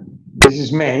assign, this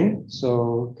is main.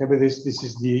 So maybe this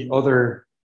is the other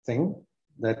thing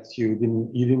that you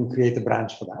didn't create a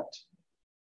branch for that.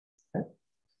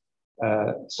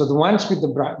 So the ones with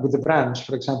the branch,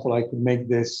 for example, I could make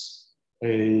this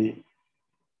a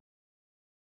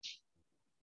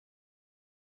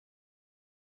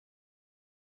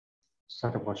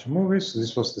started watching movies. So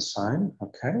this was the sign,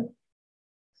 okay.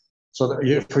 So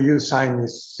for you, sign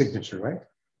is signature, right?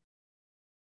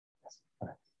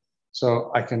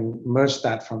 So I can merge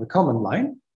that from the command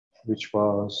line, which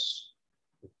was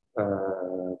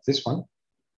this one.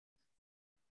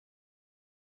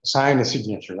 Sign is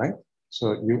signature, right?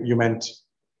 So you meant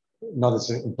not as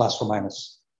in plus or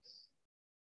minus.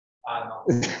 No.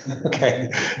 Okay.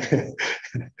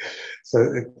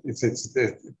 So it's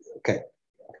okay.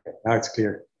 Now it's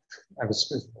clear. I was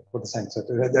for the same. So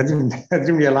I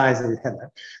didn't realize that we had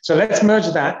that. So let's merge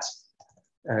that.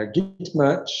 Git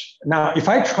merge. Now, if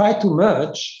I try to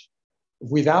merge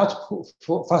without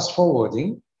fast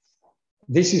forwarding,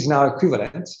 this is now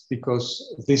equivalent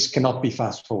because this cannot be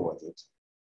fast forwarded.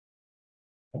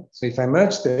 So if I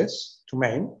merge this to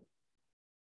main,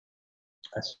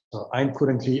 so I'm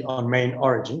currently on main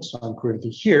origin, so I'm currently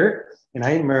here, and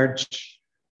I merge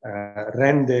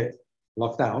rende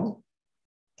lockdown,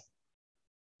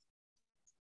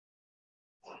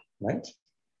 right?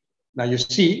 Now you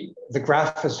see the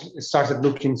graph has started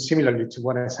looking similarly to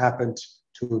what has happened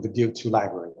to the DL2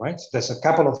 library, right? So there's a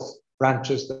couple of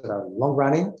branches that are long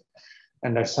running,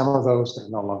 and there's some of those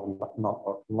that are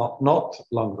not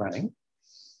long running.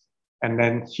 And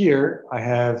then here I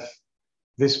have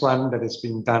this one that is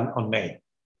being done on main.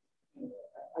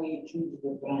 I changed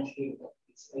the branch here, but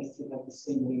I still have the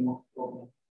same remote problem.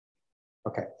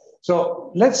 Okay,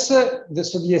 so let's, so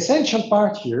the essential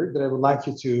part here that I would like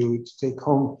you to take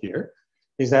home here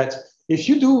is that if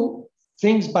you do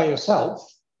things by yourself,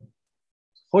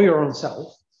 for your own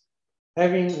self,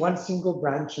 having one single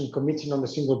branch and committing on the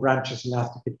single branch is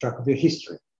enough to keep track of your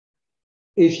history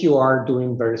if you are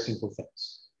doing very simple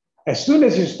things. As soon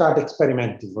as you start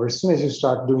experimenting, or as soon as you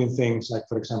start doing things like,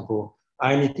 for example,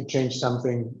 I need to change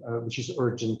something which is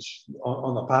urgent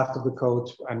on a part of the code,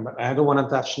 and I don't want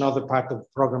to touch another part of the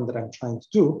program that I'm trying to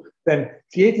do, then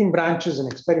creating branches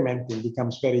and experimenting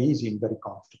becomes very easy and very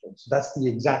comfortable. So that's the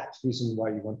exact reason why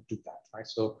you want to do that, right?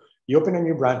 So you open a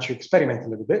new branch, you experiment a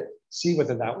little bit, see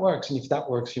whether that works, and if that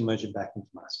works, you merge it back into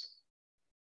master.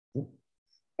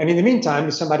 And in the meantime,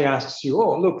 if somebody asks you,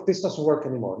 oh, look, this doesn't work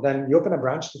anymore, then you open a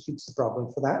branch to fix the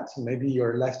problem for that, and maybe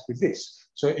you're left with this.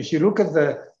 So if you look at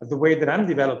the way that I'm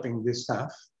developing this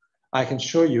stuff, I can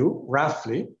show you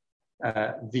roughly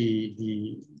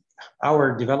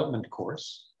our development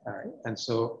course. All right? And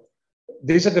so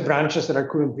these are the branches that are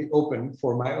currently open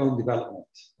for my own development.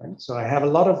 Right? So I have a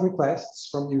lot of requests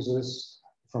from users,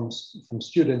 from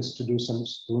students to do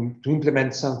to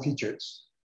implement some features.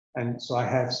 And so I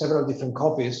have several different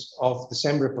copies of the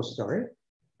same repository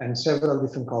and several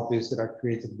different copies that are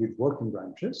created with working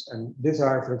branches. And these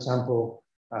are, for example,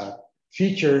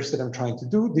 features that I'm trying to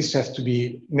do. These have to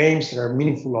be names that are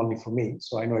meaningful only for me,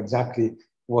 so I know exactly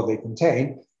what they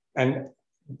contain. And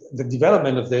the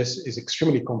development of this is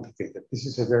extremely complicated. This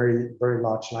is a very, very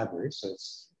large library, so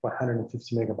it's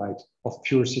 150 megabytes of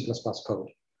pure C++ code.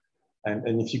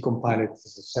 And if you compile it,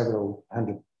 it's several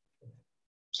hundred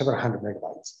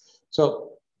megabytes.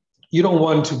 So you don't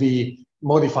want to be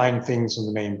modifying things on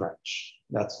the main branch.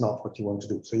 That's not what you want to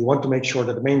do. So you want to make sure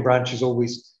that the main branch is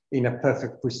always in a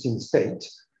perfect pristine state.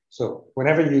 So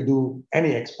whenever you do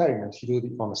any experiment, you do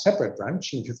it on a separate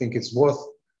branch. And if you think it's worth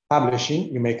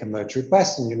publishing, you make a merge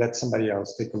request and you let somebody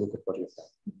else take a look at what you've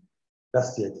done.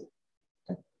 That's the idea.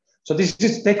 Okay. So this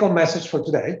is the take-home message for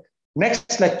today.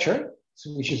 Next lecture,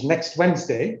 which is next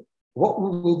Wednesday, what we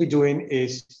will be doing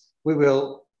is we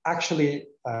will actually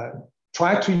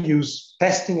try to use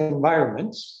testing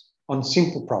environments on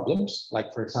simple problems.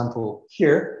 Like, for example,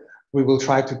 here, we will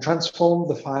try to transform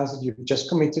the files that you've just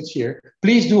committed here.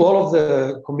 Please do all of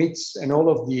the commits and all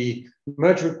of the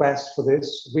merge requests for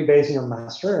this, rebasing on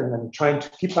master, and then trying to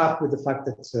keep up with the fact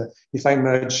that if I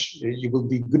merge, it will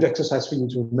be good exercise for you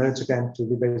to merge again to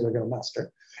rebase again on master.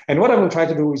 And what I will try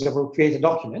to do is I will create a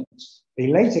document,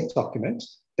 a LaTeX document,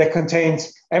 that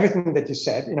contains everything that you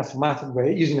said in a formatted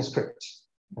way using a script.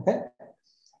 Okay.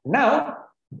 Now,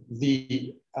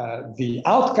 the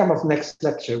outcome of next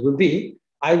lecture will be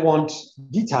I want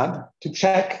GitHub to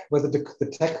check whether the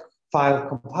tech file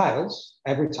compiles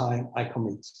every time I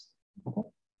commit. Okay.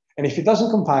 And if it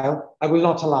doesn't compile, I will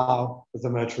not allow the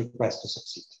merge request to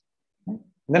succeed. Okay.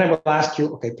 And then I will ask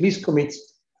you, okay, please commit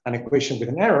an equation with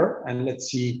an error, and let's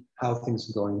see how things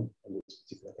are going in this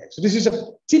particular case. So this is a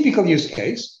typical use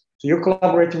case. So you're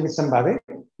collaborating with somebody,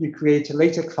 you create a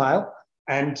LaTeX file,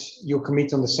 and you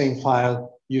commit on the same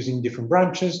file using different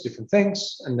branches, different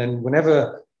things, and then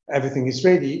whenever everything is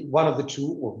ready, one of the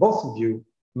two or both of you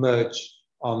merge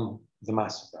on the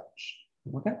master branch.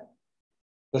 Okay?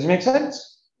 Does it make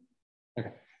sense?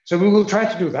 Okay. So we will try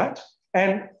to do that,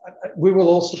 and we will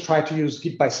also try to use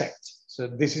Git bisect. So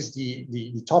this is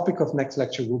the topic of next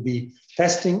lecture will be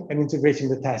testing and integrating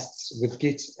the tests with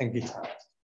Git and GitHub.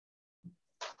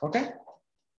 Okay?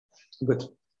 Good.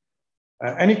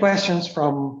 Any questions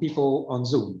from people on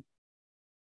Zoom?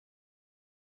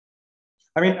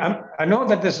 I mean, I know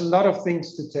that there's a lot of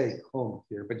things to take home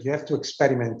here, but you have to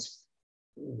experiment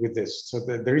with this. So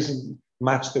there isn't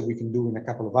much that we can do in a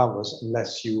couple of hours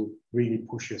unless you really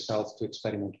push yourself to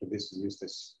experiment with this and use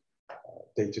this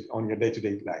on your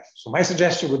day-to-day life. So my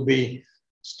suggestion would be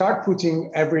start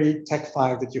putting every tech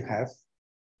file that you have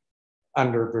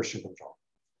under version control.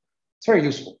 It's very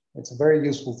useful. It's a very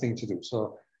useful thing to do.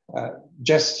 So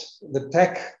just the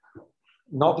tech,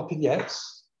 not the PDFs,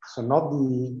 so not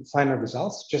the final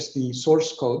results, just the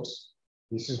source codes.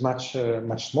 This is much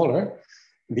smaller.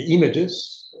 The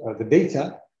images, the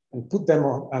data, and put them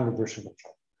under version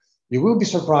control. You will be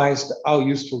surprised how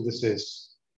useful this is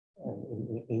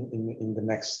in the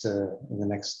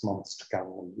next months to come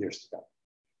and years to come.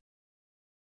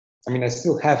 I mean, I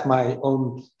still have my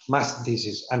own master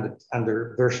thesis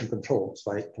under version control,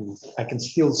 so I can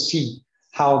still see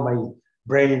how my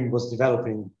brain was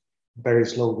developing very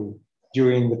slowly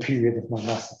during the period of my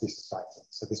master thesis cycle.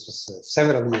 So this was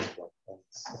several years ago.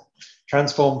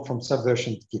 Transformed from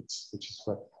Subversion to Git, which is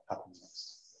what happened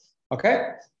next. Okay.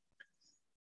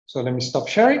 So let me stop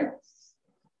sharing.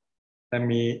 Let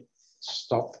me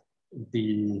stop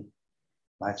the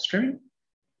live streaming.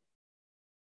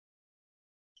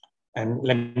 And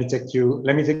let me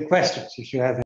take questions if you have any.